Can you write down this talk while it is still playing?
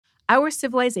our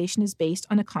civilization is based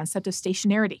on a concept of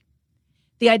stationarity.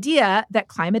 The idea that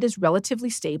climate is relatively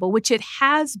stable, which it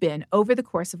has been over the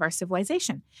course of our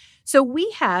civilization. So we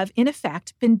have, in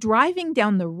effect, been driving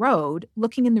down the road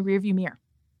looking in the rearview mirror.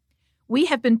 We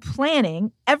have been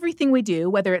planning everything we do,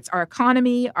 whether it's our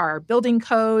economy, our building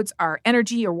codes, our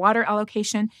energy or water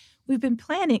allocation. We've been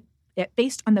planning it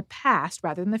based on the past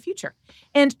rather than the future.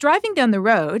 And driving down the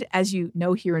road, as you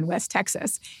know here in West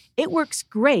Texas, it works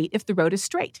great if the road is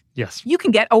straight. Yes. You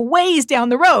can get a ways down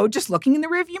the road just looking in the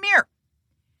rearview mirror.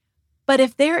 But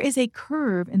if there is a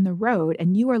curve in the road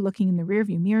and you are looking in the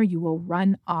rearview mirror, you will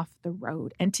run off the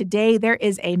road. And today there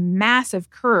is a massive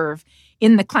curve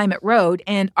in the climate road,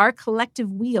 and our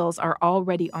collective wheels are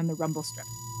already on the rumble strip.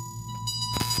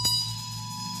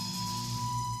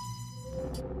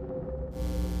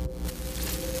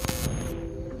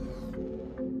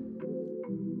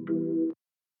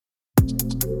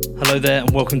 Hello there and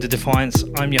welcome to Defiance.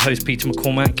 I'm your host Peter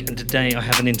McCormack, and today I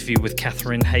have an interview with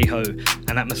Katherine Hayhoe,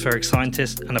 an atmospheric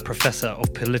scientist and a professor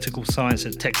of political science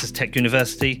at Texas Tech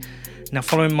University. Now,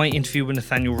 following my interview with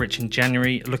Nathaniel Rich in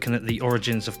January, looking at the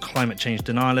origins of climate change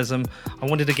denialism, I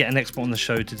wanted to get an expert on the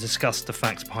show to discuss the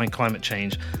facts behind climate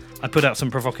change. I put out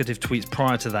some provocative tweets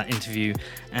prior to that interview,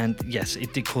 and yes,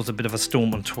 it did cause a bit of a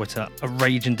storm on Twitter. A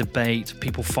raging debate,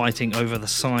 people fighting over the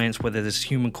science, whether there's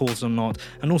human cause or not,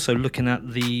 and also looking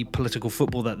at the political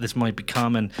football that this might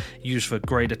become and used for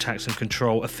great attacks and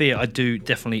control, a fear I do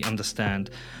definitely understand.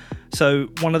 So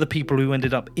one of the people who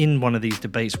ended up in one of these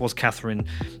debates was Katherine.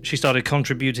 She started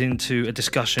contributing to a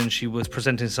discussion. She was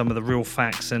presenting some of the real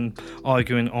facts and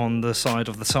arguing on the side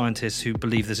of the scientists who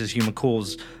believe this is human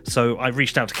cause. So I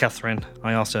reached out to Katherine.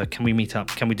 I asked her, can we meet up?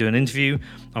 Can we do an interview?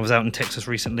 I was out in Texas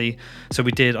recently. So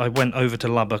we did. I went over to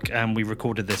Lubbock and we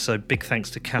recorded this. So big thanks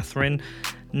to Katherine.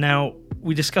 Now,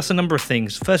 we discuss a number of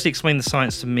things. Firstly, explain the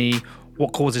science to me,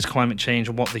 what causes climate change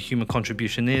and what the human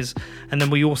contribution is. And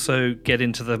then we also get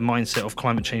into the mindset of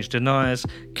climate change deniers.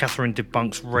 Katherine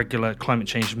debunks regular climate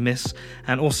change myths.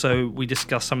 And also we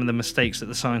discuss some of the mistakes that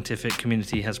the scientific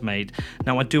community has made.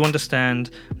 Now, I do understand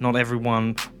not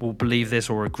everyone will believe this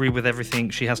or agree with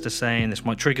everything she has to say, and this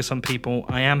might trigger some people.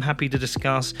 I am happy to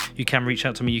discuss. You can reach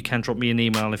out to me. You can drop me an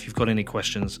email if you've got any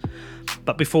questions.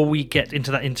 But before we get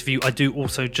into that interview, I do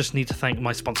also just need to thank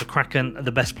my sponsor, Kraken,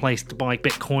 the best place to buy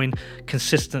Bitcoin,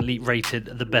 consistently rated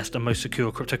the best and most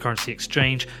secure cryptocurrency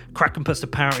exchange. Kraken puts the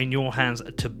power in your hands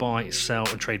to buy, sell,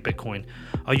 and trade Bitcoin.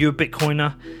 Are you a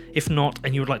Bitcoiner? If not,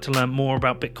 and you would like to learn more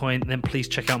about Bitcoin, then please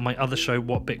check out my other show,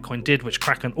 What Bitcoin Did, which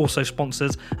Kraken also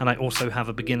sponsors, and I also have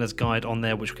a beginner's guide on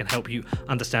there which can help you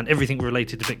understand everything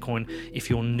related to Bitcoin if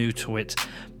you're new to it.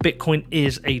 Bitcoin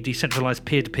is a decentralized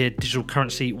peer-to-peer digital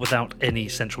currency without any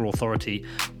central authority.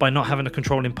 By not having a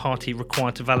controlling party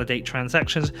required to validate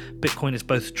transactions, Bitcoin is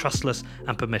both trustless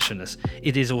and permissionless.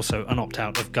 It is also an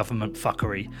opt-out of government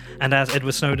fuckery. And as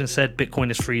Edward Snowden said, Bitcoin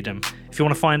is freedom. If you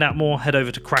want to find out more, head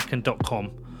over to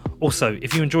kraken.com. Also,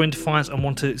 if you enjoy Defiance and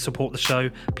want to support the show,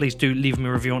 please do leave me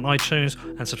a review on iTunes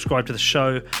and subscribe to the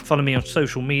show. Follow me on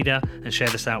social media and share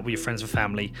this out with your friends and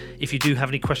family. If you do have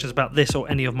any questions about this or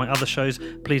any of my other shows,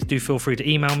 please do feel free to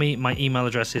email me. My email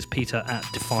address is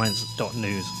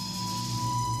peter@defiance.news.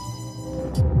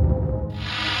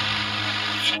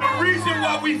 The reason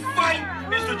why we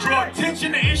fight is to draw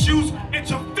attention to issues and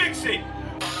to fix it.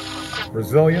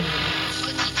 Resilient,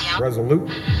 resolute,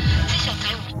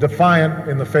 defiant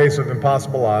in the face of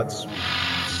impossible odds.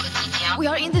 We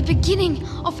are in the beginning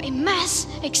of a mass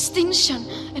extinction,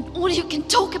 and all you can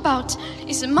talk about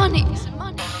is money.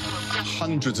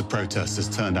 Hundreds of protesters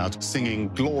turned out singing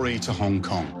Glory to Hong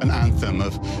Kong, an anthem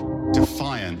of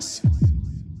defiance.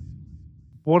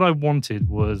 What I wanted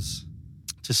was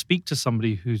to speak to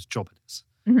somebody whose job it is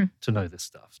to know this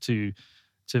stuff, to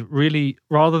really,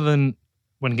 rather than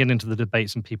when I get into the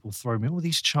debates and people throw me all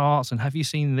these charts and have you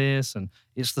seen this and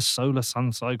it's the solar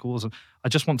sun cycles, and I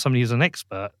just want somebody who's an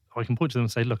expert who I can point to them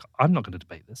and say, look, I'm not going to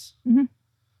debate this.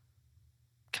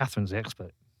 Katherine's the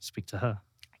expert. Speak to her.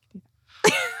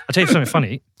 I'll tell you something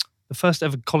funny. The first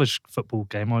ever college football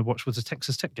game I watched was a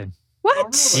Texas Tech game. What? Oh,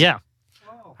 really? Yeah.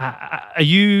 Are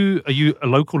you a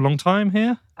local long time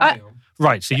here?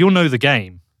 Right, so you'll know the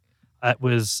game. It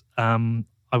was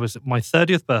I was at my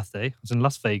 30th birthday. I was in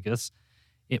Las Vegas.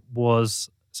 It was,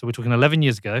 so we're talking 11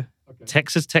 years ago. Okay.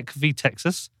 Texas Tech v.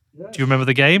 Texas. Yes. Do you remember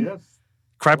the game? Yes.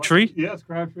 Crabtree?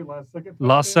 Crabtree, last second touchdown.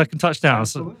 Last second touchdown.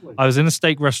 So Absolutely. I was in a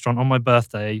steak restaurant on my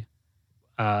birthday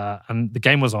and the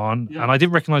game was on, and I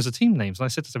didn't recognize the team names. And I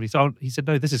said to somebody, he said,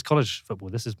 no, this is college football.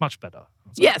 This is much better.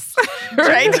 Yes,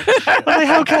 right.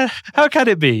 How can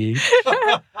it be?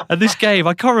 And this game,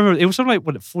 I can't remember. It was something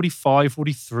like 45,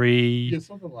 43. Yeah,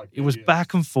 something like that. It was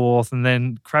back and forth, and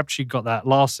then Crabtree got that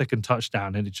last second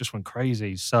touchdown, and it just went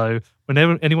crazy. So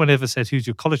whenever anyone ever says, who's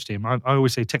your college team, I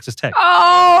always say Texas Tech.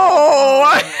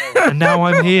 Oh! And now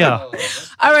I'm here.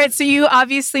 All right, so you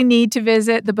obviously need to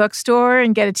visit the bookstore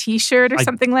and get a T-shirt or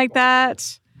something like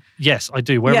that. Yes, I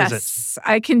do. Where is it? Yes,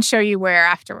 I can show you where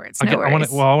afterwards. I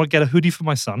want to get a hoodie for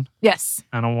my son. Yes.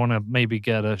 And I want to maybe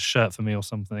get a shirt for me or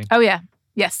something. Oh, yeah.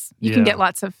 Yes, you can get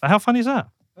lots of... How funny is that?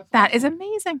 That is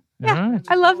amazing. Yeah, Right.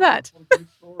 I love that.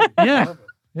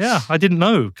 Yeah. I didn't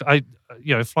know.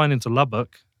 Flying into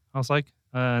Lubbock, I was like,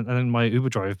 and then my Uber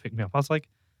driver picked me up. I was like,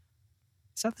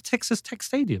 is that the Texas Tech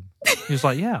Stadium? He was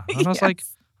like, yeah. And I was like,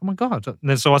 oh my God. And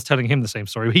then so I was telling him the same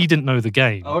story. He didn't know the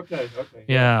game. Okay.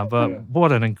 Yeah, but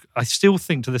I still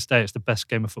think to this day it's the best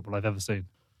game of football I've ever seen.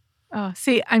 Oh,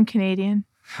 see, I'm Canadian.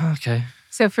 Okay.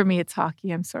 So for me, it's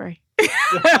hockey. I'm sorry.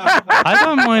 I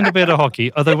don't mind a bit of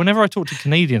hockey. Although whenever I talk to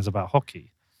Canadians about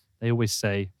hockey, they always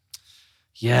say,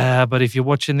 yeah, but if you're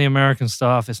watching the American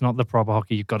stuff, it's not the proper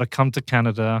hockey. You've got to come to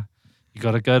Canada. You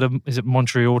got to go to, is it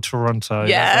Montreal, Toronto?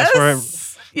 Yes.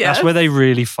 That's where they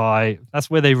really fight. That's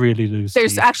where they really lose.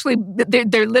 There's actually,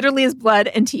 there literally is blood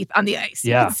and teeth on the ice.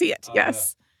 Yeah. You can see it.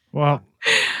 Yes. Well,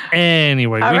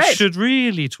 anyway, All we right. should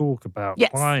really talk about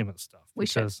climate stuff. We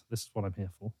should. Because this is what I'm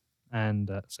here for.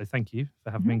 And so thank you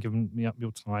for having given me up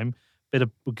your time.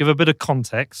 We'll give a bit of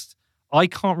context. I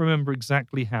can't remember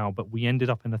exactly how, but we ended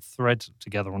up in a thread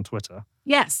together on Twitter.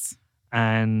 Yes.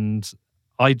 And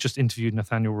I just interviewed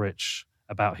Nathaniel Rich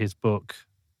about his book,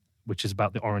 which is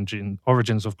about the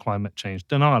origins of climate change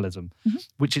denialism,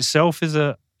 which itself is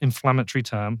an inflammatory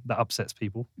term that upsets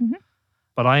people.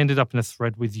 But I ended up in a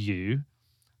thread with you.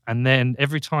 And then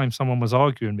every time someone was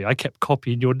arguing me, I kept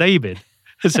copying your name in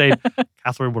and saying,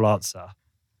 Catherine will answer.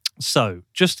 So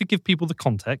just to give people the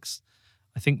context,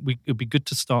 I think it would be good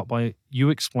to start by you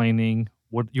explaining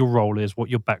what your role is, what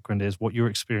your background is, what your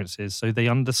experience is, so they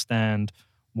understand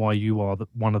why you are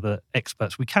one of the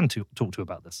experts we can talk to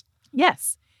about this.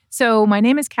 Yes. So my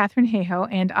name is Catherine Hayhoe,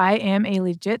 and I am a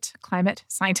legit climate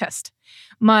scientist.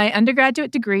 My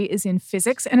undergraduate degree is in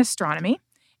physics and astronomy,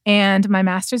 and my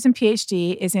master's and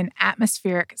PhD is in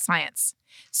atmospheric science.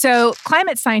 So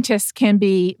climate scientists can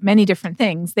be many different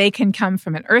things. They can come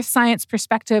from an earth science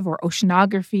perspective or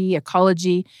oceanography,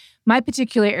 ecology. My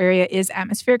particular area is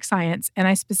atmospheric science, and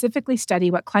I specifically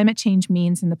study what climate change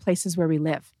means in the places where we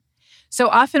live. So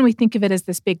often we think of it as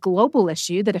this big global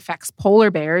issue that affects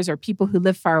polar bears or people who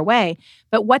live far away,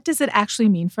 but what does it actually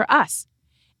mean for us?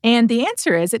 And the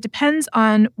answer is it depends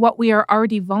on what we are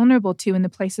already vulnerable to in the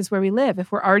places where we live.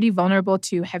 If we're already vulnerable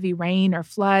to heavy rain or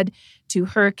flood, to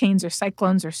hurricanes or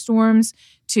cyclones or storms,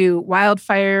 to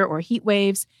wildfire or heat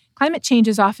waves, climate change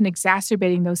is often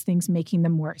exacerbating those things, making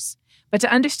them worse. But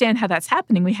to understand how that's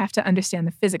happening, we have to understand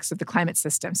the physics of the climate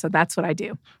system. So that's what I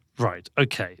do. Right.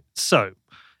 Okay. So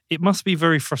it must be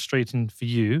very frustrating for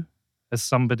you as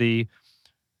somebody.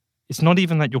 It's not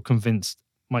even that you're convinced.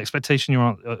 My expectation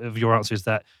of your answer is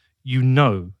that you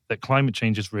know that climate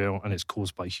change is real and it's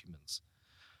caused by humans.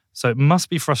 So it must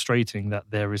be frustrating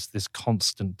that there is this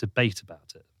constant debate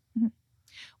about it.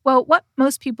 Well, what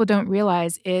most people don't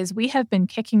realize is we have been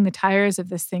kicking the tires of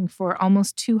this thing for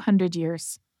almost 200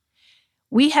 years.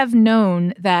 We have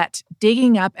known that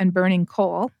digging up and burning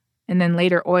coal, and then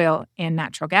later oil and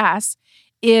natural gas,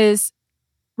 is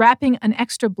wrapping an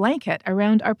extra blanket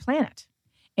around our planet.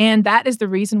 And that is the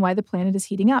reason why the planet is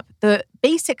heating up. The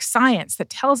basic science that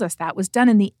tells us that was done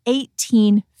in the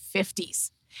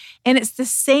 1850s. And it's the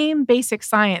same basic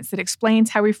science that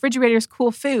explains how refrigerators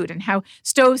cool food and how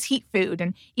stoves heat food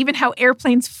and even how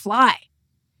airplanes fly.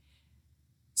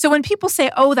 So when people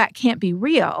say, oh, that can't be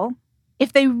real,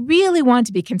 if they really want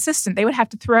to be consistent, they would have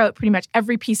to throw out pretty much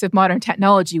every piece of modern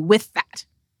technology with that.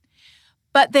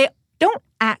 But they don't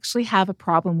actually have a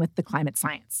problem with the climate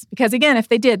science. Because again, if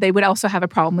they did, they would also have a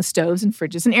problem with stoves and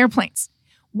fridges and airplanes.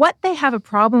 What they have a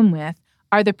problem with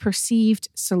are the perceived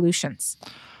solutions.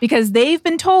 Because they've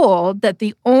been told that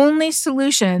the only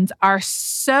solutions are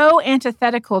so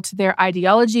antithetical to their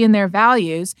ideology and their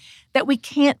values that we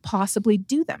can't possibly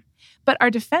do them. But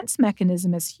our defense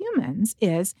mechanism as humans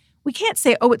is we can't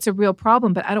say, oh, it's a real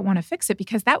problem, but I don't want to fix it,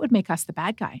 because that would make us the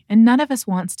bad guy. And none of us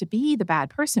wants to be the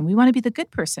bad person. We want to be the good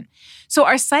person. So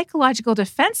our psychological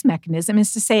defense mechanism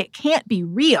is to say it can't be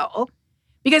real,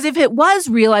 because if it was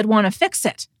real, I'd want to fix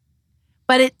it.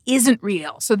 but it isn't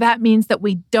real. So that means that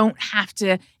we don't have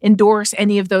to endorse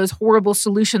any of those horrible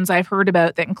solutions I've heard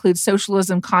about that include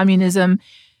socialism, communism,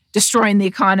 destroying the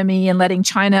economy, and letting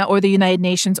China or the United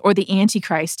Nations or the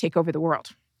Antichrist take over the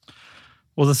world.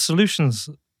 Well, the solutions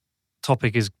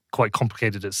topic is quite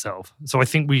complicated itself. So I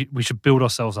think we should build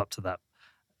ourselves up to that.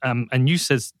 And you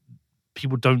said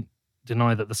people don't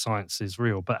deny that the science is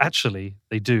real, but actually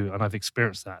they do, and I've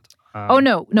experienced that.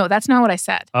 No, that's not what I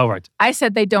said. Oh, right. I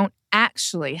said they don't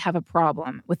actually have a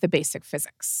problem with the basic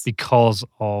physics. Because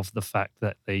of the fact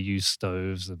that they use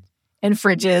stoves and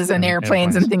fridges and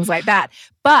airplanes and things like that.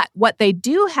 But what they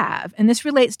do have, and this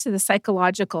relates to the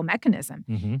psychological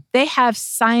mechanism, they have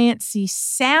sciencey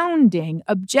sounding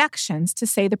objections to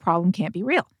say the problem can't be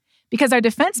real. Because our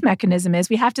defense mechanism is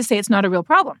we have to say it's not a real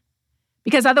problem.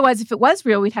 Because otherwise, if it was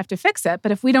real, we'd have to fix it.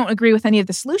 But if we don't agree with any of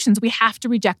the solutions, we have to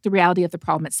reject the reality of the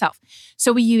problem itself.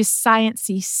 So we use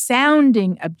sciencey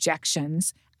sounding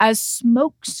objections as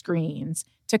smoke screens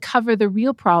to cover the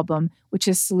real problem, which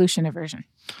is solution aversion.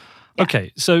 Yeah.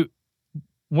 Okay, so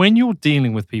when you're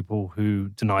dealing with people who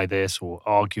deny this or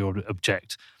argue or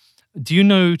object, do you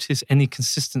notice any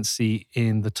consistency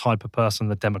in the type of person,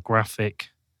 the demographic?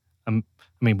 I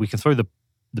mean, we can throw the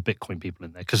Bitcoin people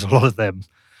in there because a lot of them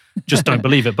just don't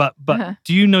believe it. But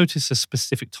do you notice a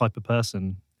specific type of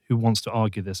person who wants to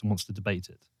argue this and wants to debate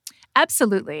it?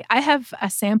 Absolutely. I have a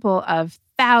sample of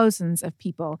thousands of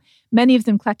people, many of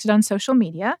them collected on social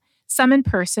media, some in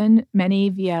person, many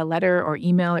via letter or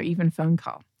email or even phone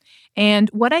call. And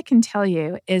what I can tell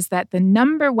you is that the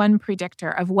number one predictor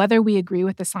of whether we agree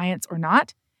with the science or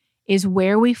not is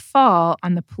where we fall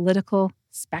on the political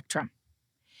spectrum.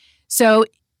 So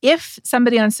if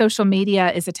somebody on social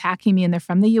media is attacking me and they're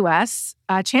from the US,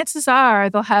 chances are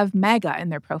they'll have MAGA in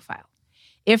their profile.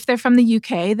 If they're from the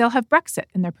UK, they'll have Brexit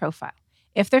in their profile.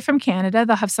 If they're from Canada,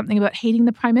 they'll have something about hating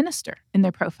the Prime Minister in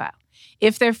their profile.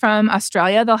 If they're from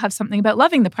Australia, they'll have something about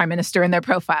loving the Prime Minister in their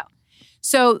profile.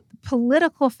 So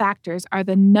political factors are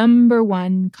the number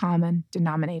one common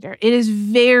denominator. It is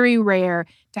very rare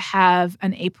to have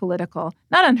an apolitical,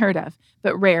 not unheard of,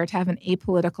 but rare to have an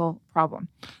apolitical problem.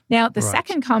 Now, the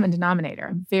second common denominator,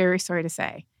 I'm very sorry to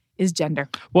say, is gender.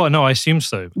 Well, no, I assume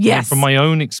so. Yes. And from my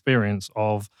own experience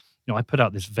of, I put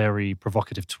out this very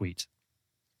provocative tweet.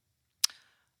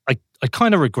 I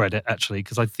kind of regret it, actually,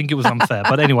 because I think it was unfair.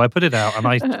 But anyway, I put it out and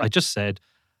I just said,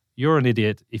 you're an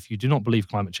idiot if you do not believe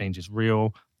climate change is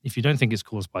real, if you don't think it's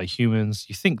caused by humans,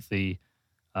 you think the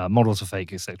models are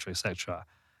fake, etc., etc.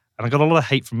 And I got a lot of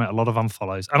hate from it, a lot of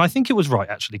unfollows. And I think it was right,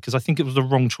 actually, because I think it was the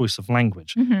wrong choice of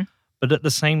language. But at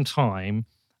the same time,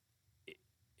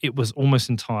 it was almost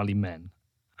entirely men.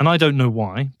 And I don't know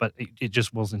why, but it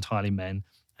just was entirely men.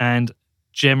 And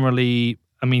generally,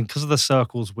 I mean, because of the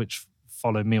circles which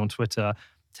follow me on Twitter,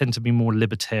 tend to be more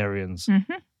libertarians,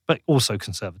 but also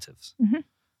conservatives.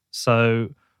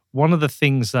 So one of the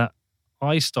things that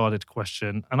I started to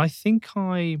question, and I think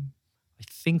I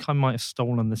might have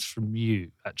stolen this from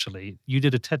you, actually. You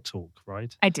did a TED Talk,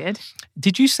 right? I did.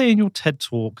 Did you say in your TED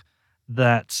Talk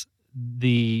that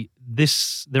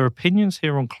their opinions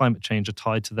here on climate change are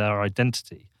tied to their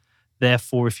identity?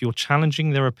 Therefore, if you're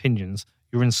challenging their opinions,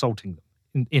 you're insulting them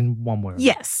in one way or another?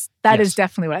 Yes, that is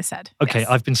definitely what I said. Okay, yes.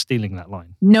 I've been stealing that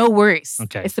line. No worries.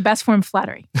 Okay. It's the best form of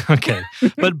flattery. Okay.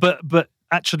 But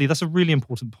actually, that's a really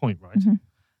important point, right?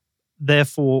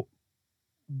 Therefore,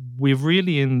 we're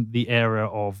really in the era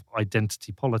of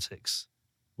identity politics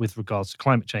with regards to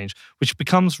climate change, which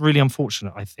becomes really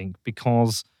unfortunate, I think,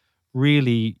 because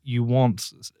really you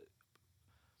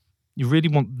really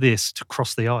want this to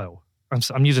cross the aisle.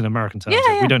 I'm using American terms.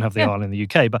 We don't have the aisle in the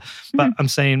UK, but I'm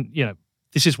saying,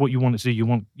 this is what you want it to do. You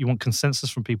want consensus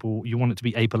from people. You want it to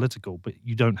be apolitical, but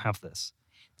you don't have this.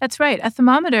 That's right. A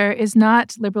thermometer is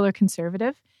not liberal or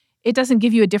conservative. It doesn't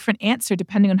give you a different answer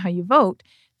depending on how you vote.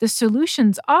 The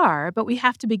solutions are, but we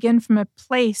have to begin from a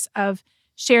place of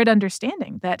shared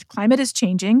understanding that climate is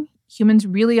changing. Humans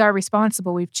really are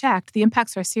responsible. We've checked. The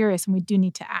impacts are serious, and we do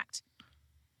need to act.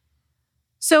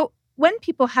 So when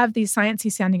people have these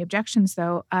sciencey sounding objections,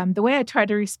 though, the way I try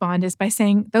to respond is by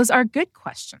saying those are good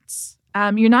questions.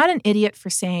 You're not an idiot for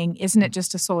saying, isn't it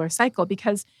just a solar cycle?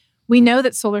 Because we know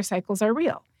that solar cycles are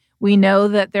real. We know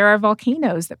that there are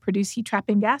volcanoes that produce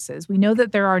heat-trapping gases. We know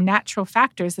that there are natural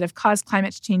factors that have caused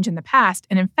climate change in the past.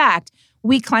 And in fact,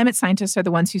 we climate scientists are the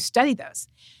ones who study those.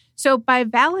 So by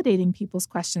validating people's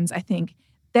questions, I think,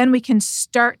 then we can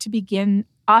start to begin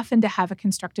often to have a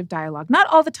constructive dialogue. Not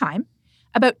all the time.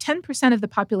 About 10% of the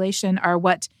population are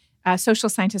what social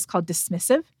scientists call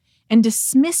dismissive. And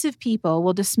dismissive people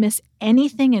will dismiss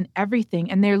anything and everything,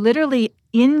 and they're literally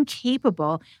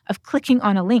incapable of clicking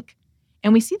on a link.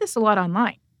 And we see this a lot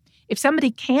online. If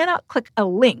somebody cannot click a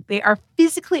link, they are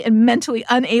physically and mentally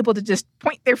unable to just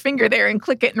point their finger there and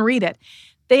click it and read it.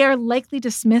 They are likely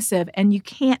dismissive, and you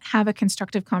can't have a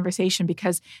constructive conversation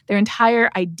because their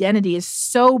entire identity is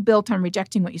so built on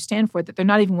rejecting what you stand for that they're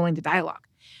not even willing to dialogue.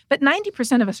 But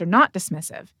 90% of us are not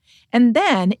dismissive. And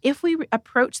then if we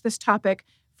approach this topic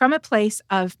from a place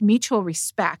of mutual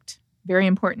respect, very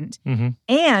important,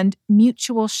 and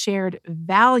mutual shared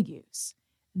values,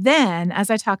 then, as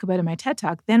I talk about in my TED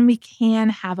Talk, then we can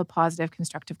have a positive,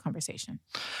 constructive conversation.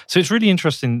 So it's really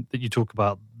interesting that you talk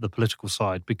about the political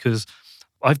side, because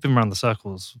I've been around the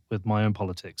circles with my own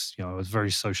politics. I was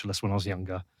very socialist when I was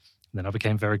younger. And then I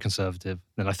became very conservative.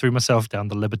 Then I threw myself down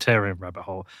the libertarian rabbit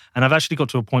hole. And I've actually got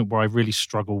to a point where I really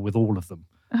struggle with all of them.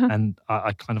 And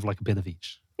I kind of like a bit of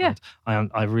each. Yeah. Right?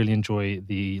 I really enjoy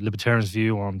the libertarians'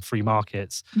 view on free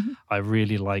markets. I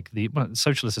really like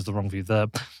socialist is the wrong view.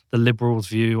 The liberals'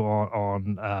 view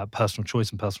on personal choice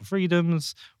and personal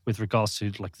freedoms with regards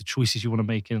to like the choices you want to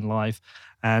make in life.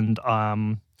 And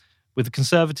with the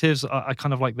conservatives, I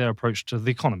kind of like their approach to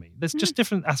the economy. There's just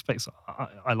different aspects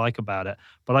I like about it.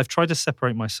 But I've tried to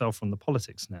separate myself from the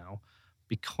politics now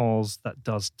because that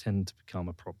does tend to become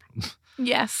a problem.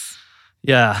 Yes.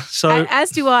 Yeah. So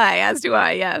As do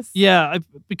I, yes. Yeah,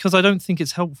 because I don't think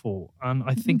it's helpful. And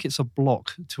I think it's a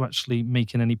block to actually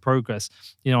making any progress.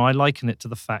 I liken it to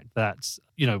the fact that,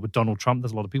 with Donald Trump,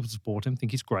 there's a lot of people who support him,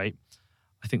 think he's great.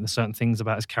 I think there's certain things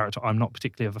about his character I'm not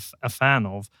particularly a fan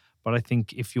of. But I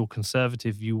think if you're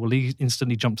conservative, you will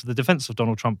instantly jump to the defense of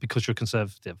Donald Trump because you're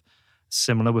conservative.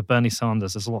 Similar with Bernie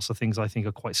Sanders. There's lots of things I think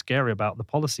are quite scary about the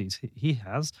policies he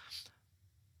has.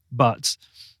 But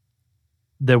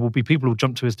there will be people who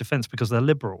jump to his defense because they're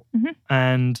liberal.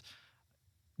 And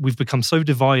we've become so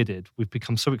divided. We've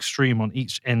become so extreme on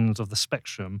each end of the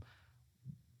spectrum.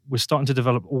 We're starting to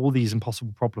develop all these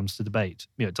impossible problems to debate.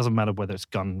 It doesn't matter whether it's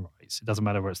gun rights. It doesn't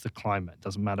matter whether it's the climate. It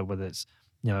doesn't matter whether it's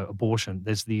abortion.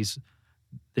 There's these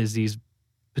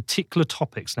particular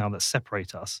topics now that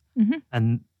separate us.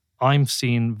 And I'm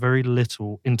seeing very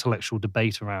little intellectual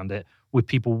debate around it with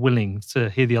people willing to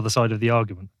hear the other side of the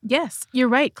argument. Yes, you're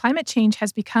right. Climate change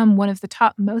has become one of the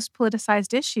top most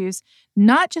politicized issues,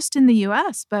 not just in the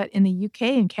US, but in the UK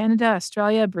and Canada,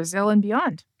 Australia, Brazil, and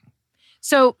beyond.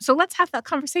 So let's have that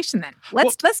conversation then.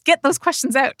 Let's get those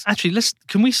questions out. Actually,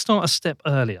 can we start a step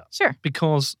earlier? Sure.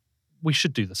 Because we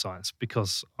should do the science,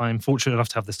 because I'm fortunate enough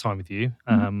to have this time with you.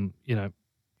 You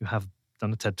have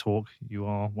done a TED Talk. You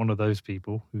are one of those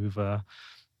people who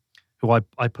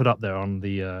I put up there on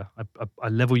the. I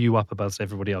level you up above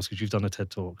everybody else because you've done a TED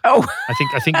Talk. Oh,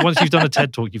 I think once you've done a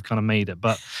TED Talk, you've kind of made it.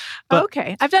 But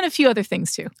okay, I've done a few other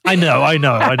things too. I know.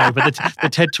 But the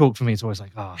TED Talk for me is always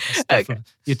like,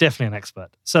 you're definitely an expert.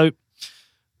 So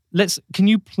can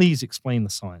you please explain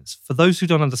the science for those who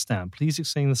don't understand? Please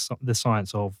explain the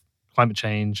science of climate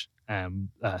change and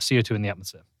CO2 in the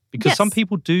atmosphere. Because some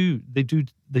people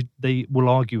they will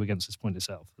argue against this point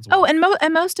itself as well. Oh,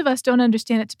 and most of us don't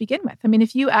understand it to begin with. I mean,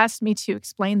 if you asked me to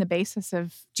explain the basis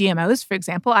of GMOs, for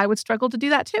example, I would struggle to do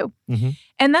that too.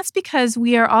 And that's because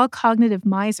we are all cognitive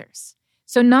misers.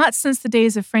 So not since the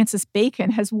days of Francis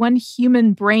Bacon has one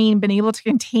human brain been able to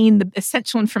contain the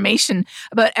essential information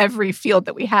about every field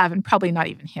that we have, and probably not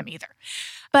even him either.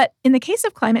 But in the case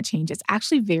of climate change, it's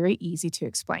actually very easy to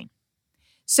explain.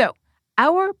 So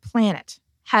our planet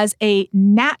has a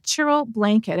natural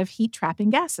blanket of heat-trapping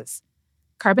gases: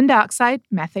 carbon dioxide,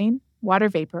 methane, water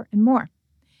vapor, and more.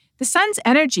 The sun's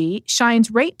energy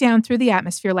shines right down through the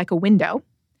atmosphere like a window,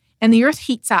 and the Earth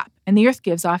heats up, and the Earth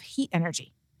gives off heat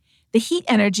energy. The heat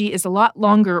energy is a lot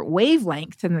longer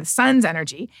wavelength than the sun's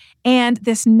energy, and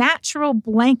this natural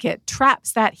blanket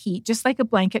traps that heat just like a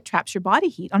blanket traps your body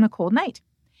heat on a cold night.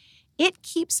 It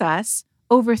keeps us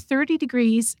over 30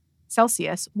 degrees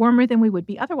Celsius warmer than we would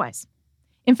be otherwise.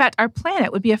 In fact, our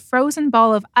planet would be a frozen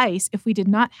ball of ice if we did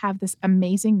not have this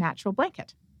amazing natural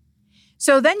blanket.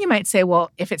 So then you might say,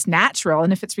 well, if it's natural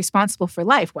and if it's responsible for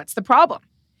life, what's the problem?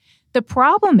 The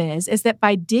problem is that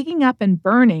by digging up and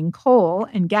burning coal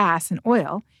and gas and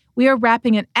oil, we are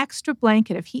wrapping an extra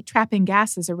blanket of heat-trapping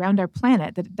gases around our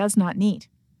planet that it does not need.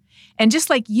 And just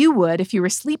like you would if you were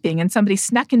sleeping and somebody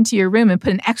snuck into your room and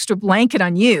put an extra blanket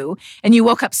on you and you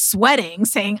woke up sweating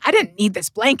saying, I didn't need this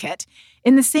blanket.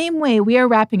 In the same way, we are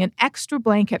wrapping an extra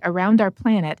blanket around our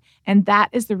planet, and that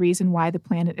is the reason why the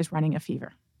planet is running a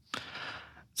fever.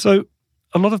 So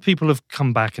a lot of people have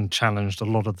come back and challenged a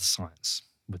lot of the science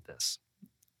with this.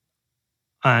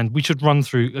 And we should run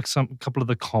through a couple of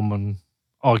the common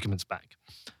arguments back.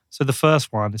 So the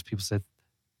first one is people said,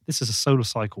 this is a solar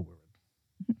cycle we're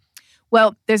in.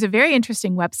 Well, there's a very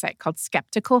interesting website called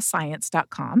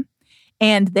skepticalscience.com.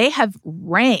 And they have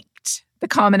ranked the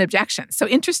common objections. So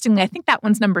interestingly, I think that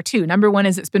one's number 2. Number 1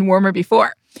 is it's been warmer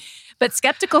before. But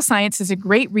Skeptical Science is a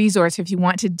great resource if you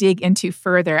want to dig into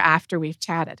further after we've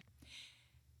chatted.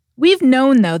 We've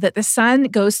known, though, that the sun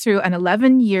goes through an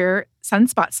 11-year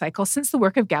sunspot cycle since the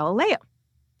work of Galileo.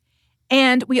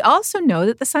 And we also know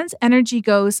that the sun's energy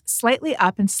goes slightly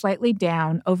up and slightly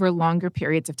down over longer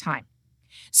periods of time.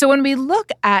 So when we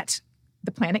look at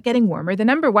the planet getting warmer, the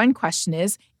number 1 question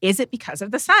is it because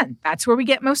of the sun? That's where we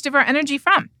get most of our energy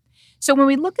from. So when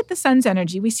we look at the sun's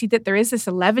energy, we see that there is this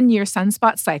 11-year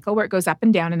sunspot cycle where it goes up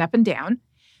and down and up and down.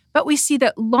 But we see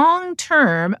that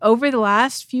long-term, over the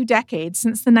last few decades,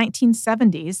 since the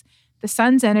 1970s, the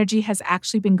sun's energy has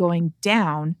actually been going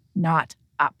down, not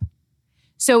up.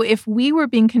 So if we were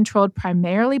being controlled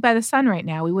primarily by the sun right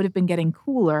now, we would have been getting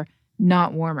cooler,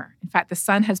 not warmer. In fact, the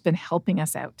sun has been helping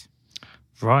us out.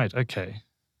 Right, okay.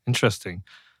 Interesting.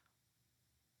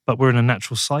 But we're in a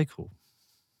natural cycle.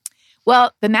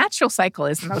 Well, the natural cycle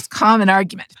is the most common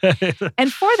argument.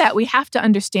 And for that, we have to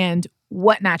understand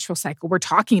what natural cycle we're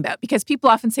talking about, because people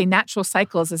often say natural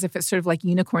cycles as if it's sort of like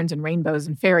unicorns and rainbows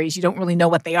and fairies. You don't really know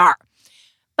what they are.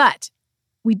 But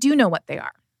we do know what they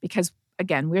are because,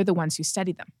 again, we're the ones who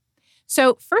study them.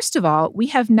 So first of all, we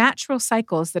have natural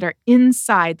cycles that are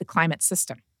inside the climate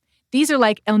system. These are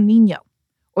like El Niño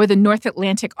or the North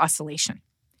Atlantic Oscillation.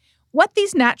 What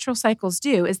these natural cycles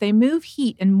do is they move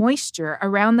heat and moisture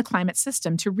around the climate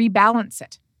system to rebalance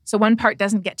it. So one part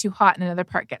doesn't get too hot and another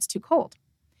part gets too cold.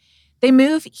 They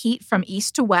move heat from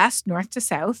east to west, north to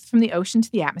south, from the ocean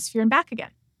to the atmosphere and back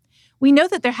again. We know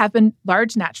that there have been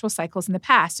large natural cycles in the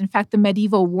past. In fact, the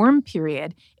medieval warm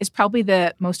period is probably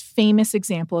the most famous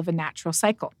example of a natural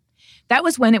cycle. That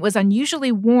was when it was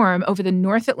unusually warm over the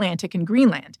North Atlantic and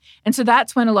Greenland. And so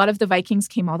that's when a lot of the Vikings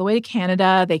came all the way to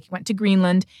Canada. They went to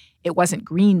Greenland. It wasn't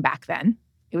green back then.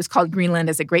 It was called Greenland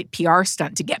as a great PR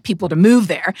stunt to get people to move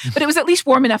there. But it was at least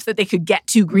warm enough that they could get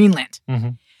to Greenland. Mm-hmm.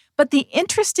 But the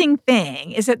interesting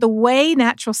thing is that the way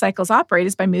natural cycles operate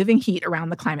is by moving heat around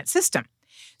the climate system.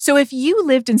 So if you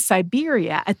lived in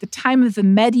Siberia at the time of the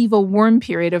medieval warm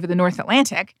period over the North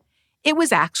Atlantic, it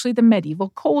was actually the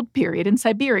medieval cold period in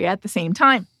Siberia at the same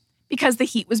time because the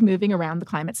heat was moving around the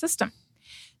climate system.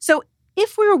 So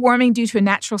if we were warming due to a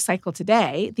natural cycle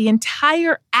today, the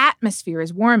entire atmosphere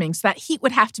is warming, so that heat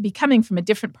would have to be coming from a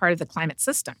different part of the climate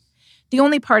system. The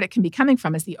only part it can be coming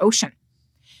from is the ocean.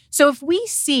 So if we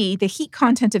see the heat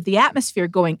content of the atmosphere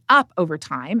going up over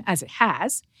time, as it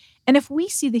has, and if we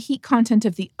see the heat content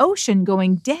of the ocean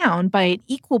going down by an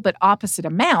equal but opposite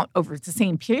amount over the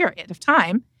same period of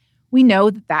time, we know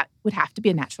that that would have to be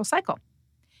a natural cycle.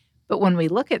 But when we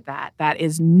look at that, that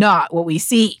is not what we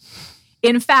see.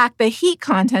 In fact, the heat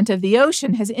content of the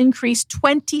ocean has increased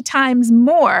 20 times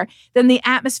more than the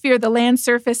atmosphere, the land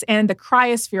surface, and the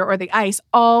cryosphere, or the ice,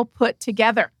 all put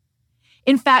together.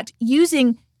 In fact,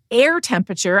 using air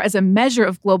temperature as a measure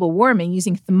of global warming,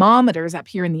 using thermometers up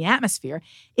here in the atmosphere,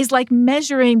 is like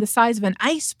measuring the size of an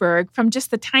iceberg from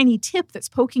just the tiny tip that's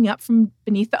poking up from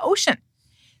beneath the ocean.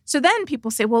 So then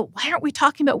people say, well, why aren't we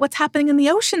talking about what's happening in the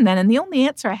ocean then? And the only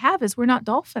answer I have is we're not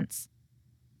dolphins.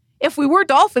 If we were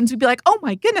dolphins, we'd be like, oh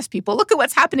my goodness, people, look at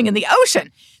what's happening in the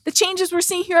ocean. The changes we're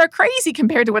seeing here are crazy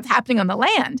compared to what's happening on the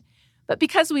land. But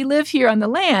because we live here on the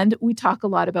land, we talk a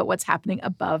lot about what's happening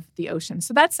above the ocean.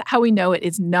 So that's how we know it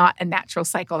is not a natural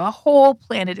cycle. The whole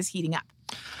planet is heating up.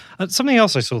 Something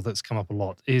else I saw that's come up a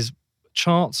lot is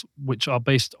charts which are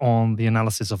based on the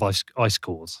analysis of ice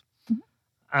cores. Mm-hmm.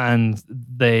 And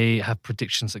they have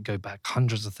predictions that go back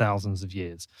hundreds of thousands of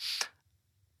years.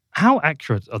 How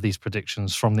accurate are these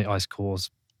predictions from the ice cores?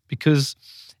 Because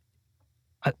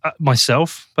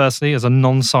myself, personally, as a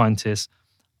non-scientist,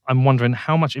 I'm wondering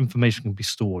how much information can be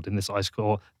stored in this ice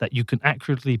core that you can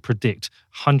accurately predict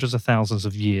hundreds of thousands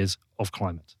of years of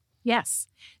climate. Yes.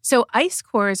 So ice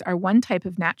cores are one type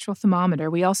of natural thermometer.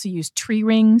 We also use tree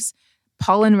rings,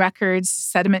 pollen records,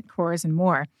 sediment cores, and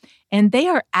more. And they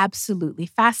are absolutely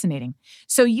fascinating.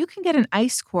 So you can get an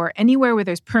ice core anywhere where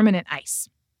there's permanent ice.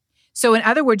 So in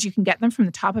other words, you can get them from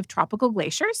the top of tropical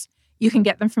glaciers. You can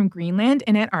get them from Greenland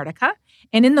and Antarctica.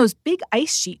 And in those big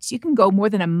ice sheets, you can go more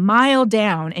than a mile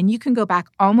down and you can go back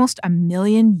almost 1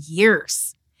 million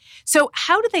years. So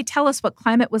how do they tell us what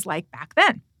climate was like back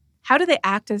then? How do they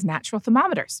act as natural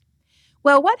thermometers?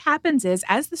 Well, what happens is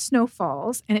as the snow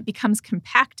falls and it becomes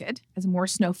compacted, as more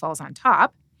snow falls on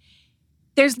top,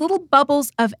 there's little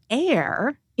bubbles of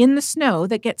air in the snow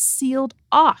that get sealed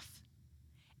off.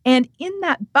 And in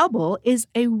that bubble is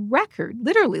a record,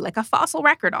 literally like a fossil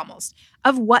record almost,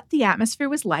 of what the atmosphere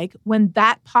was like when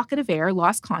that pocket of air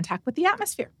lost contact with the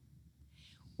atmosphere.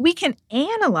 We can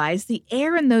analyze the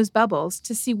air in those bubbles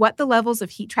to see what the levels of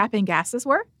heat-trapping gases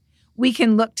were. We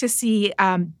can look to see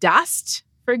dust,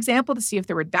 for example, to see if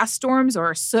there were dust storms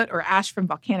or soot or ash from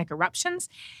volcanic eruptions.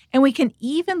 And we can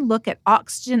even look at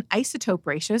oxygen isotope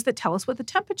ratios that tell us what the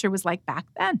temperature was like back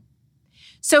then.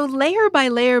 So layer by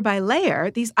layer by layer,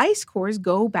 these ice cores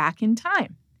go back in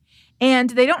time.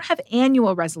 And they don't have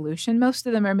annual resolution. Most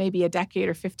of them are maybe a decade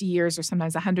or 50 years or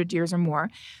sometimes 100 years or more.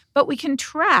 But we can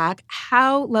track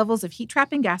how levels of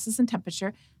heat-trapping gases and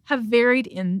temperature have varied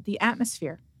in the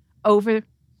atmosphere over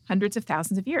hundreds of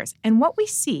thousands of years. And what we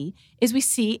see is we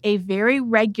see a very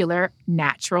regular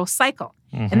natural cycle.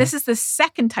 And this is the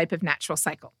second type of natural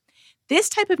cycle. This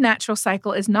type of natural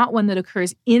cycle is not one that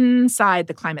occurs inside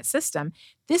the climate system.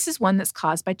 This is one that's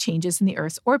caused by changes in the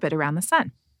Earth's orbit around the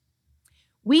sun.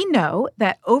 We know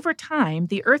that over time,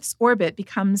 the Earth's orbit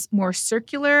becomes more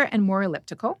circular and more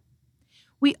elliptical.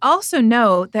 We also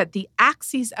know that the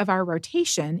axis of our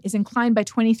rotation is inclined by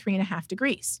 23.5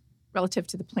 degrees relative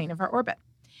to the plane of our orbit.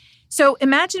 So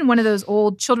imagine one of those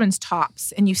old children's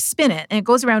tops and you spin it and it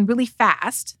goes around really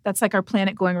fast. That's like our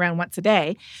planet going around once a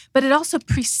day. But it also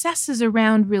precesses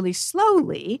around really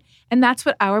slowly. And that's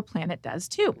what our planet does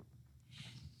too.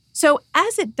 So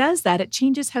as it does that, it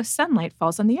changes how sunlight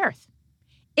falls on the Earth.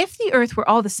 If the Earth were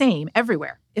all the same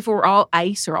everywhere, if it were all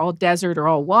ice or all desert or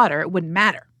all water, it wouldn't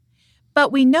matter.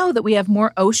 But we know that we have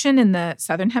more ocean in the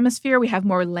southern hemisphere. We have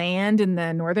more land in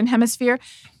the northern hemisphere.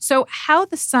 So how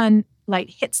the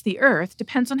sunlight hits the Earth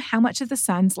depends on how much of the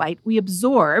sun's light we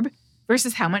absorb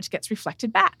versus how much gets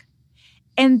reflected back.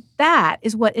 And that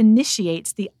is what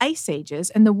initiates the ice ages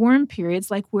and the warm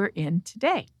periods like we're in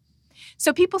today.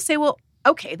 So people say, well,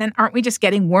 okay, then aren't we just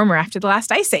getting warmer after the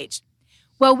last ice age?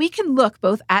 Well, we can look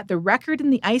both at the record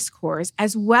in the ice cores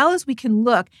as well as we can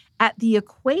look at the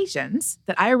equations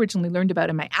that I originally learned about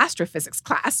in my astrophysics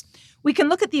class. We can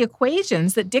look at the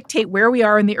equations that dictate where we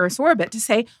are in the Earth's orbit to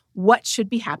say what should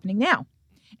be happening now.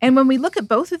 And when we look at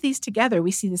both of these together,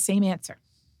 we see the same answer.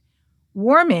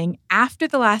 Warming after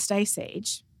the last ice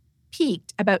age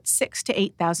peaked about 6,000 to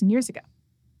 8,000 years ago.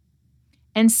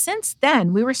 And since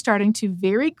then, we were starting to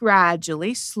very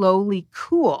gradually, slowly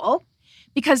cool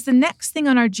because the next thing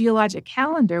on our geologic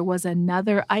calendar was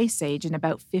another ice age in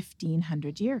about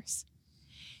 1,500 years.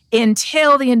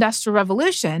 Until the Industrial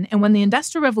Revolution, and when the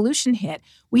Industrial Revolution hit,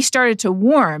 we started to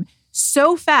warm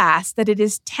so fast that it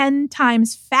is 10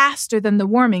 times faster than the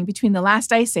warming between the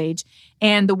last ice age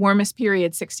and the warmest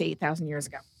period 6,000 to 8,000 years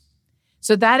ago.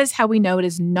 So that is how we know it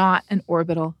is not an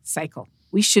orbital cycle.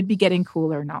 We should be getting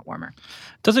cooler, not warmer.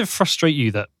 Does it frustrate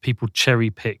you that people cherry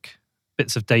pick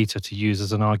bits of data to use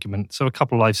as an argument? So a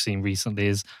couple I've seen recently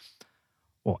is,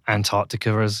 well,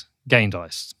 Antarctica has gained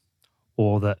ice,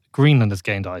 or that Greenland has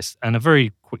gained ice. And a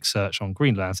very quick search on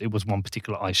Greenland, it was one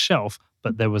particular ice shelf,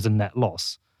 but there was a net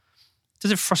loss.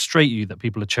 Does it frustrate you that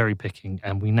people are cherry picking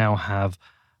and we now have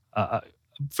a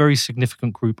very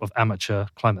significant group of amateur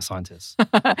climate scientists?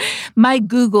 My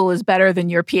Google is better than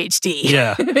your PhD.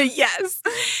 Yeah. Yes.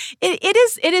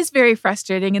 It is very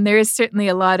frustrating. And there is certainly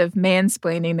a lot of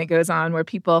mansplaining that goes on where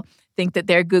people think that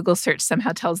their Google search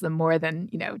somehow tells them more than,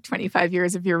 25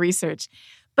 years of your research.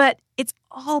 But it's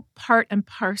all part and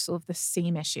parcel of the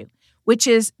same issue, which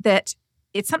is that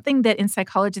it's something that in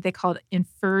psychology they call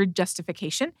inferred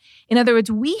justification. In other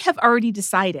words, we have already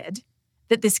decided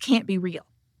that this can't be real.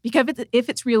 Because if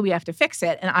it's real, we have to fix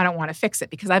it. And I don't want to fix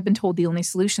it because I've been told the only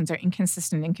solutions are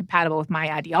inconsistent and incompatible with my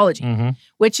ideology,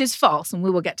 which is false. And we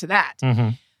will get to that.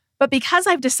 But because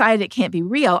I've decided it can't be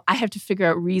real, I have to figure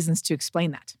out reasons to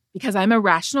explain that because I'm a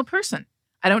rational person.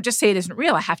 I don't just say it isn't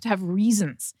real. I have to have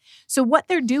reasons. So what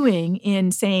they're doing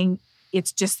in saying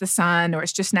it's just the sun or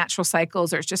it's just natural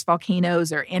cycles or it's just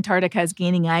volcanoes or Antarctica is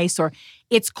gaining ice or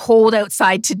it's cold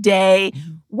outside today.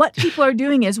 What people are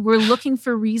doing is we're looking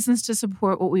for reasons to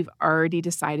support what we've already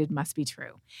decided must be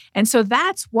true. And so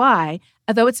that's why,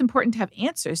 although it's important to have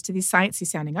answers to these sciencey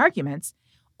sounding arguments,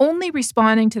 only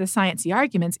responding to the sciencey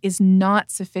arguments is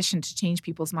not sufficient to change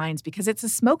people's minds because it's a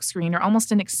smokescreen or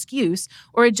almost an excuse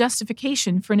or a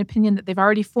justification for an opinion that they've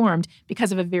already formed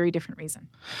because of a very different reason.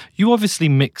 You obviously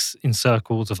mix in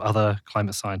circles of other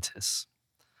climate scientists.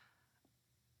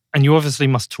 And you obviously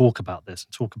must talk about this,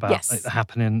 talk about it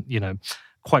happening,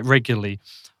 quite regularly.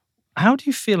 How do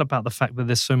you feel about the fact that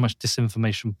there's so much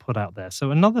disinformation put out there?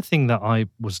 So another thing that I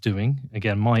was doing,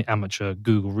 again, my amateur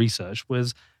Google research,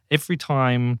 was every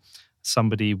time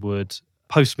somebody would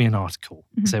post me an article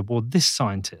and say, well, this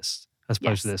scientist has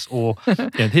posted this, or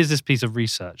here's this piece of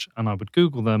research, and I would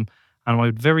Google them, and I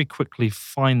would very quickly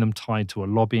find them tied to a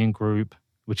lobbying group,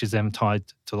 which is then tied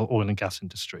to the oil and gas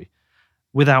industry,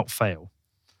 without fail.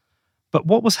 But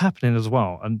what was happening as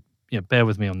well, and bear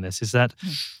with me on this, is that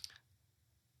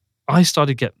I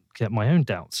started to get my own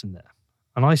doubts in there.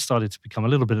 And I started to become a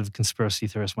little bit of a conspiracy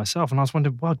theorist myself. And I was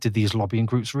wondering, well, did these lobbying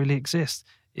groups really exist?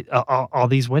 Are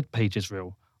these web pages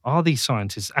real? Are these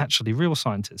scientists actually real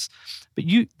scientists? But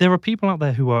there are people out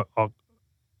there who are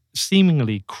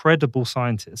seemingly credible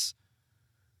scientists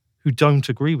who don't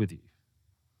agree with you.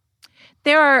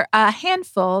 There are a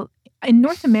handful. In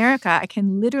North America, I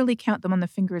can literally count them on the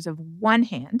fingers of one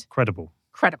hand. Credible.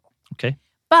 Okay.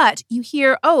 But you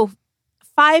hear,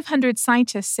 500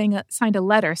 scientists signed a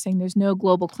letter saying there's no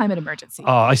global climate emergency.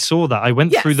 Oh, I saw that. I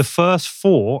went through the first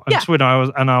 4 on Twitter,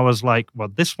 and I was like, well,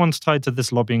 this one's tied to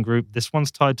this lobbying group, this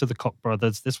one's tied to the Koch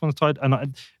brothers, this one's tied,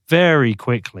 and very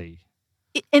quickly.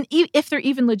 And if they're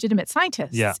even legitimate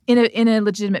scientists in a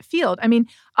legitimate field. I mean,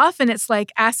 often it's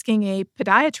like asking a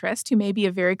podiatrist, who may be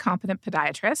a very competent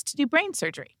podiatrist, to do brain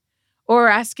surgery, or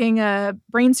asking a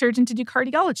brain surgeon to do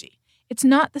cardiology. It's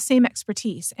not the same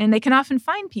expertise. And they can often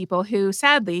find people who,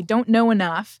 sadly, don't know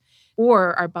enough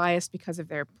or are biased because of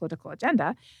their political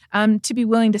agenda to be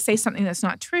willing to say something that's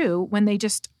not true when they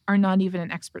just are not even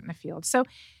an expert in the field. So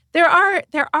there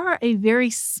are a very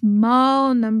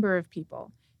small number of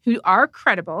people who are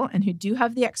credible and who do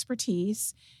have the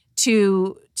expertise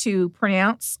to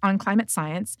pronounce on climate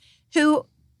science, who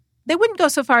they wouldn't go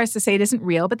so far as to say it isn't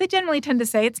real, but they generally tend to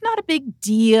say it's not a big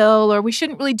deal, or we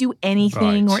shouldn't really do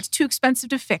anything, or it's too expensive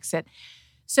to fix it.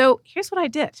 So here's what I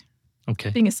did,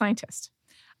 being a scientist.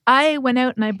 I went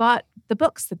out and I bought the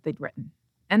books that they'd written,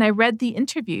 and I read the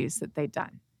interviews that they'd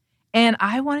done. And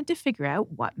I wanted to figure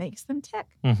out what makes them tick.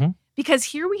 Mm-hmm. Because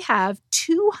here we have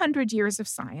 200 years of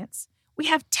science. We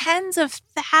have tens of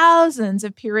thousands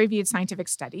of peer-reviewed scientific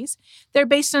studies. They're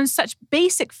based on such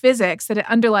basic physics that it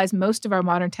underlies most of our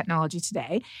modern technology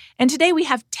today. And today we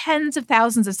have tens of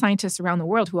thousands of scientists around the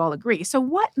world who all agree. So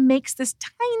what makes this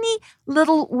tiny,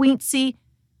 little, weensy,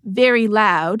 very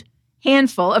loud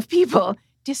handful of people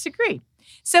disagree?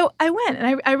 So I went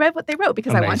and I read what they wrote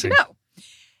because I wanted to know.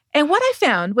 And what I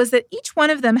found was that each one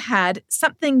of them had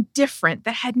something different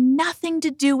that had nothing to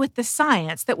do with the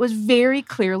science that was very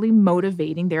clearly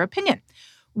motivating their opinion.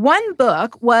 One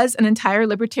book was an entire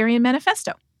libertarian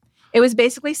manifesto. It was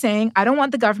basically saying, I don't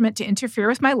want the government to interfere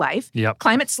with my life. Yep.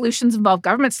 Climate solutions involve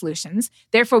government solutions.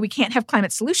 Therefore, we can't have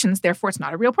climate solutions. Therefore, it's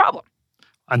not a real problem.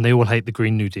 And they all hate the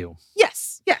Green New Deal.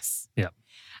 Yes. Yeah.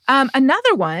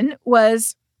 Another one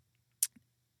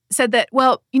said that,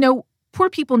 poor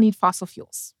people need fossil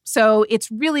fuels. So it's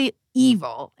really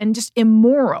evil and just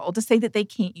immoral to say that they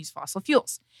can't use fossil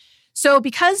fuels. So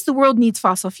because the world needs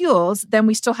fossil fuels, then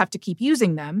we still have to keep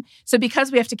using them. So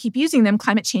because we have to keep using them,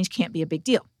 climate change can't be a big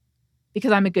deal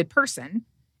because I'm a good person.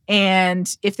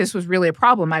 And if this was really a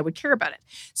problem, I would care about it.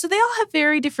 So they all have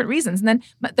very different reasons. And then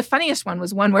the funniest one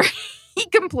was one where he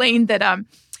complained that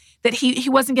he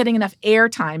wasn't getting enough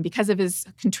airtime because of his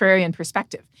contrarian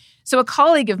perspective. So a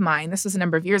colleague of mine, this was a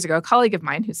number of years ago, a colleague of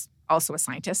mine who's also a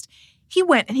scientist, he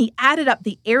went and he added up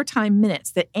the airtime minutes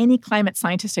that any climate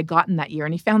scientist had gotten that year.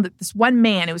 And he found that this one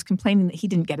man who was complaining that he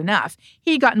didn't get enough,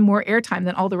 he had gotten more airtime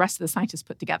than all the rest of the scientists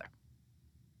put together.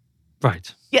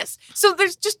 Right. Yes. So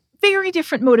there's just very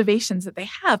different motivations that they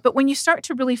have. But when you start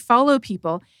to really follow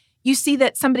people, you see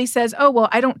that somebody says,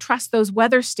 I don't trust those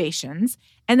weather stations.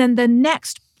 And then the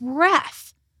next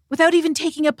breath, without even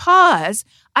taking a pause,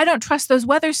 I don't trust those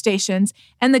weather stations,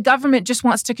 and the government just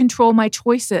wants to control my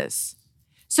choices.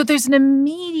 So there's an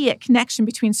immediate connection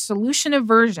between solution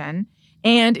aversion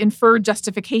and inferred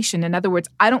justification. In other words,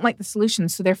 I don't like the solution,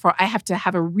 so therefore I have to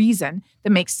have a reason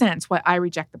that makes sense why I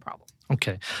reject the problem.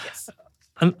 Okay. Yes.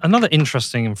 Another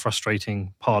interesting and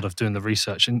frustrating part of doing the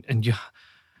research,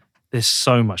 there's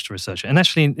so much to research. And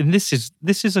actually, this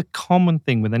is a common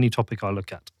thing with any topic I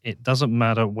look at. It doesn't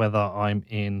matter whether I'm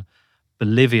in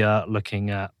Bolivia looking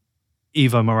at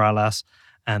Evo Morales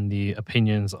and the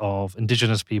opinions of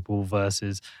indigenous people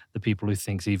versus the people who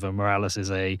think Evo Morales is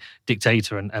a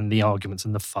dictator and the arguments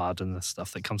and the FUD and the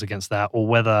stuff that comes against that, or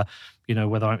whether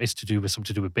it's to do with something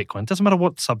to do with Bitcoin. It doesn't matter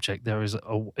what subject, there is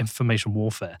information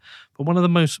warfare. But one of the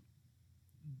most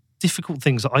difficult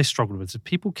things that I struggled with is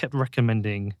people kept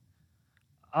recommending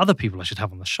other people I should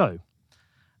have on the show.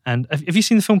 And have you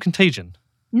seen the film Contagion?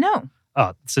 No.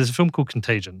 So there's a film called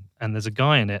Contagion, and there's a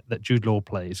guy in it that Jude Law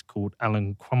plays called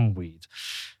Alan Quamweed.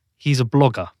 He's a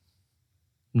blogger.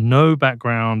 No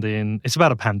background it's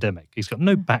about a pandemic. He's got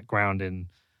no background in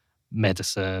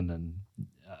medicine,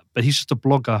 but he's just a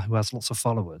blogger who has lots of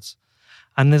followers.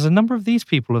 And there's a number of these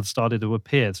people have started to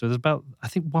appear. So there's I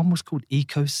think one was called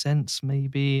EcoSense,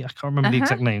 maybe. I can't remember the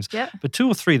exact names. Yeah. But 2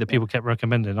 or 3 that people kept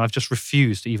recommending. And I've just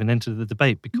refused to even enter the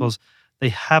debate because they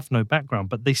have no background,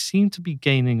 but they seem to be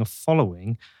gaining a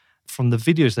following from the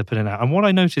videos they're putting out. And what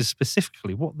I noticed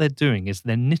specifically, what they're doing is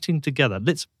they're knitting together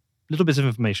little bits of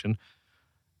information.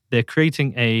 They're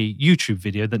creating a YouTube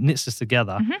video that knits this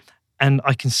together. Mm-hmm. And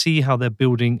I can see how they're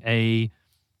building a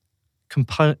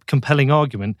compelling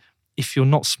argument if you're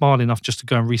not smart enough just to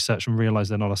go and research and realize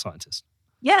they're not a scientist.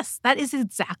 Yes, that is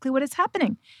exactly what is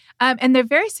happening. And they're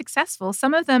very successful.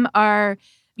 Some of them are,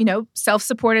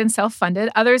 self-supported and self-funded.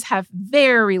 Others have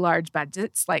very large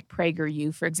budgets, like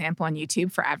PragerU, for example, on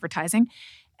YouTube for advertising.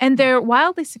 And they're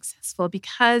wildly successful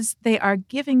because they are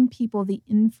giving people the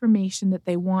information that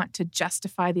they want to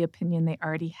justify the opinion they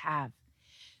already have.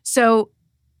 So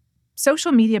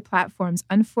social media platforms,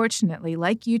 unfortunately,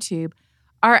 like YouTube,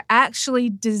 are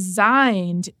actually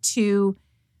designed to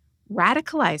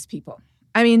radicalize people.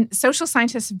 I mean, social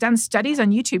scientists have done studies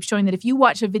on YouTube showing that if you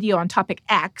watch a video on topic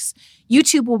X,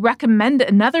 YouTube will recommend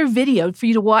another video for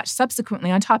you to watch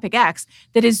subsequently on topic X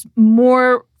that is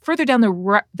more further down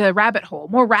the rabbit hole,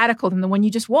 more radical than the one you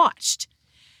just watched.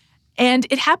 And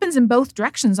it happens in both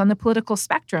directions on the political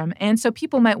spectrum. And so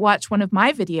people might watch one of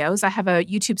my videos. I have a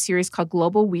YouTube series called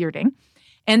Global Weirding.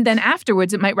 And then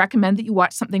afterwards, it might recommend that you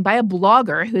watch something by a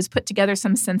blogger who has put together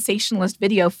some sensationalist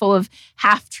video full of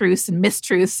half-truths and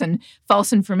mistruths and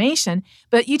false information.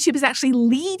 But YouTube is actually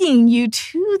leading you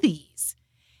to these.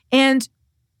 And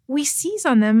we seize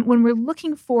on them when we're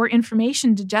looking for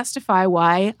information to justify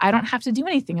why I don't have to do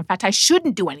anything. In fact, I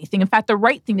shouldn't do anything. In fact, the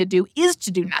right thing to do is to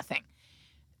do nothing.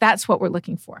 That's what we're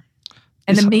looking for.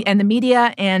 And the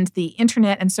media and the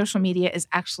internet and social media is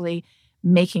actually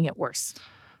making it worse.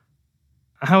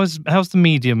 How's the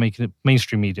media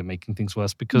mainstream media making things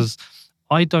worse? Because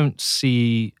I don't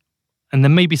see, and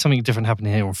there may be something different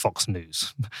happening here on Fox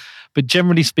News, but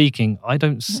generally speaking, I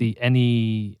don't see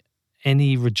any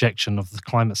rejection of the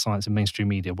climate science in mainstream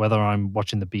media, whether I'm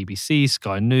watching the BBC,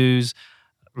 Sky News,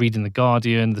 reading The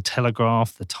Guardian, The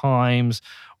Telegraph, The Times,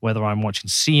 whether I'm watching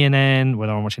CNN,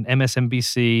 whether I'm watching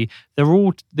MSNBC.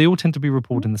 They all tend to be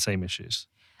reporting the same issues.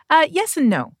 Yes and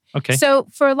no. Okay. So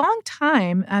for a long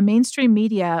time, mainstream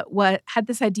media had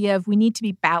this idea of we need to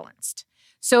be balanced.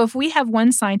 So if we have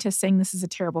one scientist saying this is a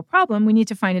terrible problem, we need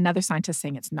to find another scientist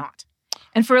saying it's not.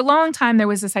 And for a long time, there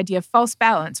was this idea of false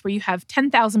balance where you have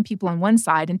 10,000 people on one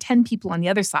side and 10 people on the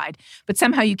other side, but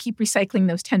somehow you keep recycling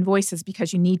those 10 voices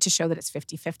because you need to show that it's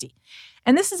 50-50.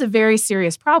 And this is a very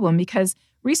serious problem because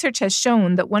research has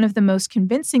shown that one of the most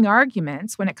convincing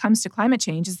arguments when it comes to climate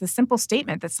change is the simple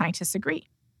statement that scientists agree.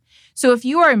 So if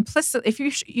you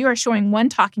are showing one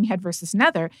talking head versus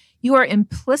another, you are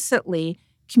implicitly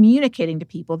communicating to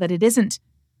people that it isn't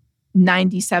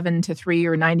 97-3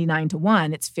 or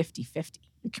 99-1, it's 50-50.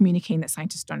 You're communicating that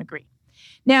scientists don't agree.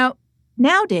 Now,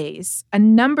 nowadays, a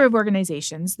number of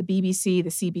organizations, the BBC, the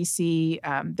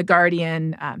CBC, The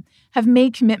Guardian, have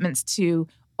made commitments to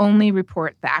only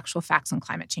report the actual facts on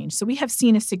climate change. So we have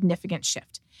seen a significant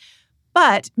shift.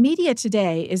 But media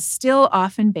today is still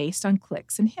often based on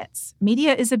clicks and hits.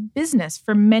 Media is a business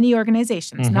for many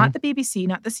organizations, not the BBC,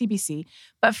 not the CBC,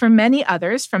 but for many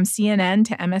others, from CNN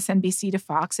to MSNBC to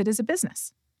Fox, it is a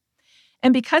business.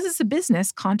 And because it's a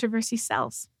business, controversy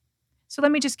sells. So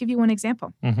let me just give you one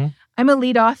example. I'm a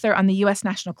lead author on the U.S.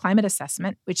 National Climate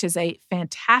Assessment, which is a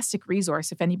fantastic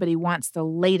resource if anybody wants the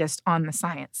latest on the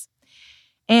science.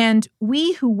 And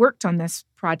we who worked on this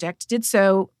project did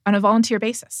so on a volunteer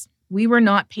basis. We were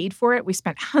not paid for it. We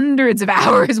spent hundreds of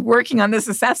hours working on this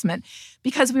assessment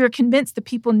because we were convinced that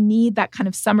people need that kind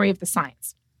of summary of the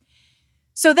science.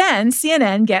 So then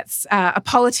CNN gets a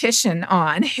politician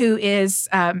on who is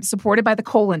supported by the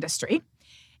coal industry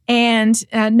and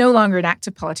no longer an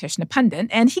active politician, a pundit.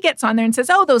 And he gets on there and says,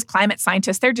 oh, those climate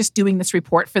scientists, they're just doing this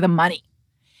report for the money.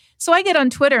 So I get on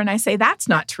Twitter and I say, that's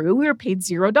not true. We were paid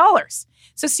 $0.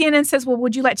 So CNN says, well,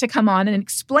 would you like to come on and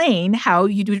explain how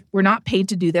we're not paid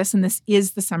to do this and this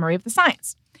is the summary of the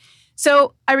science?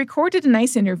 So I recorded a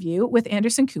nice interview with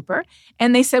Anderson Cooper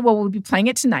and they said, well, we'll be playing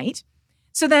it tonight.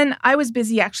 So then I was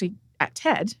busy actually at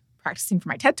TED, practicing for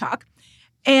my TED Talk.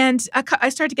 And I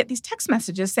started to get these text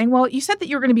messages saying, well, you said that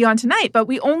you were going to be on tonight, but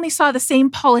we only saw the same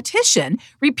politician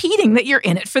repeating that you're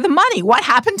in it for the money. What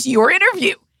happened to your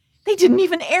interview? They didn't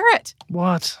even air it.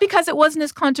 What? Because it wasn't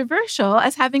as controversial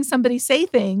as having somebody say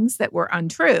things that were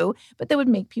untrue, but that would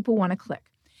make people want to click.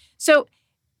 So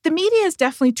the media is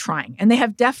definitely trying, and they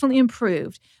have definitely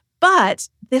improved. But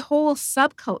the whole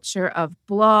subculture of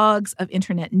blogs, of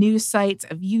internet news sites,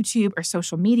 of YouTube or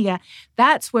social media,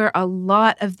 that's where a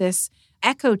lot of this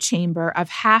echo chamber of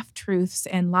half-truths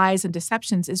and lies and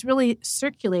deceptions is really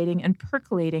circulating and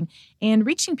percolating and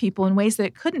reaching people in ways that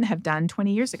it couldn't have done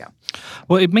 20 years ago.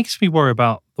 Well, it makes me worry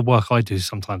about the work I do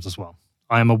sometimes as well.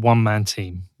 I am a one-man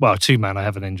team. Well, two-man, I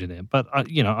have an engineer. But,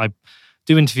 I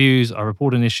do interviews, I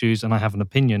report on issues, and I have an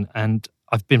opinion. And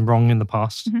I've been wrong in the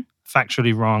past,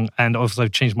 factually wrong, and also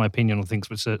changed my opinion on things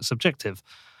which are subjective.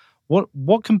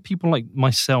 What can people like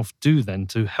myself do then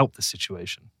to help the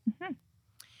situation?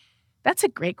 That's a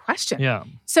great question. Yeah.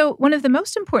 So one of the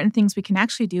most important things we can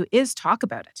actually do is talk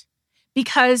about it,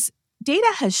 because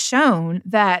data has shown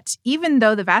that even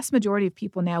though the vast majority of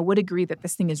people now would agree that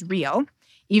this thing is real,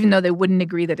 even though they wouldn't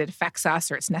agree that it affects us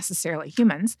or it's necessarily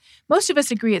humans, most of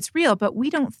us agree it's real, but we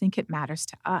don't think it matters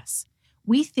to us.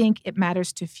 We think it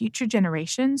matters to future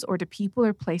generations or to people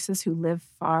or places who live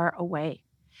far away.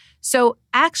 So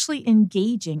actually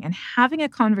engaging and having a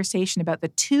conversation about the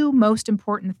two most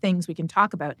important things we can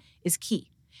talk about is key.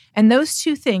 And those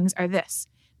two things are this.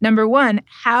 Number one,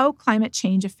 how climate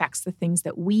change affects the things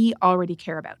that we already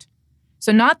care about.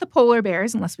 So not the polar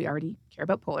bears, unless we already care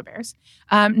about polar bears,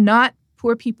 not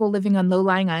poor people living on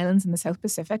low-lying islands in the South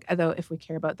Pacific, although if we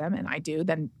care about them, and I do,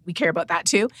 then we care about that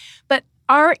too. But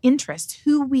our interest,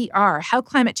 who we are, how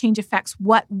climate change affects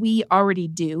what we already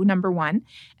do, number one.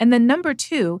 And then number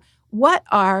two, what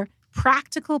are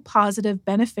practical, positive,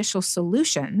 beneficial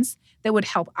solutions that would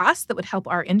help us, that would help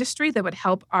our industry, that would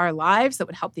help our lives, that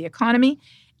would help the economy,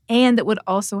 and that would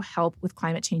also help with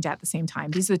climate change at the same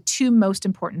time. These are the two most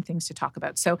important things to talk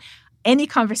about. So any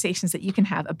conversations that you can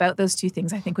have about those two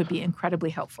things, I think, would be incredibly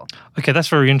helpful. Okay, that's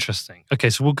very interesting. Okay,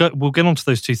 so we'll get on to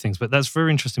those two things, but that's very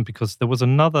interesting because there was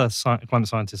another climate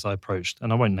scientist I approached,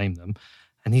 and I won't name them,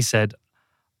 and he said,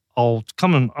 I'll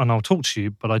come and I'll talk to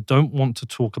you, but I don't want to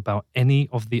talk about any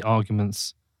of the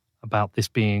arguments about this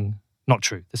being not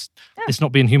true, this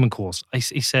not being human cause.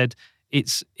 He said,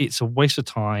 it's a waste of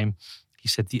time. He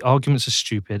said, the arguments are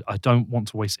stupid. I don't want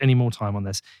to waste any more time on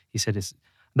this. He said,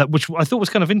 which I thought was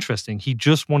kind of interesting. He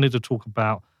just wanted to talk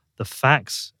about the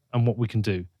facts and what we can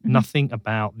do, nothing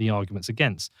about the arguments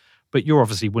against. But you're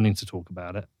obviously willing to talk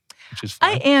about it, which is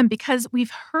fine. I am, because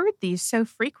we've heard these so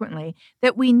frequently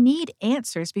that we need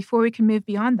answers before we can move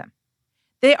beyond them.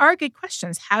 They are good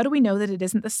questions. How do we know that it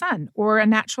isn't the sun or a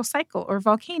natural cycle or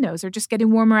volcanoes or just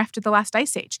getting warmer after the last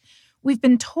ice age? We've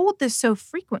been told this so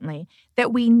frequently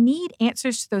that we need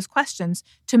answers to those questions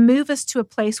to move us to a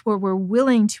place where we're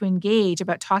willing to engage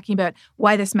about talking about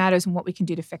why this matters and what we can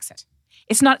do to fix it.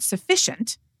 It's not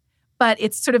sufficient, but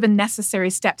it's sort of a necessary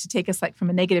step to take us like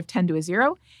from a -10 to a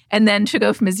 0. And then to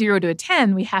go from a 0 to a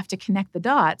 10, we have to connect the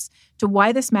dots to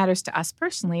why this matters to us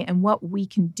personally and what we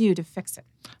can do to fix it.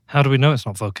 How do we know it's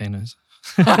not volcanoes?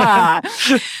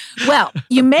 Well,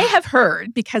 you may have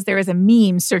heard, because there is a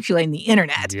meme circulating the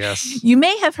internet, yes. You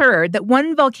may have heard that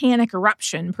one volcanic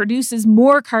eruption produces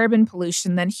more carbon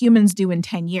pollution than humans do in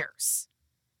 10 years.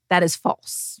 That is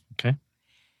false. Okay.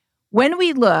 When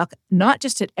we look not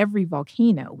just at every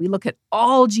volcano, we look at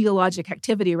all geologic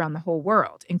activity around the whole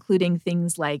world, including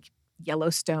things like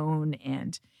Yellowstone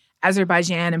and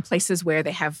Azerbaijan and places where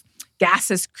they have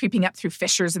gases creeping up through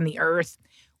fissures in the earth.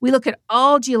 We look at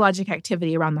all geologic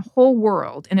activity around the whole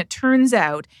world, and it turns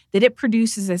out that it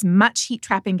produces as much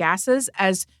heat-trapping gases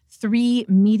as 3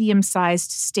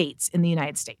 medium-sized states in the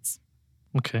United States.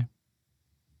 Okay.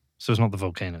 So it's not the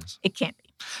volcanoes. It can't be.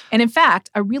 And in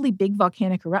fact, a really big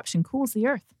volcanic eruption cools the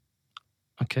earth.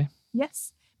 Okay.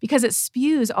 Yes, because it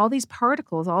spews all these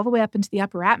particles all the way up into the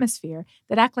upper atmosphere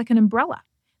that act like an umbrella.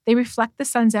 They reflect the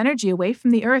sun's energy away from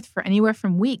the earth for anywhere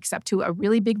from weeks up to a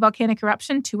really big volcanic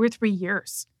eruption, 2 or 3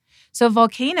 years. So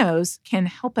volcanoes can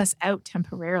help us out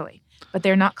temporarily, but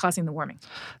they're not causing the warming.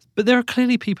 But there are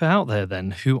clearly people out there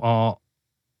then who are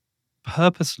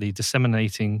purposely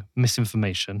disseminating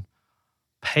misinformation,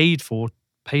 paid for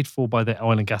by the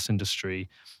oil and gas industry,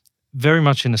 very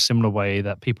much in a similar way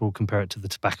that people compare it to the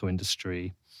tobacco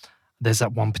industry. There's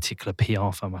that one particular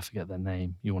PR firm, I forget their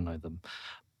name, you all know them.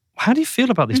 How do you feel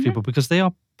about these people? Because they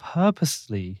are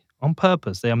on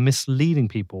purpose, they are misleading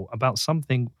people about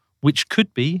something which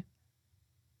could be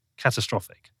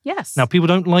catastrophic. Yes. Now, people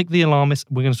don't like the alarmists.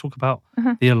 We're going to talk about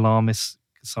the alarmist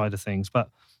side of things,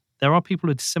 but there are people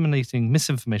who are disseminating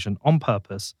misinformation on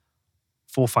purpose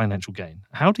for financial gain.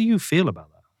 How do you feel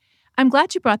about that? I'm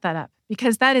glad you brought that up,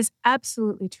 because that is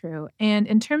absolutely true. And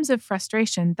in terms of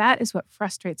frustration, that is what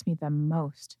frustrates me the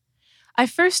most. I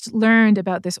first learned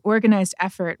about this organized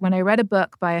effort when I read a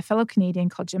book by a fellow Canadian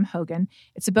called Jim Hogan.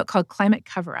 It's a book called Climate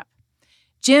Cover-Up.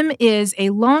 Jim is a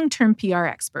long-term PR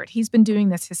expert. He's been doing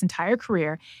this his entire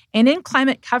career. And in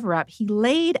Climate Cover-Up, he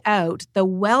laid out the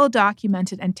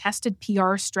well-documented and tested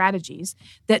PR strategies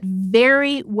that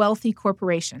very wealthy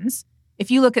corporations, If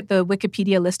you look at the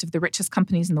Wikipedia list of the richest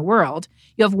companies in the world,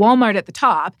 you have Walmart at the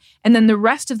top, and then the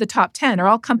rest of the top 10 are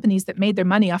all companies that made their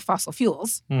money off fossil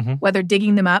fuels, whether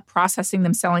digging them up, processing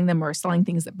them, selling them, or selling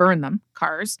things that burn them,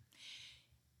 cars.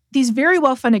 These very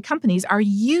well-funded companies are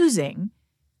using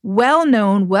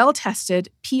well-known, well-tested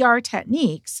PR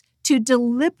techniques to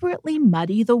deliberately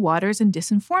muddy the waters and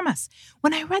disinform us.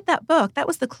 When I read that book, that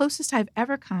was the closest I've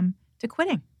ever come to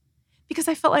quitting, because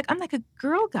I felt like I'm like a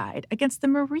Girl Guide against the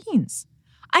Marines.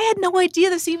 I had no idea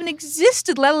this even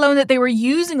existed, let alone that they were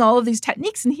using all of these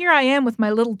techniques. And here I am with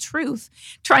my little truth,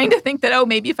 trying to think that,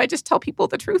 maybe if I just tell people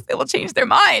the truth, they will change their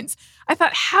minds. I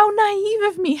thought, how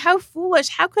naive of me, how foolish,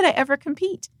 how could I ever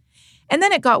compete? And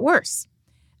then it got worse.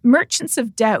 Merchants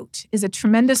of Doubt is a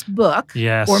tremendous book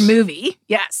or movie.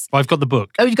 Yes. Well, I've got the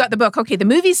book. Oh, you've got the book. Okay, the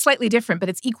movie is slightly different, but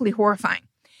it's equally horrifying,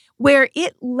 where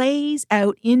it lays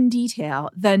out in detail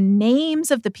the names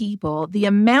of the people, the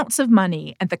amounts of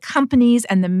money, and the companies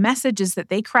and the messages that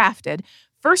they crafted,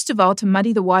 first of all, to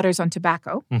muddy the waters on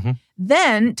tobacco,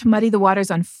 then to muddy the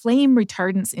waters on flame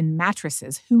retardants in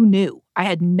mattresses. Who knew? I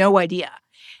had no idea.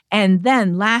 And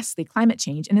then lastly, climate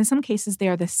change. And in some cases, they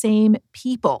are the same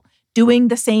people doing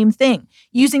the same thing,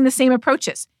 using the same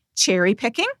approaches, cherry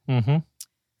picking,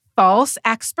 false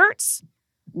experts,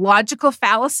 logical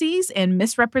fallacies, and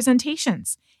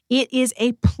misrepresentations. It is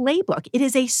a playbook. It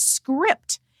is a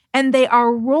script. And they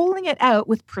are rolling it out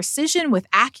with precision, with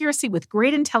accuracy, with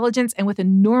great intelligence, and with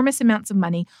enormous amounts of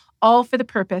money, all for the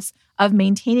purpose of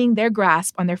maintaining their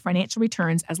grasp on their financial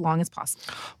returns as long as possible.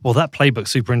 Well, that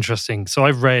playbook's super interesting. So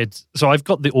I've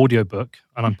got the audiobook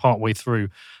and I'm partway through,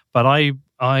 but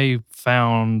I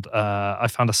found a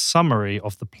summary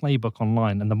of the playbook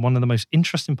online. And then one of the most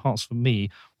interesting parts for me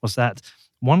was that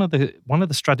one of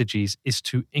the strategies is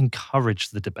to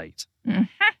encourage the debate.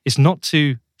 It's not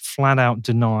to flat out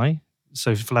deny.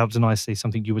 So flat out deny, say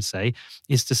something you would say,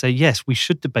 is to say, yes, we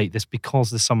should debate this because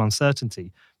there's some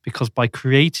uncertainty. Because by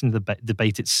creating the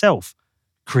debate itself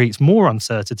creates more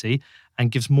uncertainty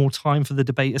and gives more time for the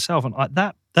debate itself. And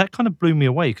that kind of blew me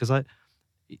away because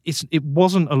it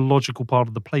wasn't a logical part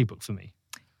of the playbook for me.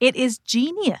 It is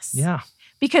genius. Yeah.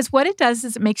 Because what it does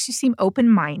is it makes you seem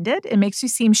open-minded. It makes you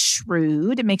seem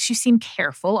shrewd. It makes you seem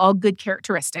careful, all good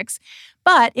characteristics.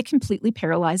 But it completely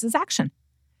paralyzes action.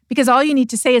 Because all you need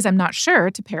to say is, I'm not sure,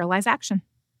 to paralyze action.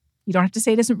 You don't have to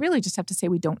say it isn't really, just have to say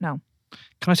we don't know.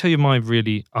 Can I tell you my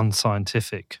really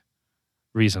unscientific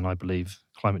reason I believe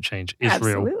climate change is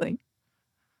real? Absolutely.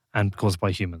 And caused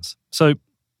by humans. So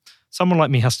someone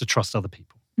like me has to trust other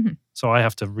people. So I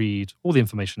have to read all the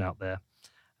information out there.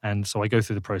 And so I go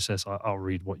through the process. I'll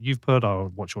read what you've put.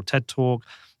 I'll watch your TED talk.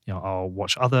 I'll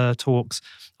watch other talks.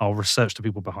 I'll research the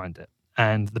people behind it.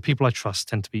 And the people I trust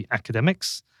tend to be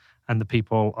academics. And the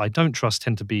people I don't trust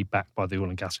tend to be backed by the oil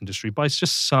and gas industry, but it's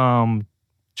just some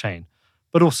chain.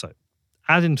 But also,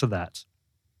 adding to that,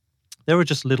 there are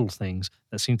just little things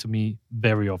that seem to me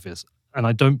very obvious. And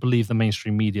I don't believe the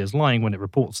mainstream media is lying when it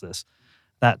reports this,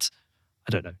 that,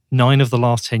 9 of the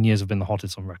last 10 years have been the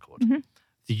hottest on record.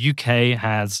 The UK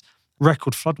has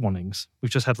record flood warnings. We've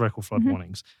just had record flood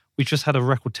warnings. We just had a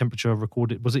record temperature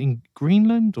recorded. Was it in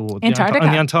Greenland or Antarctica?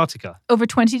 The Antarctica. Over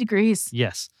 20 degrees.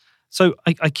 Yes. So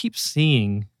I keep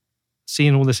seeing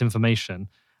all this information,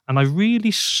 and I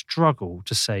really struggle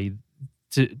to say,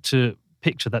 to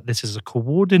picture that this is a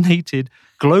coordinated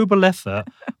global effort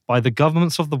by the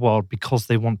governments of the world because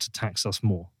they want to tax us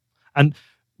more. And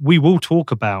we will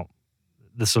talk about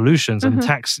the solutions, and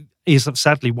tax is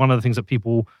sadly one of the things that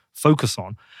people focus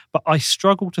on. But I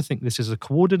struggle to think this is a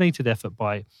coordinated effort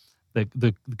by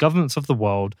the governments of the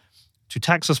world to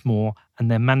tax us more, and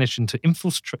they're managing to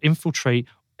infiltrate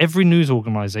every news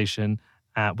organization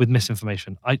with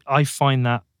misinformation. I find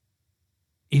that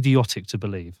idiotic to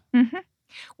believe.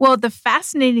 Well, the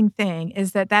fascinating thing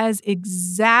is that is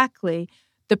exactly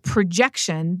the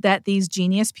projection that these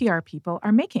genius PR people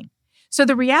are making. So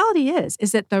the reality is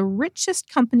that the richest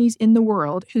companies in the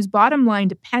world, whose bottom line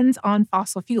depends on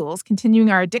fossil fuels, continuing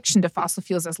our addiction to fossil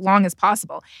fuels as long as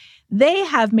possible, they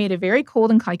have made a very cold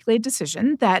and calculated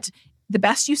decision that the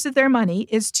best use of their money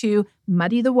is to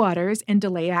muddy the waters and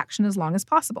delay action as long as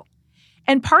possible.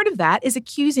 And part of that is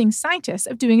accusing scientists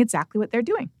of doing exactly what they're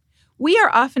doing. We are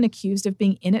often accused of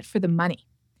being in it for the money.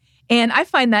 And I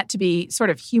find that to be sort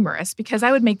of humorous because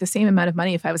I would make the same amount of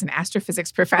money if I was an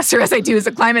astrophysics professor as I do as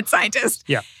a climate scientist.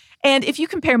 Yeah. And if you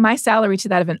compare my salary to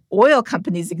that of an oil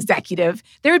company's executive,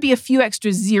 there would be a few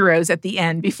extra zeros at the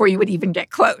end before you would even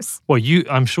get close. Well,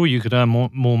 I'm sure you could earn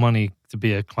more money to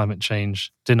be a climate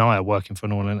change denier working for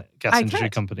an oil and gas industry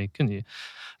company, couldn't you?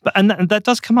 And that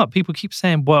does come up. People keep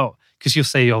saying, well, because you'll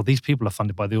say, oh, these people are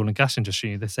funded by the oil and gas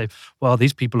industry. They say, well,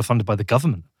 these people are funded by the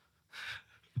government.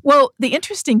 Well, the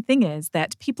interesting thing is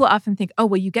that people often think, oh,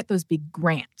 well, you get those big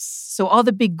grants. So all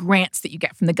the big grants that you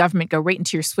get from the government go right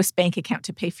into your Swiss bank account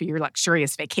to pay for your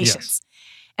luxurious vacations.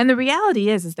 Yes. And the reality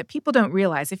is that people don't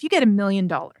realize if you get $1 million.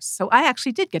 So I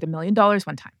actually did get $1 million one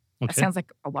time. Okay. That sounds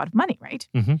like a lot of money, right?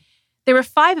 Mm-hmm. There were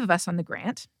 5 of us on the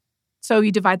grant. So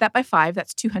you divide that by 5,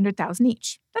 that's $200,000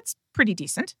 each. That's pretty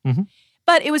decent. Mm-hmm.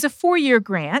 But it was a 4-year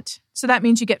grant. So that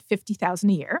means you get $50,000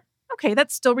 a year. Okay,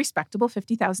 that's still respectable,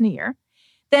 $50,000 a year.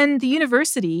 Then the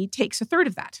university takes a third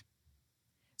of that.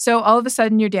 So all of a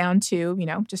sudden you're down to,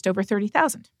 just over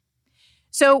 $30,000.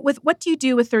 So what do you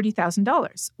do with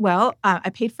 $30,000? Well, I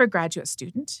paid for a graduate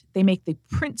student. They make the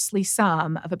princely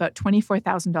sum of about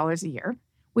 $24,000 a year,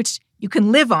 which you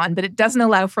can live on, but it doesn't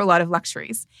allow for a lot of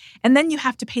luxuries. And then you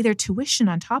have to pay their tuition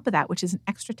on top of that, which is an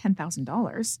extra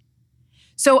 $10,000.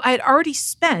 So I had already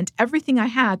spent everything I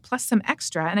had plus some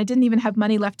extra, and I didn't even have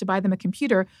money left to buy them a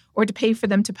computer or to pay for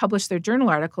them to publish their journal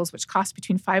articles, which cost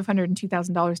between $500 and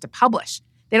 $2,000 to publish.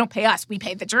 They don't pay us. We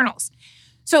pay the journals.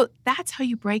 So that's how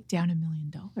you break down $1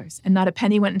 million, and not a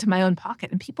penny went into my own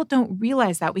pocket. And people don't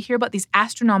realize that. We hear about these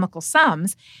astronomical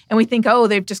sums, and we think, oh,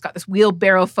 they've just got this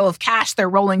wheelbarrow full of cash they're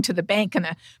rolling to the bank on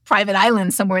a private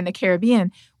island somewhere in the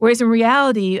Caribbean. Whereas in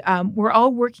reality, we're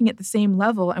all working at the same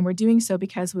level, and we're doing so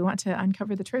because we want to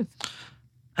uncover the truth.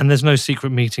 And there's no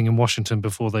secret meeting in Washington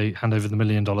before they hand over the $1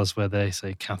 million where they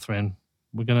say, Catherine,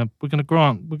 we're gonna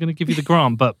give you the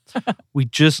grant, but we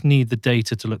just need the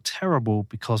data to look terrible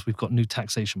because we've got new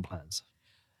taxation plans.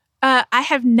 I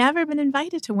have never been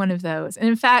invited to one of those. And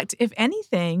in fact, if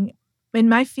anything, in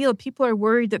my field, people are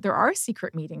worried that there are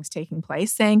secret meetings taking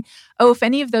place saying, oh, if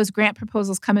any of those grant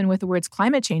proposals come in with the words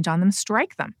climate change on them,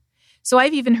 strike them. So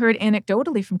I've even heard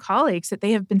anecdotally from colleagues that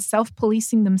they have been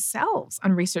self-policing themselves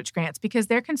on research grants because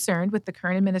they're concerned with the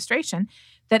current administration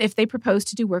that if they propose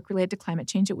to do work related to climate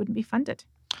change, it wouldn't be funded.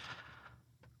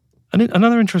 And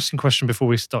another interesting question before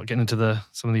we start getting into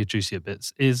some of the juicier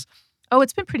bits is... Oh,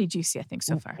 it's been pretty juicy, I think,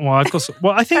 so far. Well,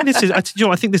 I think this is... I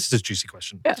think this is a juicy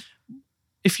question. Yeah.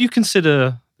 If you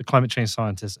consider the climate change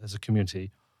scientists as a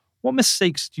community, what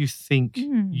mistakes do you think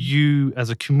you as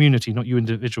a community, not you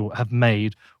individual, have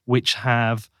made which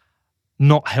have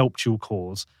not helped your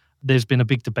cause? There's been a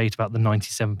big debate about the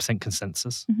 97%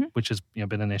 consensus, which has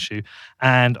been an issue.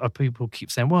 And people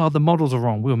keep saying, well, the models are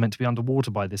wrong. We were meant to be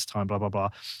underwater by this time, blah, blah, blah.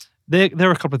 There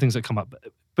are a couple of things that come up.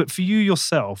 But for you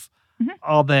yourself,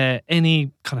 are there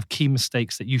any kind of key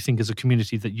mistakes that you think as a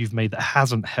community that you've made that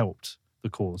hasn't helped the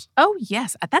cause? Oh,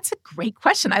 yes. That's a great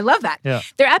question. I love that. Yeah.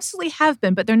 There absolutely have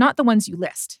been, but they're not the ones you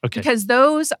list. Okay. Because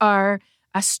those are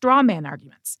straw man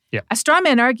arguments. Yeah. A straw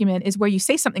man argument is where you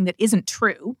say something that isn't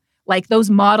true. Like those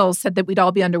models said that we'd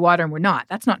all be underwater and we're not.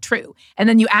 That's not true. And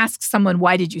then you ask someone,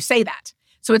 why did you say that?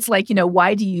 So it's like,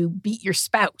 why do you beat your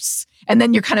spouse? And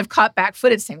then you're kind of caught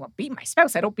back-footed saying, well, beat my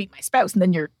spouse. I don't beat my spouse. And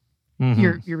then you're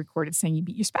recorded saying you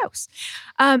beat your spouse.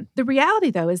 The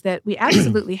reality, though, is that we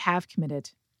absolutely have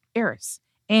committed errors.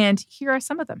 And here are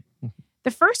some of them.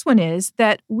 The first one is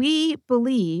that we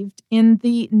believed in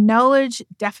the knowledge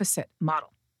deficit model.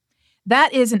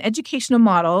 That is an educational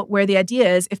model where the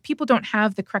idea is if people don't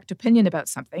have the correct opinion about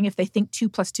something, if they think 2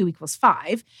 + 2 =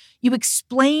 5, you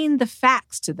explain the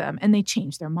facts to them and they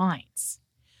change their minds.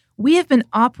 We have been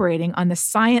operating on the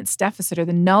science deficit or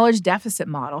the knowledge deficit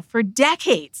model for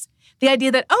decades. The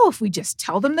idea that, if we just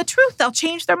tell them the truth, they'll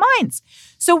change their minds.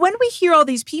 So when we hear all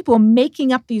these people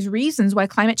making up these reasons why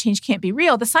climate change can't be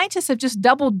real, the scientists have just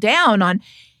doubled down on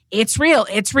it's real,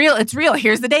 it's real, it's real.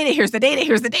 Here's the data, here's the data,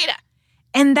 here's the data.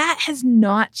 And that has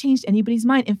not changed anybody's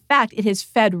mind. In fact, it has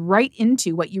fed right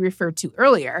into what you referred to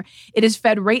earlier. It has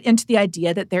fed right into the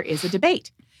idea that there is a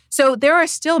debate. So there are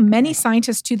still many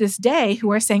scientists to this day who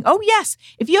are saying, oh, yes,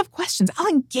 if you have questions, I'll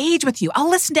engage with you. I'll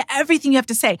listen to everything you have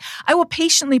to say. I will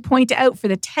patiently point out for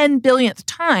the 10 billionth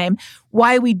time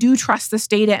why we do trust this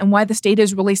data and why this data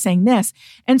is really saying this.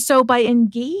 And so by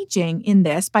engaging in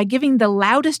this, by giving the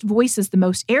loudest voices the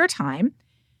most airtime,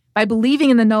 by believing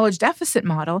in the knowledge deficit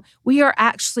model, we are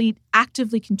actually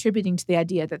actively contributing to the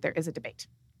idea that there is a debate.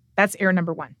 That's error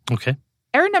number one. Okay.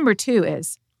 Error number two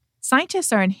is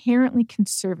scientists are inherently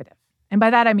conservative. And by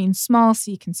that, I mean small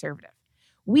c conservative.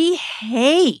 We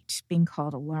hate being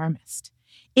called alarmist.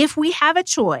 If we have a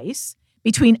choice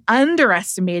between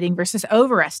underestimating versus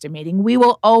overestimating, we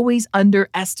will always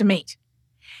underestimate.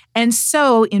 And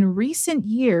so in recent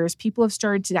years, people have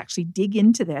started to actually dig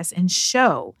into this and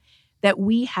show that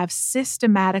we have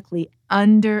systematically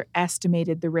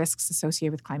underestimated the risks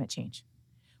associated with climate change.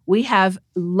 We have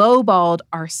lowballed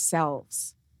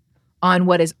ourselves on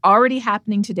what is already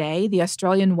happening today. The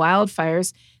Australian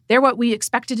wildfires, they're what we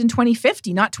expected in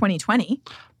 2050, not 2020.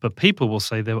 But people will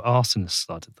say they were arsonists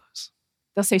started those.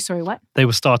 They'll say, sorry, what? They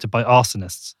were started by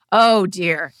arsonists. Oh,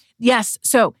 dear. Yes.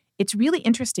 So it's really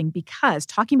interesting because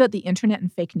talking about the internet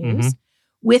and fake news,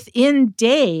 within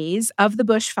days of the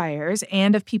bushfires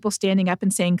and of people standing up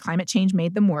and saying climate change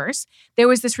made them worse, there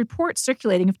was this report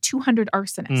circulating of 200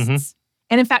 arsonists.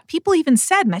 And in fact, people even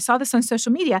said, and I saw this on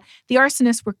social media, the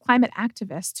arsonists were climate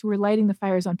activists who were lighting the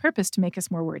fires on purpose to make us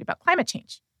more worried about climate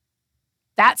change.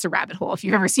 That's a rabbit hole if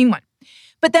you've ever seen one.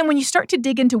 But then when you start to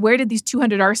dig into where did these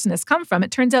 200 arsonists come from, it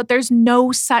turns out there's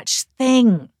no such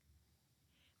thing.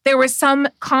 There was some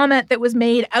comment that was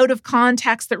made out of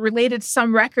context that related to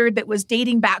some record that was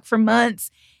dating back for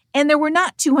months. And there were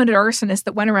not 200 arsonists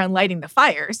that went around lighting the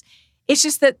fires. It's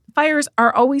just that fires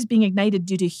are always being ignited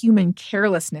due to human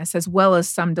carelessness as well as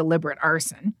some deliberate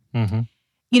arson.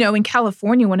 You know, in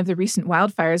California, one of the recent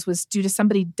wildfires was due to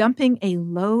somebody dumping a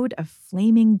load of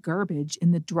flaming garbage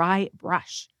in the dry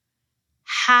brush.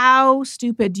 How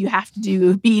stupid do you have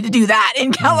to be to do that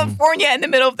in California in the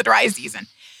middle of the dry season?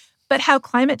 But how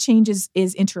climate change is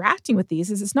interacting with these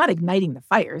is it's not igniting the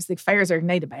fires. The fires are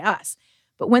ignited by us.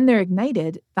 But when they're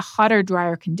ignited, the hotter,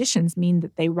 drier conditions mean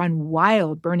that they run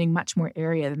wild, burning much more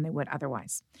area than they would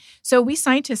otherwise. So we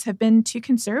scientists have been too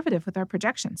conservative with our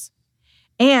projections.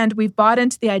 And we've bought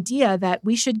into the idea that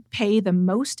we should pay the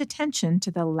most attention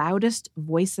to the loudest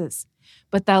voices.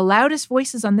 But the loudest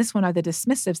voices on this one are the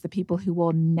dismissives, the people who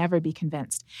will never be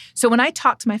convinced. So when I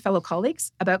talk to my fellow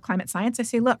colleagues about climate science, I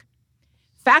say, look,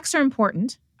 facts are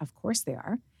important. Of course they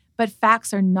are. But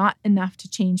facts are not enough to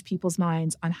change people's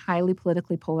minds on highly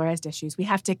politically polarized issues. We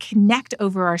have to connect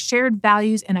over our shared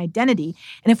values and identity.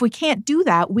 And if we can't do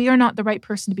that, we are not the right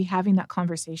person to be having that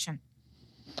conversation.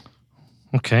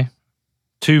 Okay.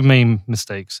 2 main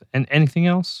mistakes. And anything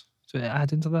else to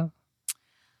add into that?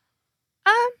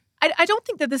 I don't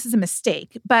think that this is a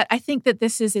mistake, but I think that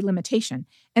this is a limitation.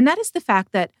 And that is the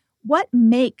fact that what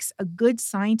makes a good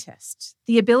scientist,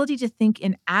 the ability to think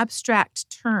in abstract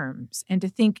terms and to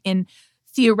think in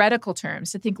theoretical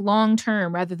terms, to think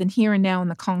long-term rather than here and now in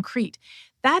the concrete,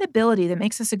 that ability that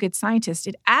makes us a good scientist,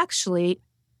 it actually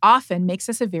often makes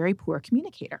us a very poor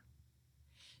communicator.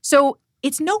 So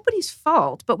it's nobody's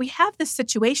fault, but we have this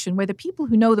situation where the people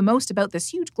who know the most about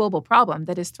this huge global problem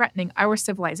that is threatening our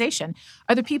civilization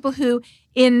are the people who,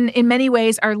 in many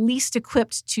ways, are least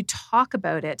equipped to talk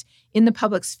about it in the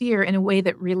public sphere in a way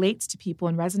that relates to people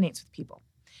and resonates with people.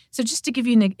 So just to give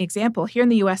you an example, here in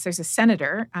the U.S., there's a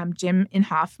senator, Jim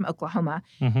Inhofe from Oklahoma,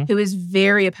 who is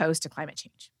very opposed to climate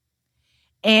change.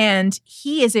 And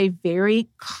he is a very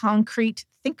concrete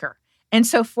thinker. And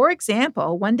so, for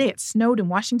example, one day it snowed in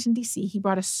Washington, D.C. He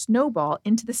brought a snowball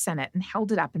into the Senate and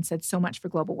held it up and said, so much for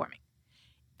global warming.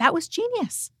 That was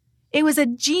genius. It was a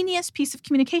genius piece of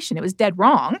communication. It was dead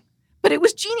wrong, but it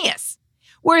was genius.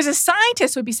 Whereas a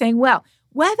scientist would be saying, well,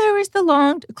 climate is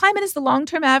the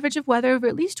long-term average of weather over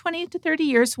at least 20 to 30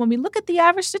 years. So when we look at the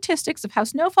average statistics of how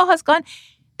snowfall has gone,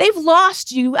 they've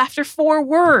lost you after 4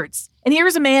 words. And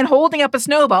here's a man holding up a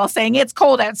snowball saying it's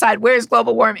cold outside. Where's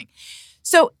global warming?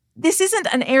 So this isn't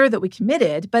an error that we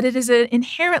committed, but it is an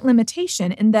inherent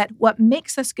limitation in that what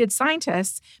makes us good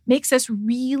scientists makes us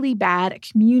really bad at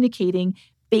communicating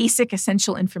basic,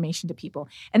 essential information to people.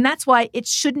 And that's why it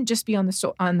shouldn't just be on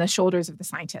the shoulders of the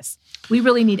scientists. We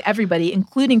really need everybody,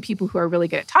 including people who are really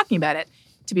good at talking about it,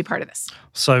 to be part of this.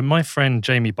 So my friend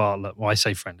Jamie Bartlett, well, I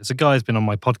say friend, it's a guy who's been on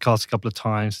my podcast a couple of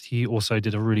times. He also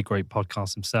did a really great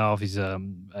podcast himself. He's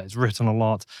written a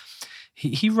lot.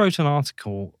 He wrote an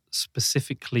article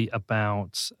specifically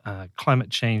about climate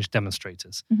change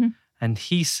demonstrators. And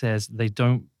he says they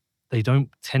don't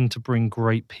tend to bring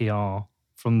great PR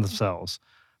from themselves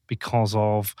because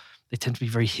they tend to be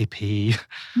very hippie,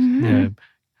 tend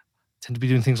to be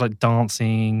doing things like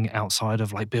dancing outside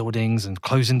of like buildings and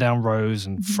closing down roads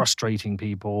and frustrating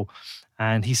people.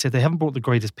 And he said they haven't brought the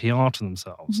greatest PR to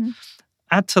themselves.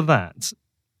 Add to that,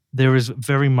 there is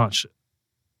very much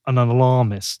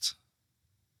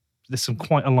there's some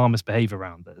quite alarmist behavior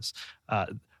around this.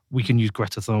 We can use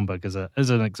Greta Thunberg as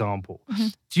an example.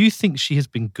 Do you think she has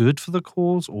been good for the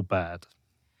cause or bad?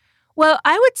 Well,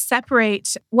 I would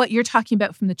separate what you're talking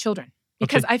about from the children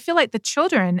because I feel like the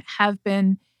children have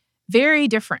been very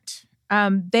different.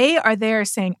 They are there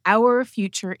saying our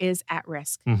future is at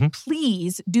risk.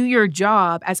 Please do your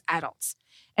job as adults.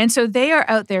 And so they are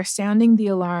out there sounding the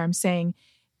alarm saying,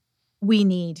 we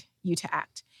need you to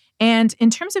act. And in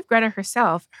terms of Greta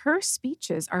herself, her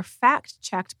speeches are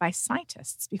fact-checked by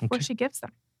scientists before she gives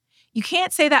them. You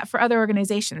can't say that for other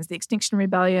organizations, the Extinction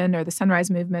Rebellion or the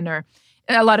Sunrise Movement or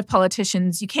a lot of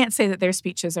politicians, you can't say that their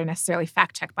speeches are necessarily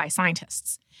fact-checked by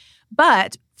scientists.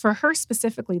 But for her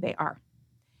specifically, they are.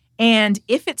 And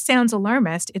if it sounds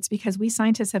alarmist, it's because we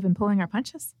scientists have been pulling our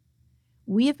punches.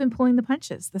 We have been pulling the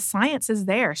punches. The science is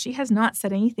there. She has not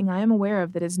said anything I am aware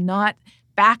of that is not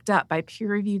backed up by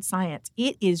peer-reviewed science.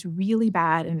 It is really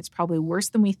bad, and it's probably worse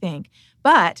than we think.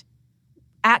 But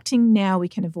acting now, we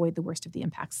can avoid the worst of the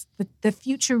impacts. The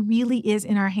future really is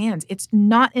in our hands. It's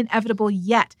not inevitable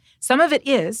yet. Some of it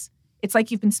is. It's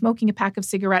like you've been smoking a pack of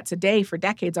cigarettes a day for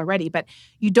decades already, but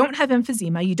you don't have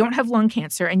emphysema, you don't have lung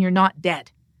cancer, and you're not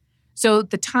dead. So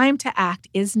the time to act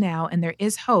is now, and there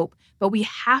is hope, but we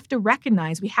have to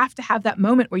recognize, we have to have that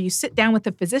moment where you sit down with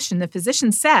the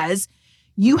physician says,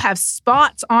 you have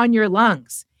spots on your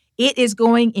lungs. It is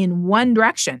going in one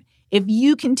direction. If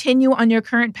you continue on your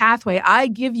current pathway, I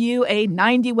give you a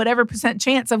 90%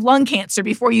 chance of lung cancer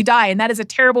before you die, and that is a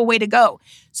terrible way to go.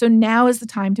 So now is the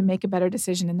time to make a better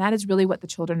decision, and that is really what the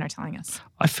children are telling us.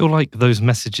 I feel like those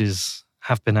messages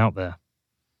have been out there.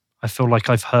 I feel like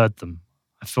I've heard them.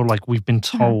 I feel like we've been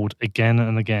told again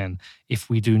and again, if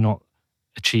we do not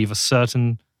achieve a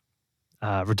certain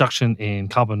reduction in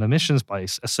carbon emissions by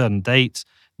a certain date,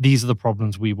 these are the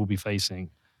problems we will be facing.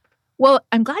 Well,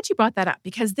 I'm glad you brought that up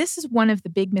because this is one of the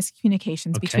big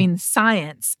miscommunications between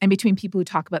science and between people who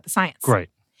talk about the science. Great.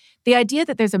 The idea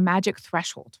that there's a magic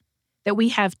threshold, that we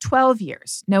have 12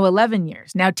 years, now 11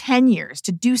 years, now 10 years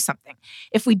to do something.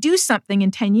 If we do something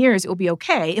in 10 years, it will be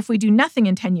okay. If we do nothing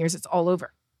in 10 years, it's all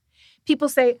over. People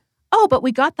say, oh, but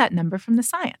we got that number from the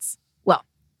science. Well,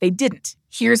 they didn't.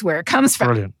 Here's where it comes from.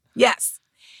 Brilliant. Yes.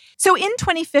 So in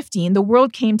 2015, the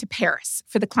world came to Paris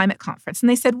for the climate conference, and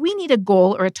they said, we need a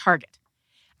goal or a target.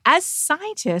 As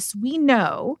scientists, we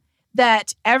know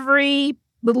that every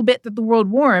little bit that the world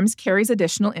warms carries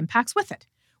additional impacts with it.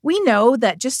 We know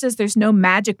that just as there's no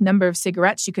magic number of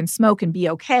cigarettes you can smoke and be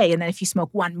okay, and then if you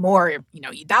smoke one more,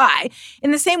 you die.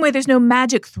 In the same way, there's no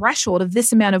magic threshold of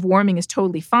this amount of warming is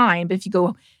totally fine, but if you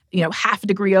go, half a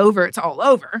degree over, it's all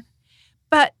over.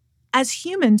 But as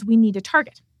humans, we need a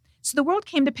target. So the world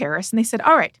came to Paris and they said,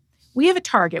 all right, we have a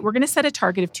target. We're going to set a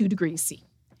target of 2 degrees C.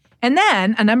 And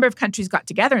then a number of countries got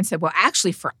together and said, well,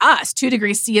 actually for us, 2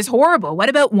 degrees C is horrible. What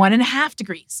about 1.5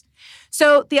 degrees?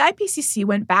 So the IPCC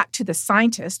went back to the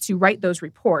scientists who write those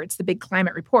reports, the big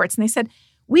climate reports, and they said,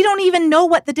 we don't even know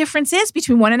what the difference is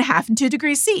between 1.5 and 2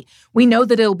 degrees C. We know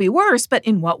that it'll be worse, but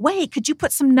in what way? Could you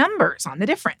put some numbers on the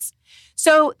difference?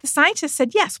 So the scientists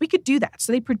said, yes, we could do that.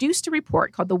 So they produced a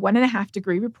report called the 1.5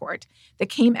 degree report that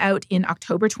came out in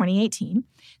October 2018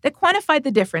 that quantified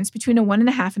the difference between a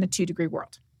 1.5 and a 2 degree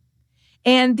world.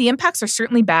 And the impacts are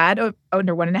certainly bad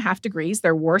under 1.5 degrees.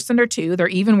 They're worse under 2. They're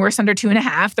even worse under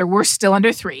 2.5. They're worse still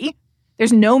under 3.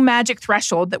 There's no magic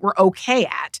threshold that we're okay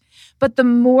at. But the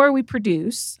more we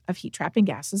produce of heat-trapping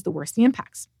gases, the worse the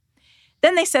impacts.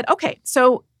 Then they said, okay,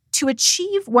 so to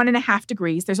achieve 1.5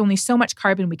 degrees, there's only so much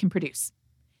carbon we can produce.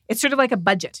 It's sort of like a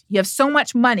budget. You have so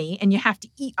much money and you have to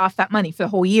eat off that money for the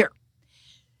whole year.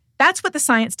 That's what the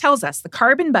science tells us, the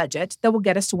carbon budget that will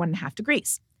get us to 1.5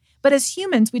 degrees. But as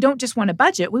humans, we don't just want a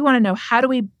budget. We want to know how do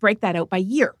we break that out by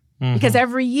year? Mm-hmm. Because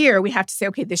every year we have to say,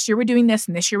 okay, this year we're doing this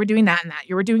and this year we're doing that and that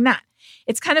year we're doing that.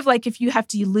 It's kind of like if you have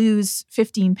to lose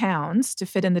 15 pounds to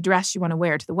fit in the dress you want to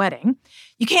wear to the wedding.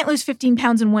 You can't lose 15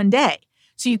 pounds in one day.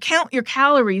 So you count your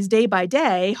calories day by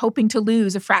day, hoping to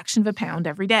lose a fraction of a pound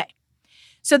every day.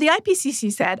 So the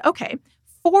IPCC said, okay,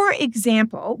 for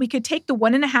example, we could take the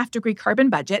 1.5 degree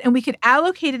carbon budget and we could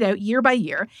allocate it out year by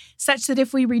year such that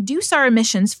if we reduce our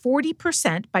emissions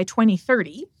 40% by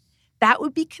 2030, that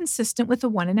would be consistent with a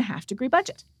 1.5 degree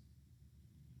budget.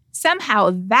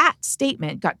 Somehow that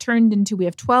statement got turned into we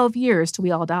have 12 years till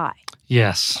we all die.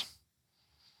 Yes.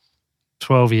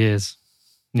 12 years.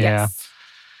 Yeah. Yes.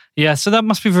 Yeah, so that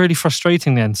must be really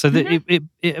frustrating then. So that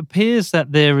it appears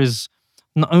that there is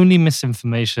not only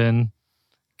misinformation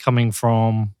coming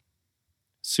from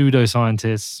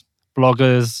pseudoscientists,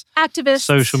 bloggers, activists,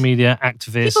 social media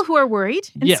activists. People who are worried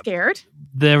and scared.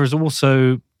 There is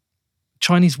also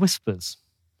Chinese whispers.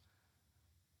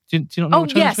 Do you not know what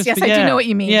Chinese whispers? Yes, I do know what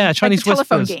you mean. Yeah, Chinese like the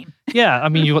telephone whispers. Game. Yeah, I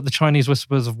mean, you got the Chinese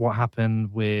whispers of what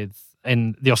happened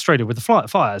in the Australia with the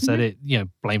fires that it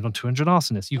blamed on 200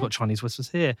 arsonists. You've got Chinese whispers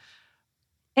here.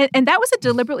 And that was a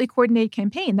deliberately coordinated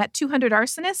campaign. That 200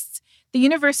 arsonists, the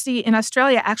university in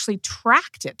Australia actually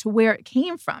tracked it to where it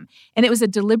came from. And it was a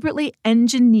deliberately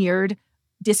engineered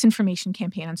disinformation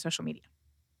campaign on social media.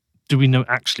 Do we know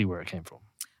actually where it came from?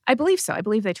 I believe so. I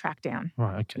believe they tracked down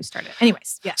who started it.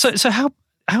 Anyways, yeah. So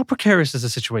how precarious is the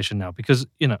situation now? Because,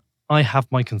 I have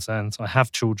my concerns. I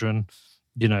have children.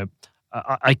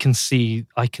 I can see,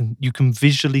 you can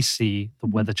visually see the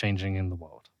weather changing in the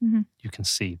world. Mm-hmm. You can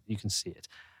see it.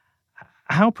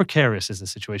 How precarious is the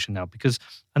situation now? Because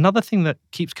another thing that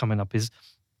keeps coming up is,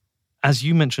 as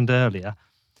you mentioned earlier,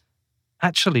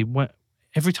 actually,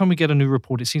 every time we get a new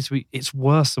report, it seems to be it's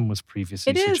worse than was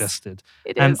previously suggested.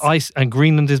 It and is. Ice and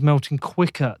Greenland is melting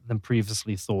quicker than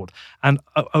previously thought. And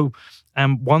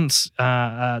once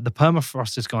the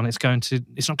permafrost is gone, it's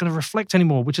not going to reflect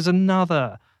anymore, which is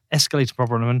another escalating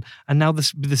problem. And now the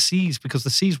seas, because the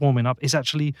sea's warming up, is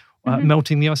actually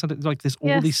melting the ice. Like there's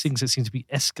all these things that seem to be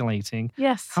escalating.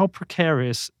 Yes. How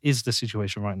precarious is the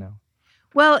situation right now?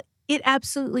 Well, it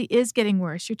absolutely is getting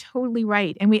worse. You're totally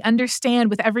right. And we understand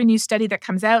with every new study that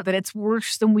comes out that it's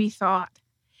worse than we thought.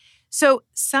 So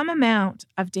some amount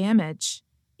of damage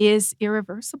is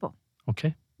irreversible.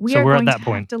 Okay. We're at that going to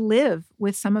point. have to live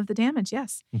with some of the damage,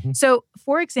 yes. Mm-hmm. So,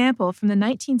 for example, from the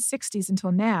 1960s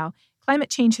until now, climate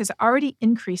change has already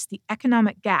increased the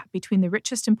economic gap between the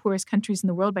richest and poorest countries in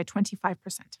the world by 25%.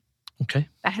 Okay.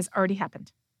 That has already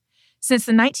happened. Since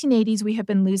the 1980s, we have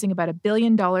been losing about $1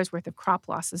 billion worth of crop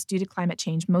losses due to climate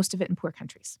change, most of it in poor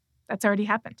countries. That's already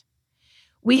happened.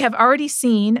 We have already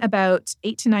seen about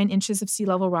 8 to 9 inches of sea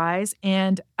level rise,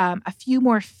 and a few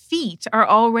more feet are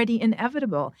already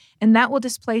inevitable, and that will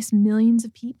displace millions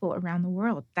of people around the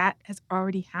world. That has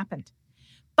already happened.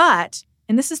 But,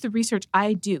 and this is the research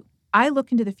I do, I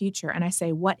look into the future and I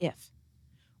say, what if?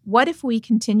 What if we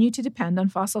continue to depend on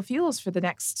fossil fuels for the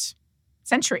next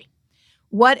century?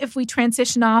 What if we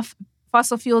transition off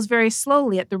fossil fuels very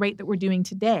slowly at the rate that we're doing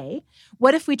today?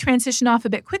 What if we transition off a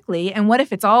bit quickly? And what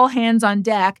if it's all hands on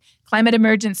deck, climate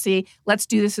emergency, let's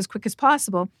do this as quick as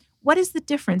possible? What is the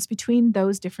difference between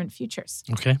those different futures?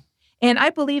 Okay. And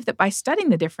I believe that by studying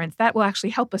the difference, that will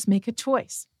actually help us make a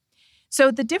choice.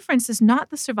 So the difference is not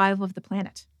the survival of the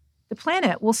planet. The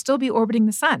planet will still be orbiting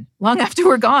the sun long after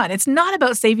we're gone. It's not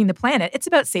about saving the planet. It's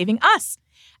about saving us.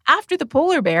 After the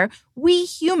polar bear, we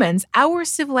humans, our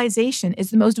civilization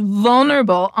is the most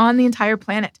vulnerable on the entire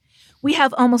planet. We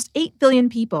have almost 8 billion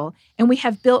people, and we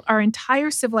have built our entire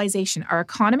civilization, our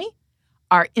economy,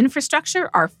 our infrastructure,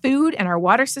 our food and our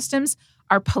water systems,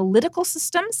 our political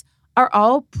systems are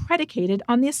all predicated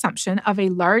on the assumption of a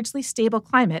largely stable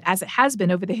climate as it has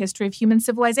been over the history of human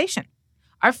civilization.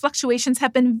 Our fluctuations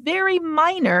have been very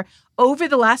minor over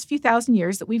the last few thousand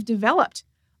years that we've developed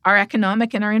our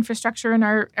economic and our infrastructure and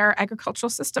our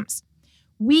agricultural systems.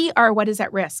 We are what is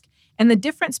at risk. And the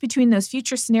difference between those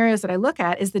future scenarios that I look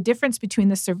at is the difference between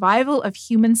the survival of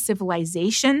human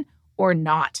civilization or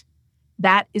not.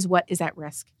 That is what is at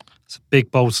risk. It's a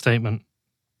big, bold statement.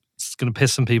 It's going to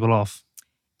piss some people off.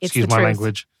 Excuse my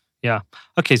language. Yeah.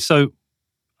 Okay, so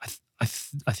I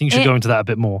think you should go into that a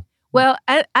bit more. Well,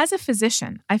 as a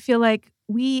physician, I feel like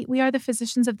we are the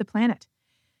physicians of the planet.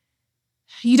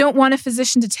 You don't want a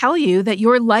physician to tell you that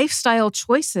your lifestyle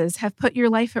choices have put your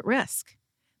life at risk.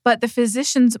 But the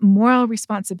physician's moral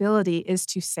responsibility is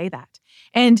to say that.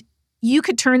 And you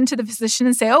could turn to the physician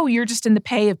and say, oh, you're just in the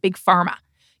pay of big pharma.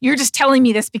 You're just telling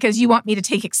me this because you want me to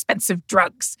take expensive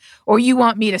drugs, or you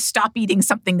want me to stop eating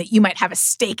something that you might have a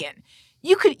stake in.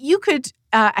 You could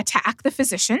attack the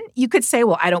physician. You could say,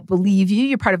 well, I don't believe you.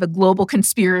 You're part of a global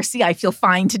conspiracy. I feel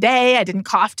fine today. I didn't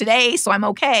cough today, so I'm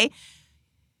okay.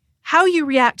 How you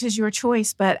react is your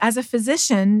choice, but as a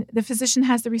physician, the physician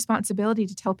has the responsibility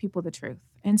to tell people the truth.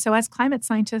 And so as climate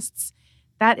scientists,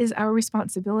 that is our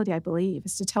responsibility, I believe,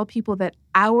 is to tell people that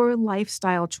our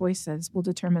lifestyle choices will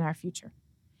determine our future.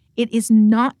 It is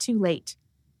not too late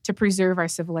to preserve our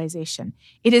civilization.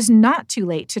 It is not too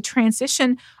late to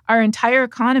transition our entire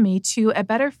economy to a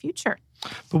better future.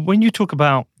 But when you talk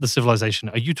about the civilization,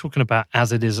 are you talking about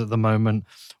as it is at the moment,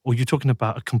 or are you talking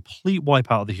about a complete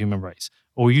wipeout of the human race?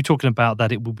 Or are you talking about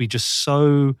that it will be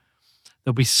there'll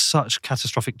be such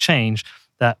catastrophic change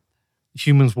that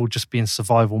humans will just be in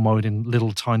survival mode in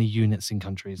little tiny units in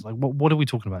countries? Like, what are we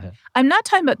talking about here? I'm not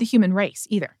talking about the human race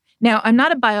either. Now, I'm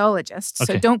not a biologist,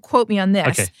 so don't quote me on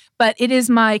this, but it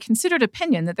is my considered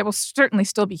opinion that there will certainly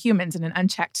still be humans in an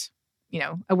unchecked,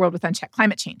 a world with unchecked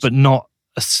climate change. But not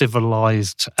as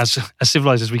civilized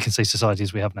as we can say society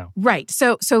as we have now. Right.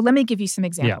 So let me give you some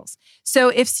examples. Yeah. So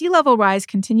if sea level rise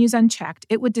continues unchecked,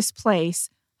 it would displace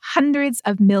hundreds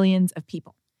of millions of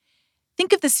people.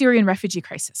 Think of the Syrian refugee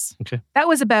crisis. Okay. That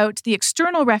was about the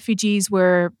external refugees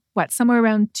were, somewhere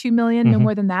around 2 million, no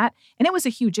more than that. And it was a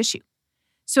huge issue.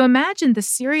 So imagine the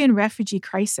Syrian refugee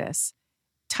crisis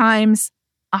times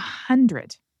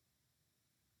 100.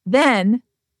 Then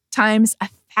times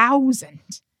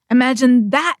 1,000. Imagine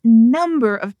that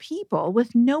number of people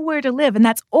with nowhere to live, and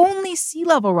that's only sea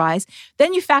level rise.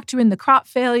 Then you factor in the crop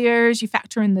failures, you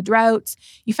factor in the droughts,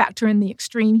 you factor in the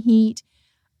extreme heat.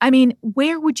 I mean,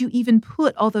 where would you even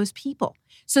put all those people?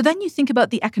 So then you think about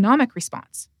the economic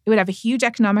response. It would have a huge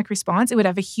economic response. It would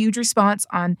have a huge response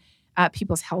on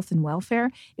people's health and welfare.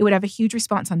 It would have a huge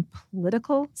response on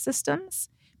political systems.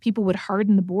 People would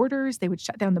harden the borders. They would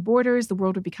shut down the borders. The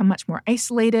world would become much more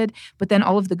isolated. But then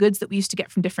all of the goods that we used to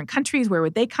get from different countries, where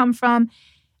would they come from?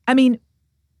 I mean,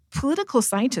 political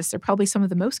scientists are probably some of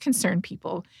the most concerned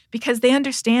people because they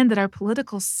understand that our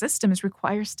political systems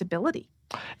require stability.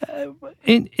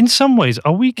 In some ways,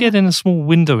 are we getting a small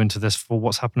window into this for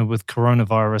what's happening with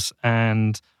coronavirus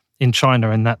and in China,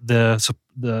 and that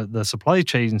the supply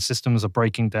chain systems are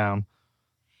breaking down?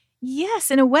 Yes,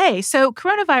 in a way. So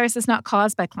coronavirus is not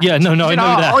caused by climate change. I know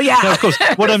that. Oh, yeah. No, of course.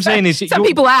 What I'm saying is... Some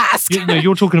people ask.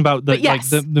 You're talking about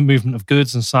Yes. the movement of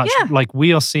goods and such. Yeah. Like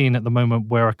we are seeing at the moment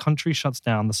where a country shuts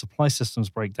down, the supply systems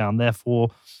break down. Therefore,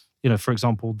 for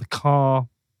example, the car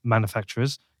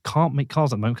manufacturers can't make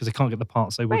cars at the moment because they can't get the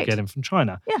parts they were getting from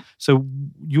China. Yeah. So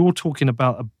you're talking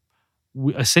about,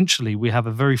 essentially, we have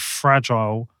a very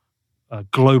fragile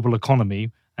global economy,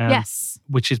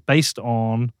 which is based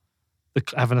on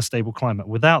having a stable climate.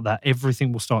 Without that,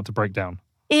 everything will start to break down.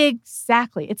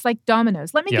 Exactly. It's like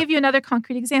dominoes. Let me give you another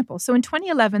concrete example. So in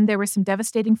 2011, there were some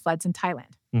devastating floods in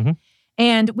Thailand. Mm-hmm.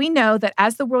 And we know that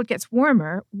as the world gets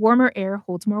warmer, warmer air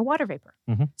holds more water vapor.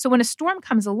 Mm-hmm. So when a storm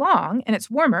comes along and it's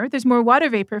warmer, there's more water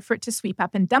vapor for it to sweep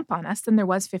up and dump on us than there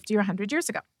was 50 or 100 years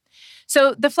ago.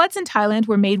 So the floods in Thailand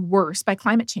were made worse by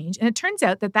climate change. And it turns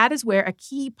out that that is where a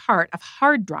key part of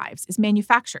hard drives is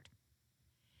manufactured.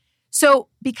 So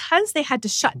because they had to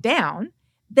shut down,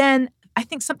 then I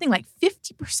think something like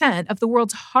 50% of the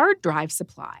world's hard drive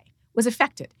supply was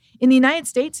affected. In the United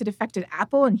States, it affected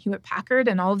Apple and Hewlett-Packard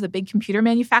and all of the big computer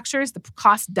manufacturers. The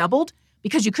cost doubled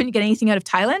because you couldn't get anything out of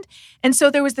Thailand. And so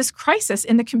there was this crisis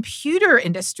in the computer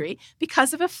industry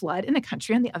because of a flood in a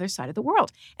country on the other side of the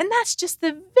world. And that's just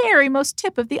the very most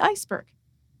tip of the iceberg.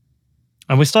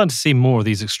 And we're starting to see more of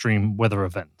these extreme weather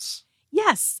events.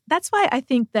 Yes, that's why I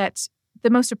think that the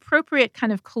most appropriate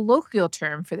kind of colloquial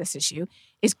term for this issue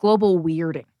is global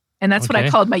weirding. And that's what I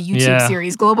called my YouTube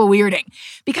series, Global Weirding.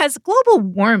 Because global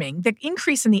warming, the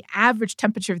increase in the average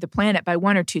temperature of the planet by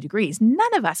 1 or 2 degrees,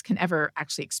 none of us can ever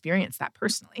actually experience that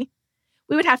personally.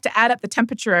 We would have to add up the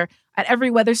temperature at every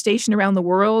weather station around the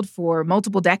world for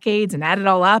multiple decades and add it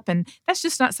all up. And that's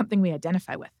just not something we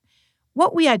identify with.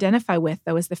 What we identify with,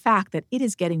 though, is the fact that it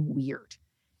is getting weird.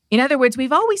 In other words,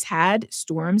 we've always had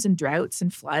storms and droughts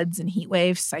and floods and heat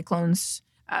waves, cyclones,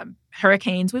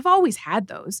 hurricanes. We've always had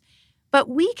those. But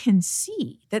we can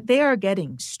see that they are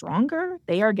getting stronger.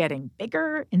 They are getting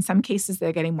bigger. In some cases,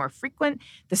 they're getting more frequent.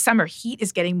 The summer heat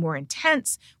is getting more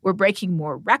intense. We're breaking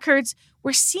more records.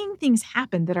 We're seeing things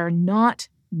happen that are not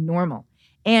normal.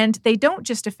 And they don't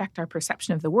just affect our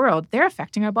perception of the world. They're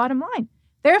affecting our bottom line.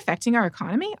 They're affecting our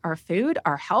economy, our food,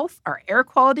 our health, our air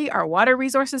quality, our water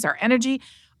resources, our energy,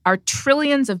 our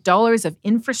trillions of dollars of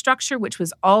infrastructure, which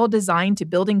was all designed to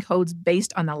building codes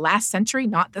based on the last century,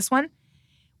 not this one.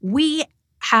 We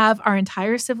have our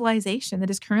entire civilization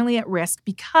that is currently at risk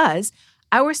because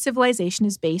our civilization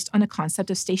is based on a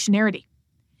concept of stationarity.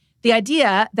 The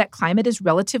idea that climate is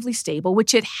relatively stable,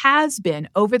 which it has been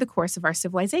over the course of our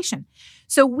civilization.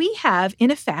 So we have,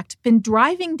 in effect, been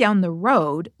driving down the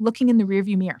road looking in the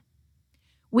rearview mirror.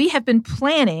 We have been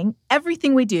planning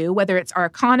everything we do, whether it's our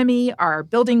economy, our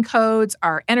building codes,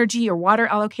 our energy or water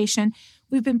allocation.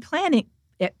 We've been planning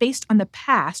it based on the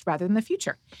past rather than the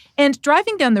future. And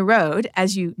driving down the road,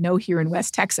 as you know here in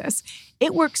West Texas,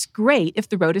 it works great if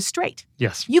the road is straight.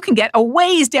 Yes. You can get a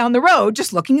ways down the road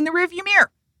just looking in the rearview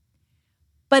mirror.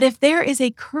 But if there is a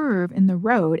curve in the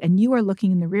road and you are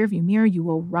looking in the rearview mirror, you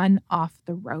will run off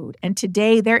the road. And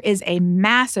today there is a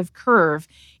massive curve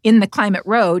in the climate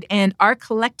road, and our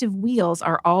collective wheels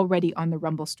are already on the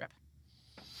rumble strip.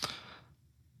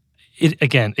 It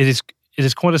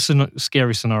is quite a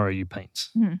scary scenario you paint.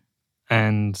 Mm-hmm.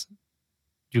 And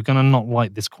you're going to not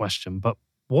like this question, but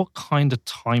what kind of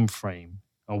time frame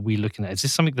are we looking at? Is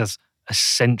this something that's a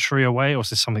century away, or is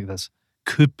this something that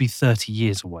could be 30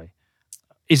 years away?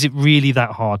 Is it really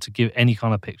that hard to give any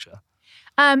kind of picture?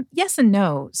 Yes and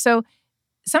no. So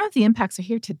some of the impacts are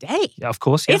here today. Yeah, of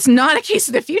course. Yeah. It's not a case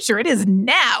of the future. It is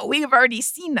now. We have already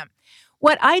seen them.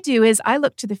 What I do is I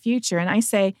look to the future and I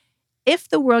say, if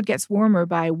the world gets warmer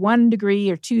by 1 degree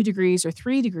or 2 degrees or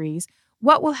 3 degrees,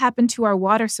 what will happen to our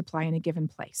water supply in a given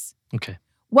place? Okay.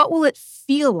 What will it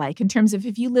feel like in terms of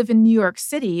if you live in New York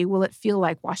City, will it feel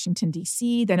like Washington,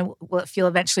 D.C.? Then will it feel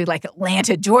eventually like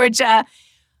Atlanta, Georgia?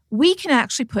 we can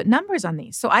actually put numbers on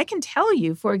these. So I can tell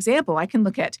you, for example, I can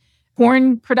look at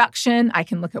corn production. I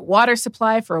can look at water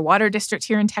supply for a water district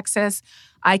here in Texas.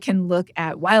 I can look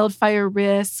at wildfire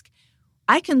risk.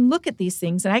 I can look at these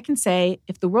things and I can say,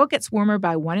 if the world gets warmer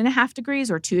by 1.5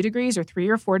 degrees or 2 degrees or 3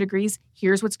 or 4 degrees,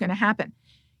 here's what's going to happen.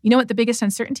 You know what the biggest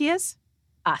uncertainty is?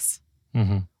 Us.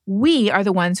 Mm-hmm. We are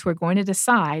the ones who are going to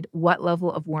decide what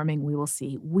level of warming we will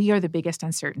see. We are the biggest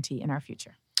uncertainty in our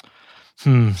future.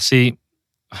 See,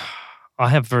 I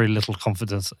have very little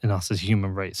confidence in us as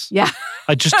human race. Yeah.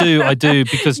 I just do. I do.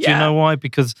 Because do you Yeah. know why?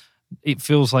 Because it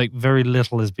feels like very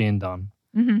little is being done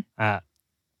Mm-hmm. at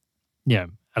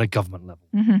a government level.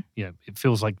 Mm-hmm. It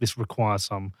feels like this requires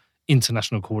some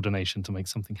international coordination to make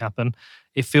something happen.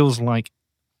 It feels like,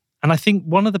 and I think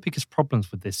one of the biggest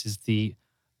problems with this is the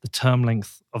term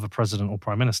length of a president or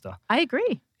prime minister, I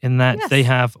agree. in that Yes. they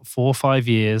have 4 or 5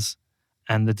 years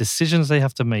and the decisions they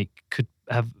have to make could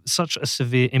have such a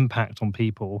severe impact on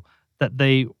people that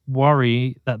they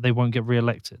worry that they won't get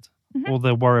re-elected or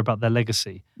they'll worry about their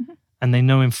legacy. And they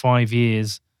know in 5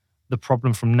 years, the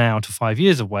problem from now to 5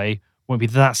 years away won't be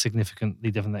that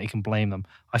significantly different that you can blame them.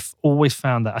 I've always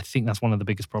found that I think that's one of the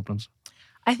biggest problems.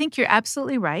 I think you're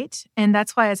absolutely right. And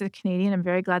that's why, as a Canadian, I'm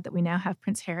very glad that we now have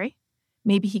Prince Harry.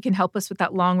 Maybe he can help us with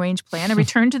that long-range plan. A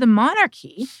return to the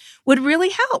monarchy would really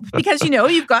help because,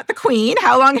 you've got the Queen.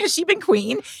 How long has she been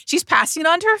Queen? She's passing it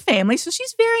on to her family. So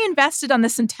she's very invested on the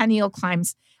centennial time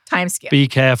scale. Be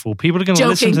careful. People are going to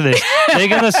listen to this. They're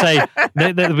going to say,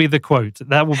 that'll be the quote.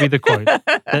 That will be the quote.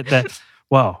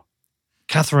 Well,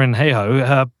 Catherine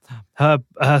Hayhoe,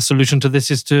 her solution to this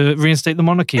is to reinstate the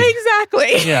monarchy.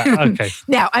 Exactly. Yeah, okay.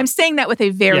 Now, I'm saying that with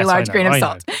a very Yes, large I know, grain of I know.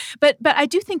 salt. But I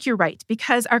do think you're right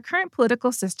because our current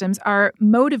political systems are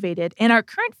motivated and our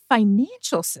current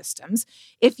financial systems,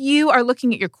 if you are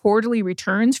looking at your quarterly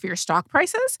returns for your stock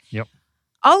prices, Yep.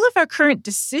 all of our current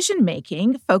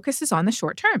decision-making focuses on the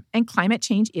short term, and climate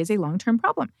change is a long-term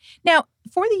problem. Now,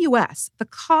 for the U.S., the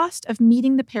cost of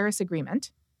meeting the Paris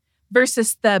Agreement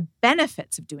versus the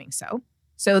benefits of doing so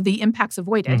the impacts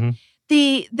avoided, Mhm.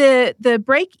 the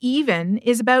break even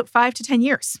is about 5 to 10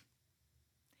 years.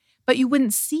 But you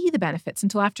wouldn't see the benefits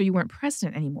until after you weren't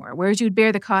president anymore, whereas you'd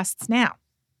bear the costs now.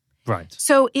 Right.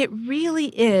 So it really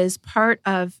is part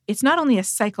of, it's not only a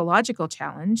psychological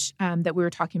challenge that we were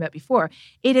talking about before,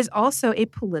 it is also a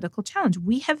political challenge.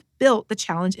 We have built the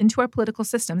challenge into our political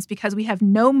systems because we have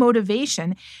no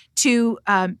motivation to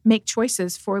make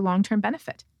choices for long-term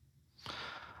benefit.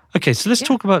 Okay, so let's Yeah.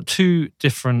 talk about 2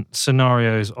 different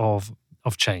scenarios of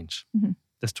change. Mhm.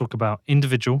 Let's talk about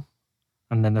individual,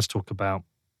 and then let's talk about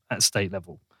at state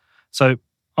level. So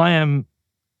I am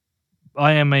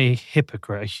a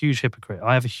hypocrite, a huge hypocrite.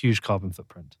 I have a huge carbon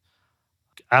footprint.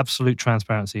 Absolute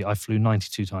transparency, I flew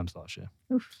 92 times last year.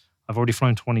 Oof. I've already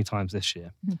flown 20 times this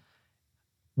year. Mhm.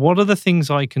 What are the things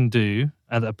I can do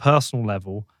at a personal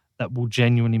level that will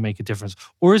genuinely make a difference?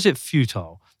 Or is it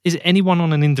futile? Is it anyone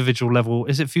on an individual level?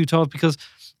 Is it futile? Because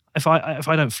if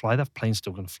I don't fly, that plane's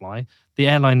still going to fly. The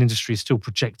airline industry is still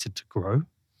projected to grow.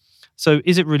 So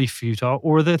is it really futile?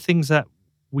 Or are there things that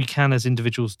we can as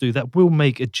individuals do that will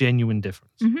make a genuine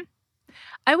difference? Mhm.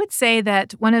 I would say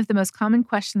that one of the most common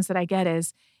questions that I get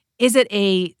is it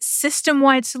a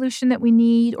system-wide solution that we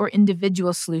need or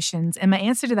individual solutions? And my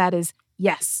answer to that is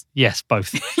yes. Yes,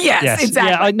 both. Yes,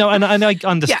 exactly. Yeah, I know, and I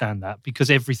understand that because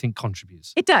everything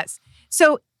contributes. It does.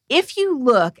 So if you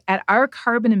look at our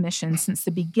carbon emissions since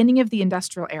the beginning of the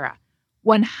industrial era,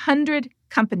 100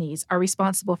 companies are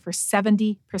responsible for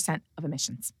 70% of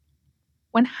emissions.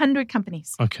 100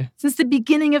 companies Okay. since the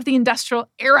beginning of the industrial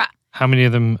era. How many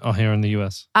of them are here in the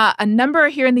US? A number are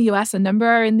here in the US, a number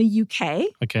are in the UK.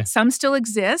 Okay. Some still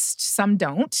exist, some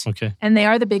don't. Okay. And they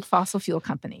are the big fossil fuel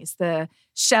companies, the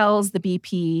Shells, the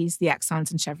BPs, the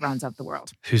Exxons and Chevrons of the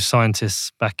world. Whose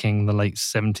scientists back in the late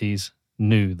 70s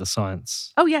knew the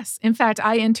science. Oh, yes. In fact,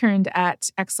 I interned at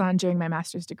Exxon during my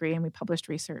master's degree, and we published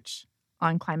research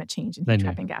on climate change and They heat knew,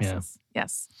 trapping yeah. gases.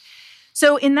 Yes.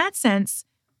 So in that sense,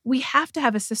 we have to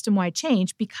have a system-wide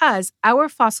change because our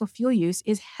fossil fuel use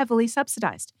is heavily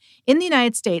subsidized. In the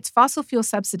United States, fossil fuel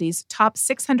subsidies top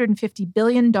 $650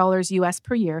 billion US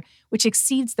per year, which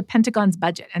exceeds the Pentagon's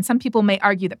budget. And some people may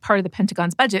argue that part of the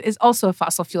Pentagon's budget is also a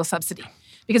fossil fuel subsidy.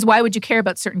 Because why would you care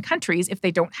about certain countries if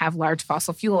they don't have large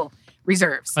fossil fuel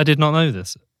reserves? I did not know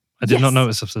this. I did not Yes. know it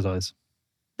was subsidized.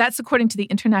 That's according to the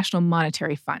International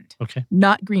Monetary Fund, Okay.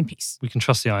 not Greenpeace. We can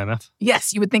trust the IMF.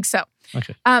 Yes, you would think so.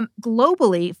 Okay.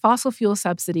 Globally, fossil fuel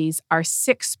subsidies are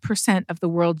 6% of the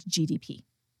world's GDP.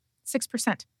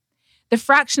 6%. The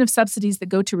fraction of subsidies that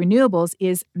go to renewables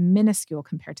is minuscule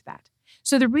compared to that.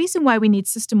 So the reason why we need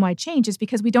system-wide change is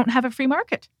because we don't have a free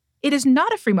market. It is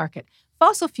not a free market.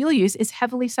 Fossil fuel use is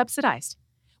heavily subsidized,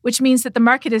 which means that the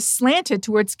market is slanted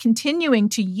towards continuing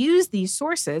to use these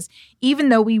sources, even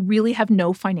though we really have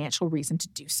no financial reason to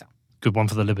do so. Good one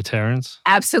for the libertarians.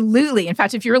 Absolutely. In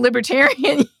fact, if you're a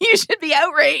libertarian, you should be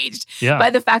outraged by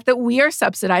the fact that we are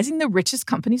subsidizing the richest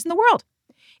companies in the world.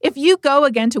 If you go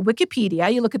again to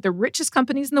Wikipedia, you look at the richest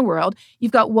companies in the world,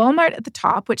 you've got Walmart at the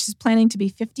top, which is planning to be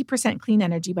 50% clean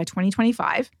energy by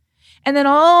 2025. And then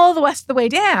all the rest of the way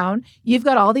down, you've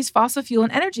got all these fossil fuel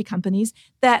and energy companies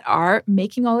that are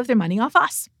making all of their money off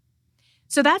us.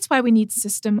 So that's why we need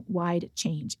system-wide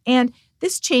change. And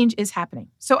this change is happening.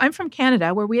 So I'm from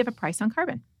Canada, where we have a price on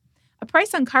carbon. A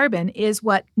price on carbon is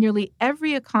what nearly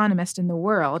every economist in the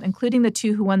world, including the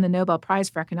two who won the Nobel Prize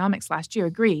for Economics last year,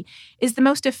 agree is the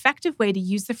most effective way to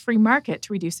use the free market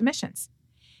to reduce emissions.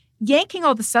 Yanking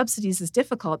all the subsidies is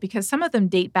difficult because some of them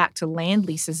date back to land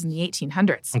leases in the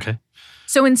 1800s. Okay.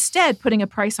 So instead, putting a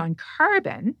price on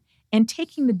carbon and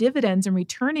taking the dividends and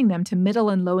returning them to middle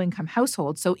and low-income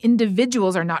households so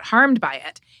individuals are not harmed by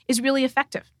it is really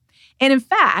effective. And in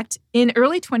fact, in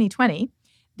early 2020,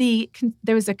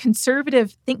 there was a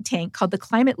conservative think tank called the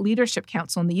Climate Leadership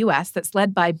Council in the U.S. that's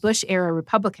led by Bush-era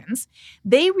Republicans.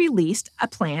 They released a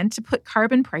plan to put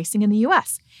carbon pricing in the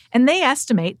U.S. And they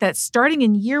estimate that starting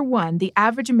in year one, the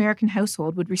average American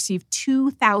household would receive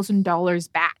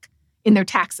 $2,000 back in their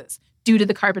taxes due to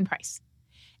the carbon price.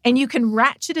 And you can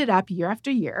ratchet it up year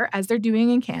after year, as they're doing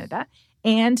in Canada,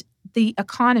 and the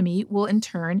economy will in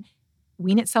turn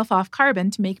wean itself off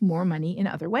carbon to make more money in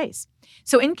other ways.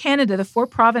 So in Canada, the 4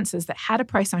 provinces that had a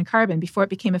price on carbon before it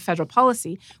became a federal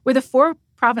policy were the 4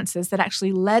 provinces that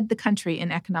actually led the country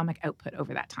in economic output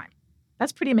over that time.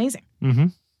 That's pretty amazing. Mm-hmm.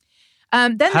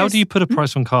 How do you put a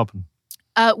price on carbon?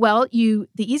 The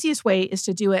easiest way is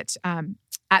to do it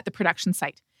at the production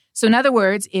site. So in other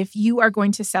words, if you are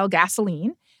going to sell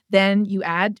gasoline, then you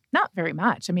add not very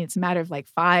much. I mean, it's a matter of like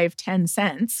 5-10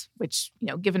 cents, which,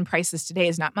 given prices today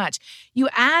is not much. You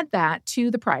add that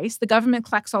to the price. The government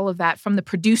collects all of that from the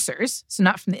producers, so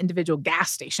not from the individual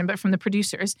gas station, but from the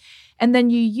producers. And then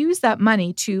you use that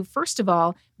money to, first of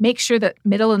all, make sure that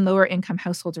middle and lower income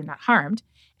households are not harmed.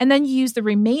 And then you use the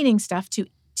remaining stuff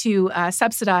to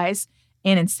subsidize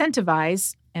and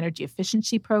incentivize energy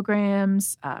efficiency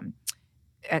programs,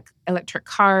 electric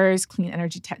cars, clean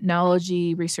energy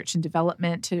technology, research and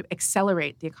development to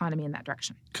accelerate the economy in that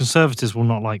direction. Conservatives will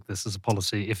not like this as a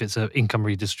policy if it's an income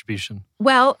redistribution.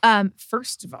 Well,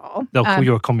 first of all, they'll call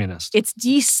you a communist. It's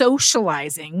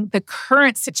desocializing the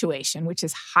current situation, which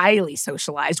is highly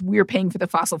socialized. We're paying for the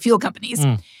fossil fuel companies.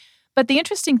 But the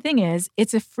interesting thing is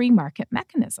it's a free market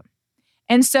mechanism.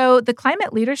 And so the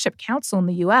Climate Leadership Council in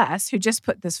the U.S., who just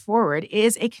put this forward,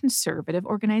 is a conservative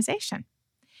organization.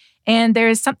 And there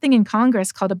is something in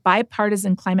Congress called a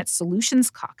Bipartisan Climate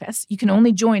Solutions Caucus. You can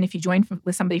only join if you join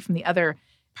with somebody from the other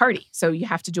party. So you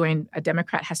have to join, a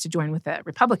Democrat has to join with a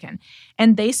Republican.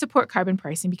 And they support carbon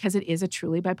pricing because it is a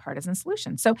truly bipartisan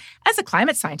solution. So as a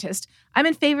climate scientist, I'm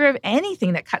in favor of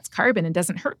anything that cuts carbon and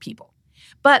doesn't hurt people.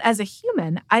 But as a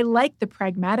human, I like the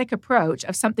pragmatic approach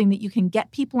of something that you can get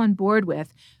people on board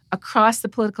with across the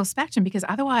political spectrum, because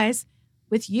otherwise,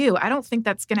 with you, I don't think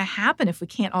that's going to happen if we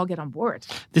can't all get on board.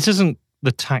 This isn't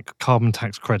the carbon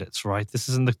tax credits, right? This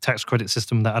isn't the tax credit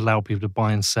system that allow people to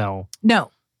buy and sell.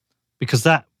 No. Because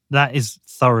that is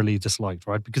thoroughly disliked,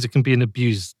 right? Because it can be an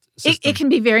abused system. It can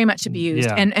be very much abused.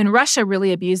 Yeah. And Russia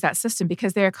really abused that system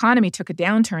because their economy took a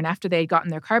downturn after they had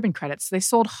gotten their carbon credits. So they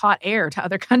sold hot air to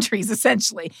other countries,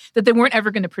 essentially, that they weren't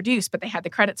ever going to produce, but they had the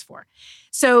credits for.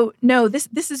 So no,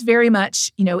 this is very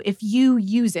much, if you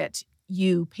use it,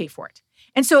 you pay for it.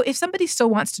 And so if somebody still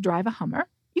wants to drive a Hummer,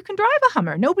 you can drive a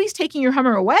Hummer. Nobody's taking your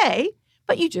Hummer away,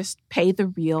 but you just pay the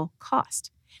real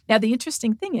cost. Now, the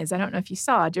interesting thing is, I don't know if you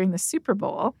saw during the Super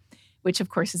Bowl, which of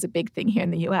course is a big thing here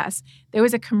in the U.S., there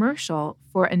was a commercial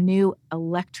for a new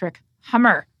electric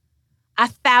Hummer,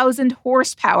 1,000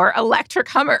 horsepower electric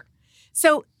Hummer.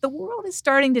 So the world is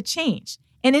starting to change,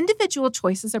 and individual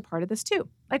choices are part of this too.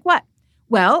 Like what?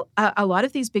 Well, a lot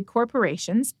of these big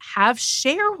corporations have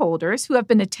shareholders who have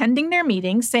been attending their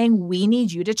meetings saying, we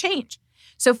need you to change.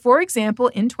 So, for example,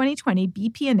 in 2020,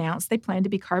 BP announced they plan to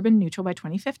be carbon neutral by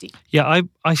 2050. Yeah,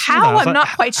 I see how? that. I'm not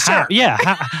quite sure.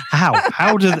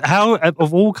 How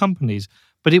of all companies?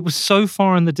 But it was so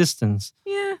far in the distance.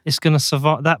 Yeah, it's going to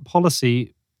survive that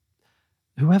policy.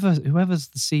 Whoever's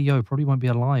the CEO probably won't be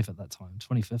alive at that time,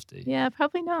 2050. Yeah,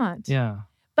 probably not. Yeah.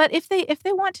 But if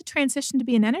they want to transition to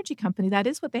be an energy company, that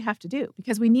is what they have to do,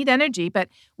 because we need energy. But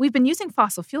we've been using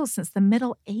fossil fuels since the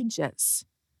Middle Ages.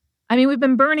 I mean, we've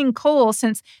been burning coal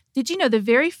since, did you know the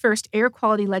very first air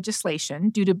quality legislation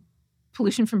due to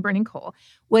pollution from burning coal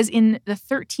was in the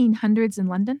 1300s in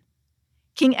London.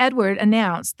 King Edward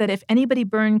announced that if anybody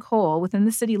burned coal within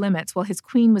the city limits while his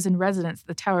queen was in residence at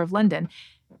the Tower of London,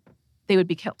 they would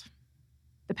be killed.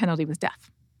 The penalty was death.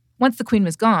 Once the queen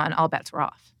was gone, all bets were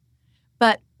off.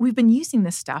 But we've been using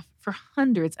this stuff for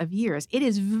hundreds of years. It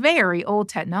is very old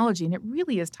technology, and it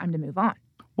really is time to move on.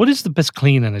 What is the best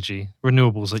clean energy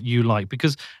renewables that you like?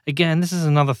 Because again, this is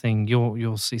another thing.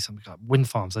 You'll see something like wind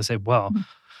farms. They say, well,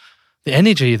 the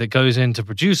energy that goes into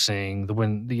producing the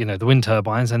wind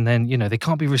turbines, and then they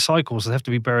can't be recycled, so they have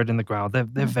to be buried in the ground.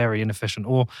 They're very inefficient.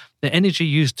 Or the energy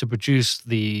used to produce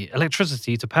the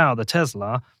electricity to power the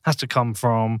Tesla has to come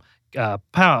from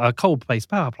coal-based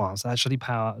power plants that actually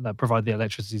provide the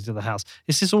electricity to the house.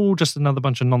 Is this all just another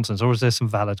bunch of nonsense, or is there some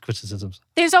valid criticisms?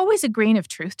 There's always a grain of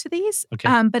truth to these,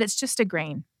 okay. But it's just a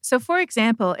grain. So, for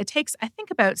example, it takes, I think,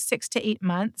 about 6 to 8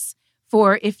 months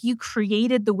for if you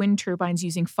created the wind turbines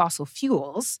using fossil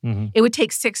fuels, it would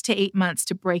take 6 to 8 months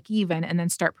to break even and then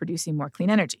start producing more clean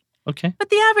energy. Okay. But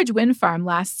the average wind farm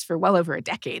lasts for well over a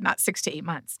decade, not 6 to 8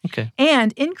 months. Okay.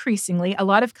 And increasingly, a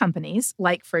lot of companies,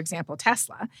 like, for example,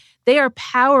 Tesla, they are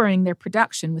powering their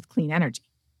production with clean energy.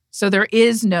 So there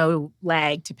is no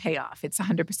lag to pay off. It's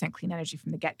 100% clean energy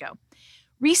from the get-go.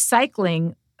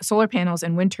 Recycling solar panels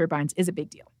and wind turbines is a big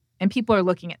deal. And people are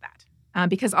looking at that.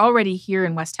 Because already here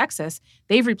in West Texas,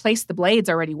 they've replaced the blades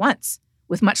already once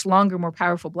with much longer, more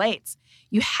powerful blades.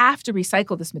 You have to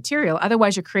recycle this material,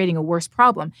 otherwise you're creating a worse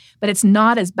problem. But it's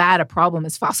not as bad a problem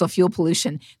as fossil fuel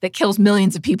pollution that kills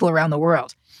millions of people around the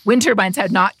world. Wind turbines are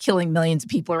not killing millions of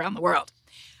people around the world.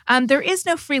 There is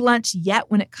no free lunch yet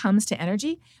when it comes to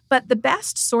energy, but the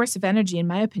best source of energy, in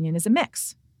my opinion, is a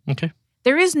mix. Okay.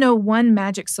 There is no one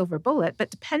magic silver bullet, but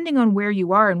depending on where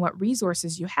you are and what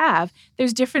resources you have,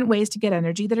 there's different ways to get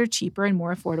energy that are cheaper and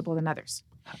more affordable than others.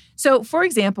 So, for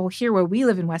example, here where we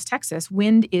live in West Texas,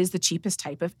 wind is the cheapest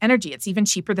type of energy. It's even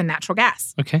cheaper than natural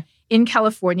gas. Okay. In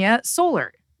California,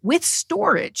 solar with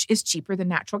storage is cheaper than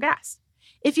natural gas.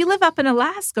 If you live up in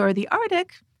Alaska or the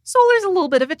Arctic, solar is a little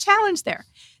bit of a challenge there.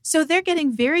 So they're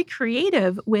getting very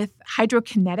creative with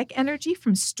hydrokinetic energy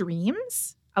from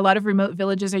streams. A lot of remote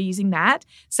villages are using that.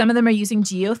 Some of them are using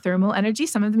geothermal energy.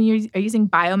 Some of them are using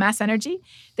biomass energy.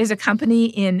 There's a company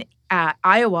in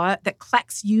Iowa that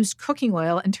collects used cooking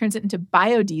oil and turns it into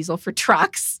biodiesel for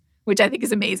trucks, which I think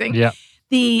is amazing. Yeah.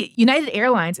 The United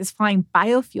Airlines is flying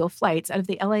biofuel flights out of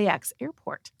the LAX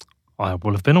airport. I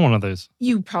will have been on one of those.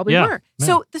 You probably were. Yeah.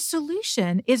 So the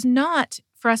solution is not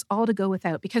for us all to go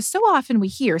without, because so often we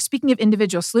hear, speaking of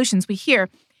individual solutions, we hear,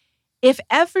 if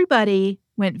everybody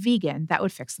went vegan, that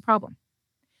would fix the problem.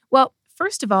 Well,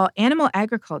 first of all, animal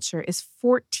agriculture is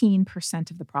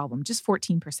 14% of the problem, just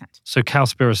 14%. So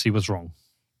Cowspiracy was wrong.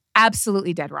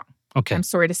 Absolutely dead wrong. Okay. I'm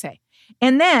sorry to say.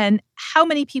 And then how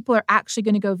many people are actually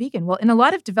going to go vegan? Well, in a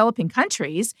lot of developing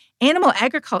countries, animal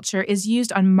agriculture is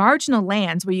used on marginal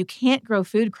lands where you can't grow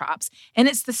food crops, and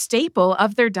it's the staple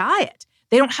of their diet.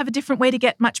 They don't have a different way to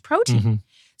get much protein. Mm-hmm.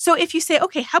 So if you say,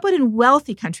 okay, how about in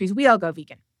wealthy countries, we all go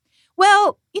vegan?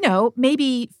 Well,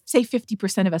 maybe say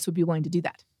 50% of us would be willing to do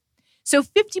that. So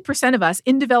 50% of us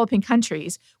in developing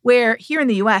countries, where here in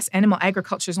the U.S., animal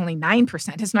agriculture is only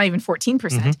 9%, it's not even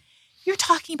 14%, you're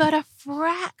talking about a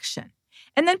fraction.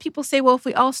 And then people say, well, if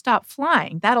we all stop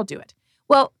flying, that'll do it.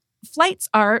 Well, flights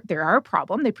are a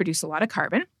problem. They produce a lot of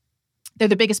carbon. They're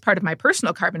the biggest part of my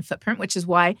personal carbon footprint, which is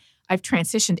why I've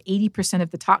transitioned 80%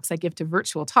 of the talks I give to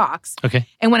virtual talks. Okay.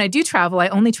 And when I do travel, I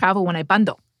only travel when I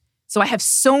bundle. So I have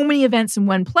so many events in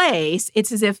one place.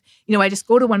 It's as if, I just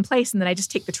go to one place and then I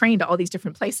just take the train to all these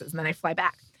different places and then I fly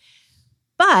back.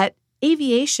 But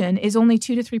aviation is only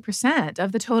 2 to 3%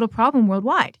 of the total problem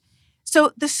worldwide.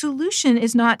 So the solution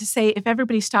is not to say if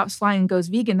everybody stops flying and goes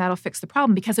vegan, that'll fix the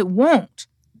problem, because it won't.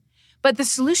 But the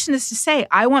solution is to say,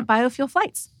 I want biofuel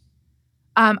flights.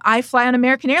 I fly on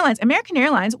American Airlines. American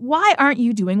Airlines, why aren't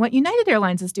you doing what United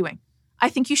Airlines is doing? I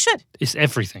think you should. It's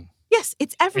everything. Yes,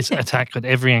 it's everything. It's attack at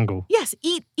every angle. Yes,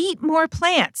 eat more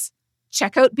plants.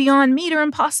 Check out Beyond Meat or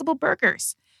Impossible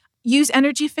Burgers. Use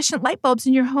energy-efficient light bulbs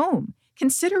in your home.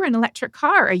 Consider an electric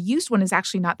car. A used one is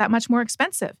actually not that much more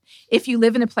expensive. If you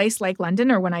live in a place like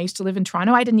London, or when I used to live in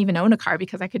Toronto, I didn't even own a car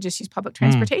because I could just use public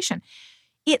transportation.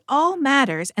 It all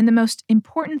matters. And the most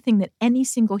important thing that any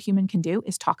single human can do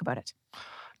is talk about it.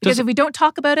 Because if we don't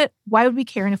talk about it, why would we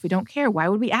care? And if we don't care, why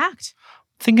would we act?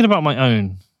 Thinking about my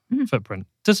own footprint,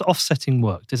 does offsetting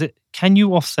work? Can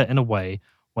you offset in a way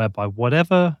whereby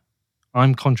whatever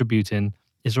I'm contributing,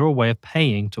 is there a way of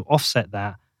paying to offset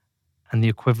that, and the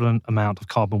equivalent amount of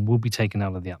carbon will be taken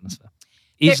out of the atmosphere?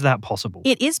 Is that possible?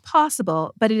 It is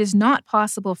possible, but it is not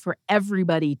possible for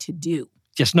everybody to do.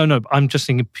 Yes, no. I'm just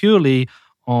thinking purely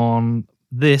on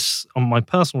this, on my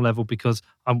personal level, because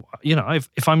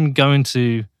if I'm going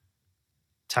to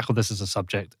tackle this as a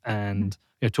subject and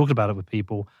talking about it with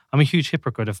people, I'm a huge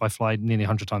hypocrite if I fly nearly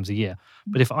 100 times a year.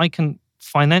 But if I can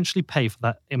financially pay for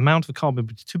that amount of carbon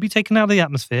to be taken out of the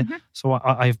atmosphere, so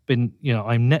I've been,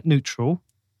 I'm net neutral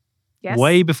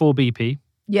way before BP.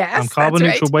 Yes, I'm carbon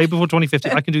that's neutral right. way before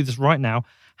 2050. I can do this right now.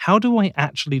 How do I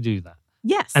actually do that?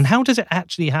 Yes. And how does it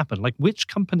actually happen? Like, which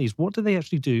companies, what do they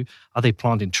actually do? Are they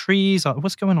planting trees?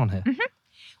 What's going on here?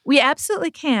 We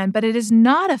absolutely can, but it is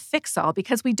not a fix-all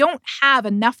because we don't have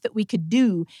enough that we could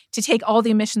do to take all the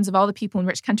emissions of all the people in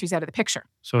rich countries out of the picture.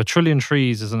 So 1 trillion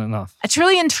trees isn't enough? 1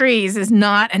 trillion trees is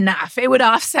not enough. It would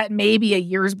offset maybe a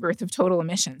year's worth of total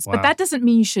emissions. Wow. But that doesn't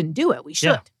mean you shouldn't do it. We should.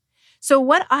 Yeah. So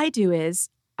what I do is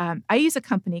I use a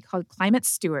company called Climate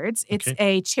Stewards. It's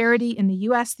a charity in the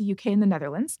US, the UK, and the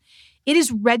Netherlands. It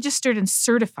is registered and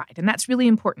certified, and that's really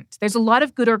important. There's a lot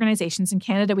of good organizations. In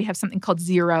Canada, we have something called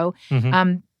Zero.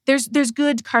 There's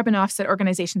good carbon offset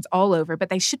organizations all over, but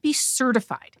they should be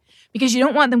certified because you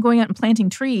don't want them going out and planting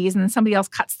trees and then somebody else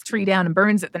cuts the tree down and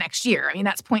burns it the next year. I mean,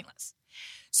 that's pointless.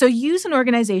 So use an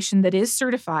organization that is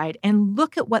certified and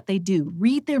look at what they do.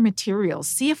 Read their materials.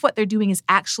 See if what they're doing is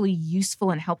actually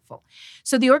useful and helpful.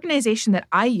 So the organization that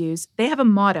I use, they have a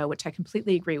motto, which I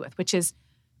completely agree with, which is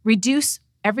reduce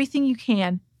everything you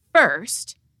can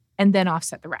first and then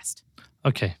offset the rest.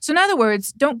 Okay. So in other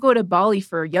words, don't go to Bali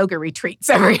for yoga retreats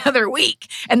every other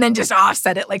week and then just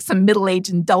offset it like some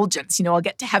middle-aged indulgence. I'll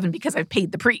get to heaven because I've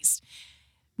paid the priest.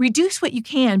 Reduce what you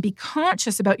can, be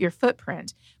conscious about your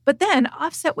footprint, but then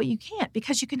offset what you can't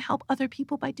because you can help other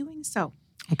people by doing so.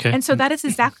 Okay. And so that is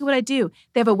exactly what I do.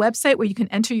 They have a website where you can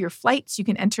enter your flights, you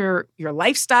can enter your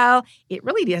lifestyle. It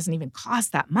really doesn't even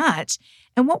cost that much.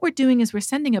 And what we're doing is we're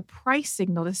sending a price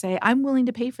signal to say, I'm willing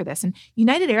to pay for this. And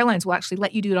United Airlines will actually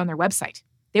let you do it on their website.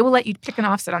 They will let you pick an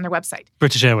offset on their website.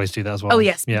 British Airways do that as well. Oh,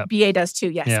 yes. Yeah. BA does too,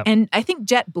 yes. Yeah. And I think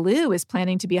JetBlue is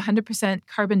planning to be 100%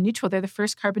 carbon neutral. They're the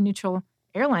first carbon neutral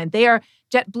airline. They are,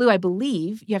 JetBlue, I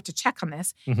believe, you have to check on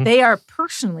this, they are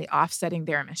personally offsetting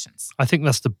their emissions. I think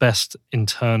that's the best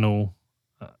internal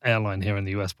airline here in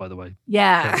the US, by the way.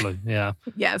 Yeah. JetBlue. Yeah.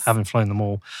 Yes. Haven't flown them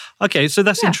all. Okay, so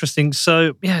that's interesting.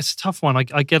 So, yeah, it's a tough one.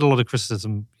 I get a lot of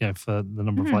criticism, for the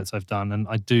number of flights I've done, and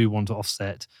I do want to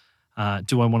offset.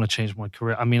 Do I want to change my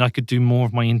career? I mean, I could do more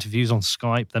of my interviews on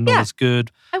Skype. They're not as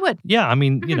good. I would. Yeah, I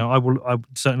mean, I would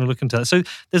certainly look into that. So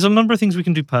there's a number of things we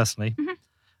can do personally.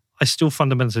 I still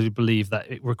fundamentally believe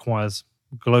that it requires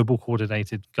global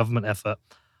coordinated government effort.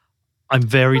 I'm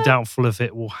very doubtful if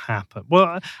it will happen.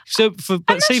 Well, so for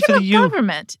I'm not say sure for about the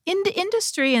government.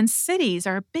 Industry and cities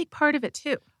are a big part of it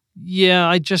too. Yeah,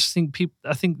 I just think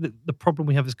I think that the problem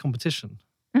we have is competition,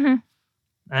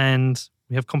 and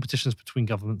we have competitions between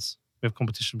governments. We have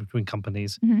competition between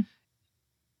companies.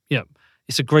 Yeah,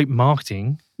 it's a great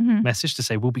marketing message to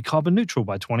say we'll be carbon neutral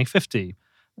by 2050.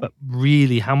 But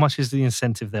really, how much is the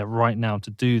incentive there right now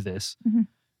to do this?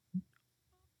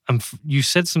 And you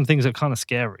said some things that are kind of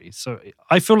scary. So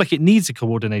I feel like it needs a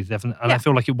coordinated effort, and I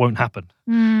feel like it won't happen.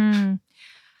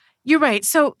 You're right.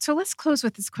 So let's close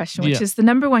with this question, which is the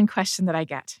number one question that I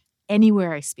get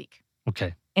anywhere I speak.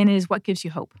 Okay. And it is, what gives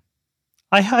you hope?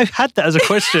 I had that as a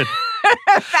question.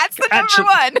 That's the number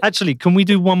one. Actually, can we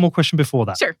do one more question before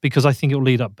that? Sure. Because I think it will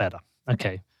lead up better.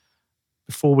 Okay.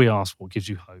 Before we ask what gives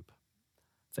you hope,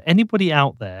 for anybody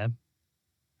out there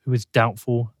who is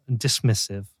doubtful and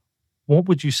dismissive, what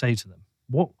would you say to them?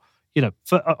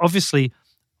 Obviously,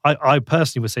 I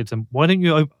personally would say to them, why don't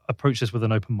you approach this with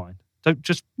an open mind? Don't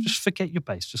just forget your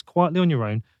base. Just quietly on your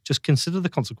own. Just consider the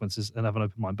consequences and have an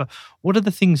open mind. But what are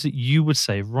the things that you would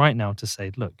say right now to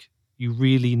say, look, you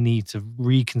really need to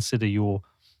reconsider your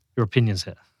opinions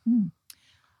here?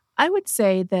 I would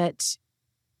say that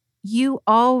you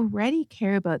already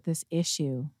care about this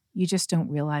issue. You just don't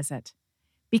realize it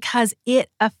because it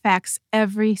affects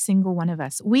every single one of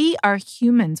us. We are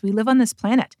humans. We live on this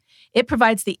planet. It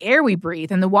provides the air we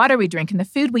breathe and the water we drink and the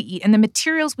food we eat and the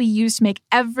materials we use to make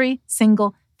every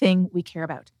single thing we care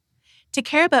about. To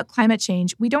care about climate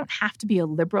change, we don't have to be a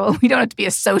liberal. We don't have to be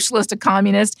a socialist, a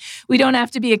communist. We don't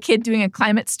have to be a kid doing a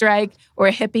climate strike or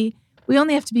a hippie. We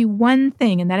only have to be one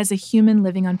thing, and that is a human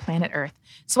living on planet Earth.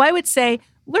 So I would say,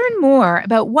 learn more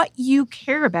about what you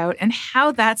care about and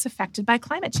how that's affected by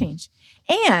climate change.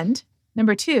 And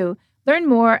number two, learn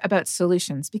more about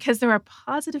solutions because there are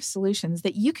positive solutions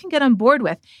that you can get on board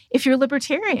with if you're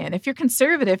libertarian, if you're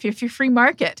conservative, if you're free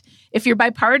market, if you're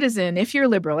bipartisan, if you're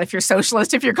liberal, if you're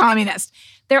socialist, if you're communist.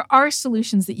 There are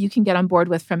solutions that you can get on board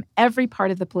with from every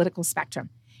part of the political spectrum.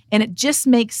 And it just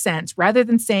makes sense, rather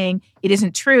than saying it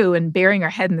isn't true and burying our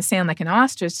head in the sand like an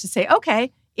ostrich, to say,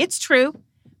 okay, it's true,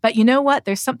 but you know what?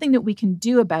 There's something that we can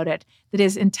do about it that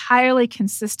is entirely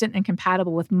consistent and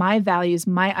compatible with my values,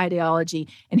 my ideology,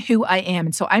 and who I am.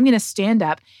 And so I'm going to stand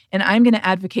up and I'm going to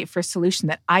advocate for a solution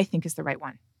that I think is the right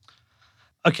one.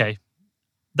 Okay,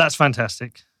 that's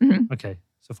fantastic. Mm-hmm. Okay,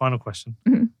 so final question.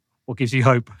 Mm-hmm. What gives you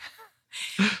hope?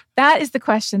 That is the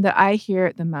question that I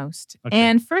hear the most. Okay.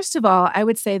 And first of all, I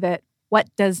would say that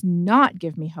what does not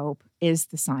give me hope is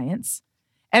the science.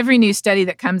 Every new study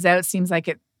that comes out seems like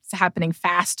it's happening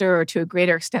faster or to a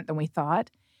greater extent than we thought.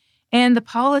 And the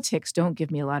politics don't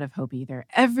give me a lot of hope either.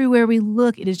 Everywhere we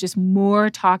look, it is just more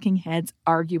talking heads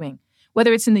arguing.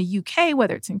 Whether it's in the UK,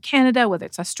 whether it's in Canada, whether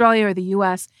it's Australia or the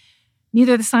US,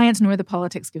 neither the science nor the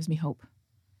politics gives me hope.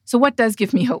 So what does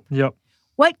give me hope? Yep.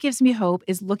 What gives me hope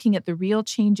is looking at the real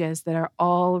changes that are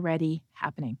already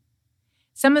happening.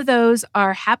 Some of those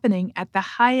are happening at the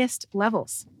highest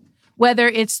levels. Whether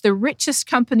it's the richest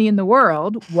company in the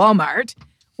world, Walmart,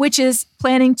 which is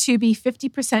planning to be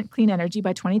 50% clean energy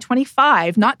by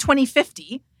 2025, not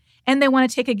 2050, and they want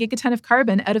to take a gigaton of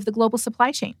carbon out of the global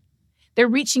supply chain. They're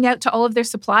reaching out to all of their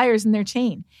suppliers in their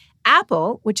chain.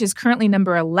 Apple, which is currently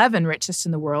number 11 richest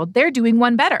in the world, they're doing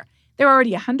one better. They're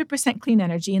already 100% clean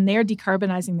energy, and they're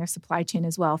decarbonizing their supply chain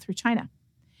as well through China.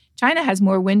 China has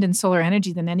more wind and solar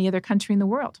energy than any other country in the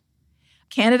world.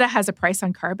 Canada has a price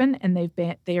on carbon, and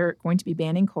they are going to be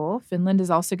banning coal. Finland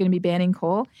is also going to be banning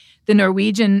coal. The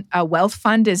Norwegian Wealth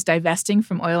Fund is divesting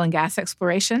from oil and gas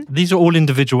exploration. These are all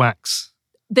individual acts.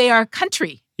 They are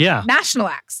country, national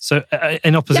acts. So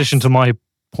in opposition to my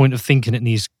point of thinking it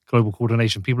needs global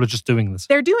coordination, people are just doing this.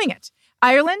 They're doing it.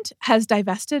 Ireland has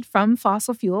divested from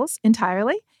fossil fuels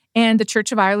entirely, and the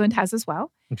Church of Ireland has as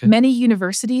well. Okay. Many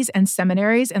universities and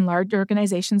seminaries and large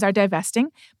organizations are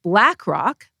divesting.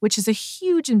 BlackRock, which is a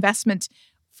huge investment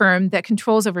firm that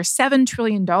controls over $7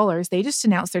 trillion, they just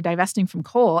announced they're divesting from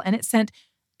coal, and it sent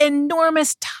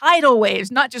enormous tidal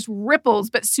waves, not just ripples,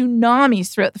 but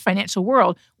tsunamis throughout the financial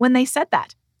world when they said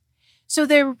that. So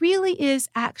there really is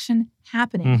action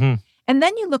happening. Mm-hmm. And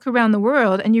then you look around the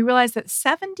world and you realize that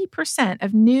 70%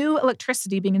 of new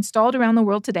electricity being installed around the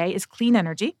world today is clean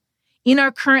energy in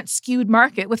our current skewed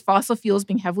market with fossil fuels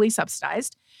being heavily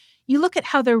subsidized. You look at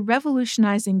how they're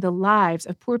revolutionizing the lives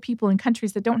of poor people in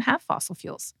countries that don't have fossil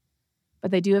fuels, but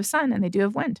they do have sun and they do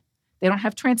have wind. They don't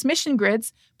have transmission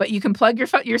grids, but you can plug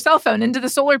your cell phone into the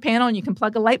solar panel and you can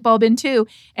plug a light bulb in too,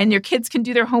 and your kids can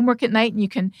do their homework at night and you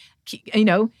can,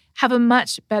 have a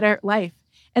much better life.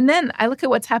 And then I look at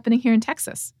what's happening here in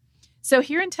Texas. So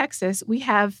here in Texas, we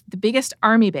have the biggest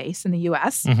army base in the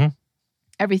U.S. Mm-hmm.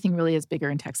 Everything really is bigger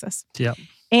in Texas. Yeah.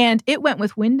 And it went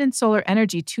with wind and solar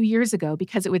energy 2 years ago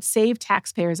because it would save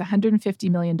taxpayers $150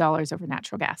 million over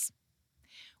natural gas.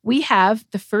 We have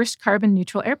the first carbon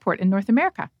neutral airport in North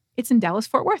America. It's in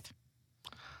Dallas-Fort Worth.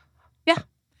 Yeah.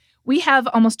 We have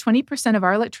almost 20% of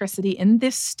our electricity in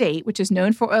this state, which is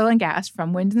known for oil and gas,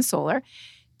 from wind and solar.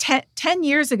 10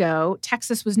 years ago,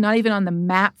 Texas was not even on the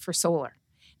map for solar.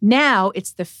 Now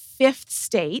it's the 5th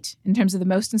state in terms of the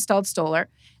most installed solar,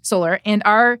 and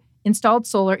our installed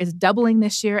solar is doubling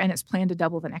this year, and it's planned to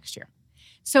double the next year.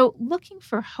 So looking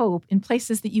for hope in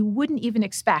places that you wouldn't even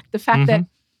expect. The fact that,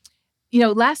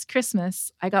 last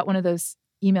Christmas, I got one of those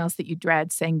emails that you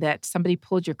dread saying that somebody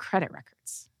pulled your credit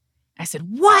records. I said,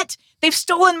 what? They've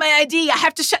stolen my ID. I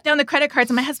have to shut down the credit cards.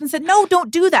 And my husband said, no,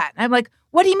 don't do that. And I'm like,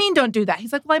 what do you mean don't do that?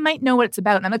 He's like, well, I might know what it's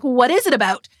about. And I'm like, well, what is it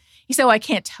about? He said, well, I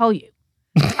can't tell you.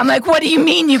 I'm like, what do you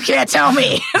mean you can't tell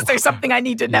me? Is there something I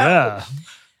need to know? Yeah.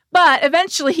 But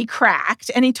eventually he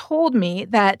cracked and he told me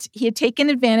that he had taken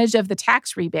advantage of the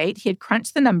tax rebate. He had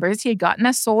crunched the numbers. He had gotten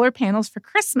us solar panels for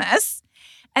Christmas.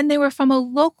 And they were from a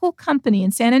local company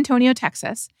in San Antonio,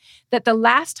 Texas, that the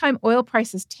last time oil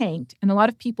prices tanked and a lot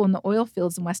of people in the oil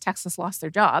fields in West Texas lost their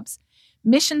jobs,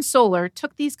 Mission Solar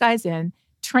took these guys in,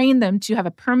 trained them to have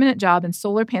a permanent job in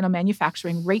solar panel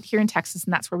manufacturing right here in Texas,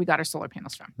 and that's where we got our solar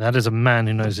panels from. That is a man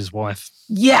who knows his wife.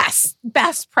 Yes,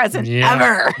 best present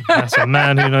ever. That's a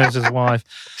man who knows his wife.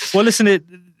 Well, listen,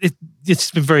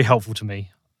 it's been very helpful to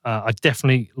me. I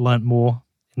definitely learned more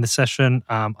in the session.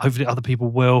 Hopefully other people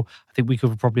will. I think we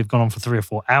could probably have gone on for 3 or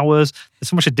 4 hours. There's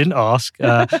so much I didn't ask,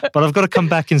 but I've got to come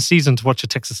back in season to watch a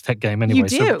Texas Tech game anyway.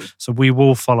 You do. So we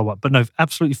will follow up. But no,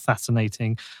 absolutely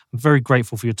fascinating. I'm very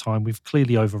grateful for your time. We've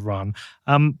clearly overrun.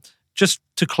 Just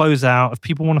to close out, if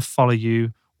people want to follow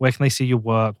you, where can they see your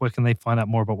work? Where can they find out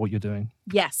more about what you're doing?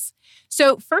 Yes.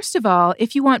 So first of all,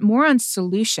 if you want more on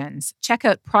solutions, check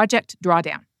out Project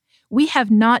Drawdown. We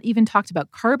have not even talked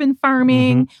about carbon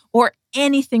farming or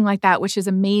anything like that, which is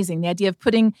amazing. The idea of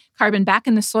putting carbon back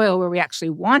in the soil where we actually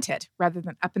want it rather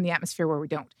than up in the atmosphere where we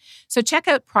don't. So check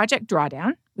out Project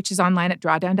Drawdown, which is online at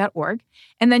drawdown.org.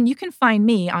 And then you can find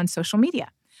me on social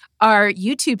media. Our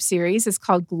YouTube series is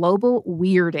called Global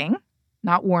Weirding,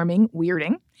 not warming,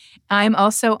 weirding. I'm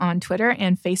also on Twitter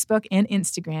and Facebook and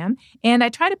Instagram. And I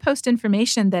try to post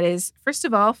information that is, first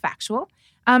of all, factual.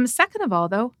 Second of all,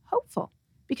 though, hopeful,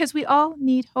 because we all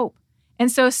need hope.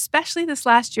 And so especially this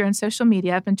last year on social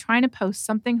media, I've been trying to post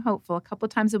something hopeful a couple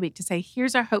of times a week to say,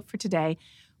 here's our hope for today.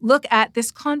 Look at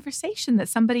this conversation that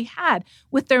somebody had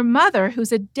with their mother,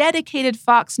 who's a dedicated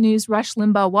Fox News Rush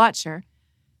Limbaugh watcher,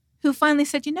 who finally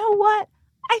said, you know what?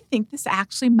 I think this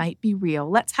actually might be real.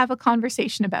 Let's have a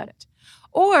conversation about it.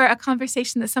 Or a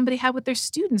conversation that somebody had with their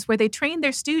students where they trained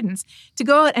their students to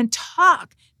go out and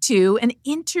talk to and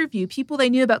interview people they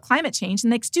knew about climate change.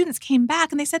 And the students came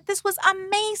back and they said, this was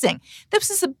amazing. This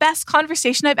is the best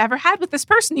conversation I've ever had with this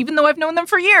person, even though I've known them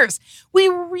for years. We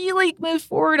really moved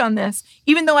forward on this,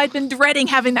 even though I'd been dreading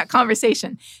having that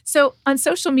conversation. So on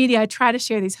social media, I try to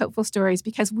share these hopeful stories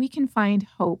because we can find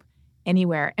hope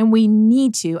anywhere. And we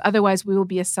need to, otherwise we will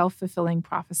be a self-fulfilling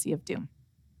prophecy of doom.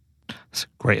 That's a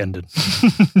great ending.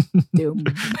 Doom.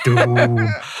 Doom.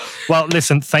 Well,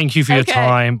 listen, thank you for your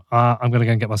time. I'm going to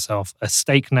go and get myself a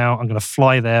steak now. I'm going to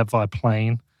fly there via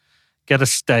plane, get a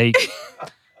steak.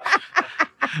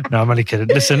 No, I'm only kidding.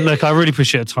 Listen, look, I really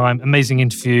appreciate your time. Amazing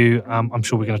interview. I'm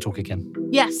sure we're going to talk again.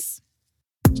 Yes.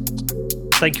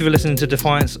 Thank you for listening to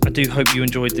Defiance. I do hope you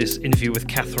enjoyed this interview with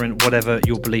Catherine, whatever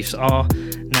your beliefs are.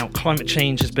 Now, climate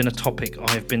change has been a topic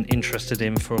I've been interested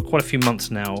in for quite a few months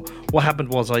now. What happened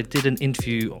was I did an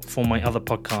interview for my other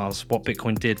podcast, What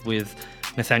Bitcoin Did, with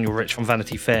Nathaniel Rich from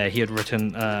Vanity Fair. He had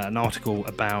written an article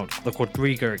about the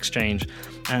Quadriga exchange,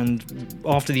 and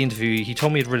after the interview he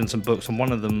told me he'd written some books, and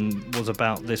one of them was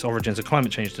about this origins of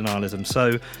climate change denialism.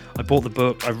 So I bought the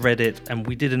book, I read it, and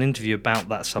we did an interview about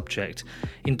that subject.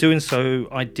 In doing so,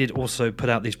 I did also put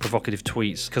out these provocative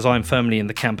tweets because I'm firmly in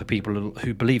the camp of people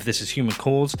who believe this is human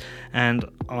cause, and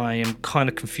I am kind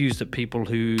of confused at people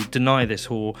who deny this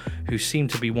or who seem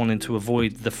to be wanting to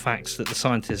avoid the facts that the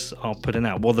scientists are putting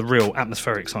out, well, the real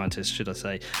atmospheric scientists, should I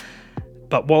say.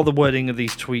 But while the wording of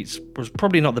these tweets was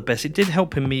probably not the best, it did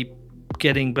help in me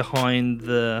getting behind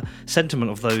the sentiment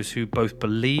of those who both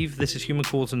believe this is human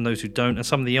cause and those who don't, and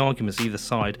some of the arguments either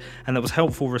side. And there was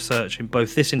helpful research in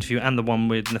both this interview and the one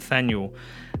with Nathaniel.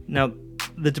 Now,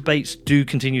 the debates do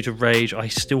continue to rage. I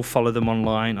still follow them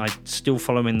online. I still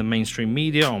follow them in the mainstream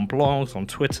media, on blogs, on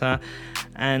Twitter.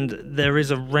 And there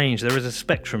is a range, there is a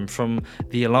spectrum from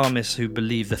the alarmists who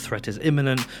believe the threat is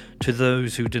imminent to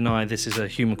those who deny this is a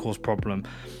human cause problem.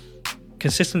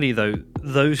 Consistently, though,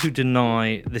 those who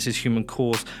deny this is human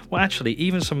cause, well, actually,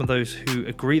 even some of those who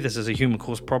agree this is a human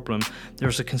cause problem, there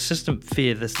is a consistent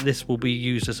fear that this will be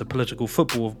used as a political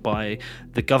football by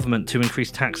the government to increase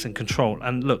tax and control.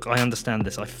 And look, I understand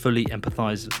this. I fully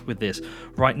empathise with this.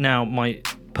 Right now, my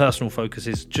personal focus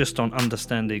is just on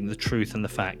understanding the truth and the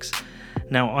facts.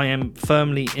 Now, I am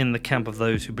firmly in the camp of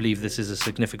those who believe this is a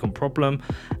significant problem,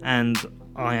 and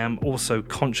I am also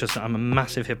conscious that I'm a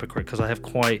massive hypocrite because I have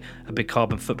quite a big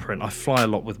carbon footprint. I fly a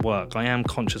lot with work. I am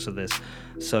conscious of this.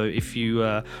 So if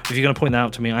you're going to point that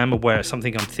out to me, I am aware it's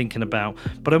something I'm thinking about.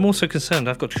 But I'm also concerned.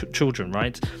 I've got children,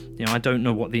 right? You know, I don't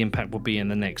know what the impact will be in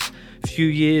the next few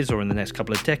years or in the next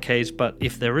couple of decades. But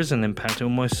if there is an impact, it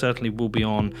almost certainly will be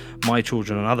on my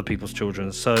children and other people's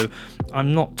children. So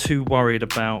I'm not too worried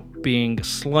about being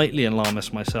slightly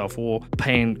alarmist myself or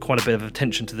paying quite a bit of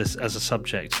attention to this as a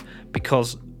subject,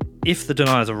 because if the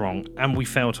deniers are wrong and we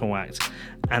fail to act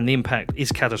and the impact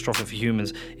is catastrophic for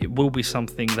humans, it will be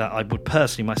something that I would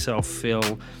personally myself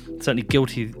feel certainly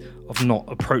guilty of not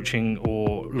approaching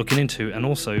or looking into, and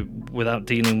also without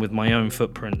dealing with my own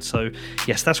footprint. So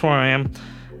yes, that's where I am.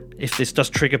 If this does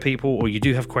trigger people or you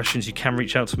do have questions, you can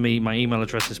reach out to me. My email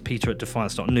address is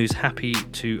peter@defiance.news. Happy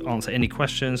to answer any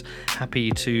questions,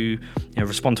 happy to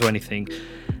respond to anything.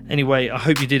 Anyway, I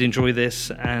hope you did enjoy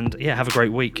this, and yeah, have a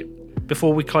great week.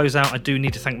 Before we close out, I do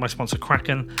need to thank my sponsor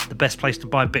Kraken, the best place to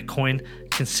buy Bitcoin,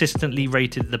 consistently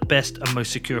rated the best and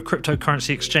most secure cryptocurrency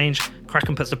exchange.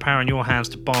 Kraken puts the power in your hands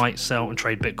to buy, sell and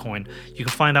trade Bitcoin. You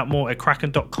can find out more at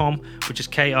kraken.com, which is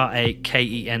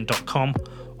kraken.com.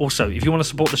 Also, if you want to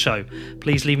support the show,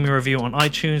 please leave me a review on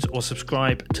iTunes or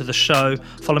subscribe to the show,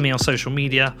 follow me on social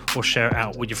media, or share it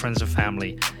out with your friends and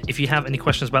family. If you have any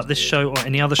questions about this show or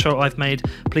any other show I've made,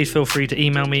 please feel free to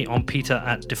email me on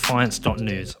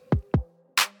peter@defiance.news.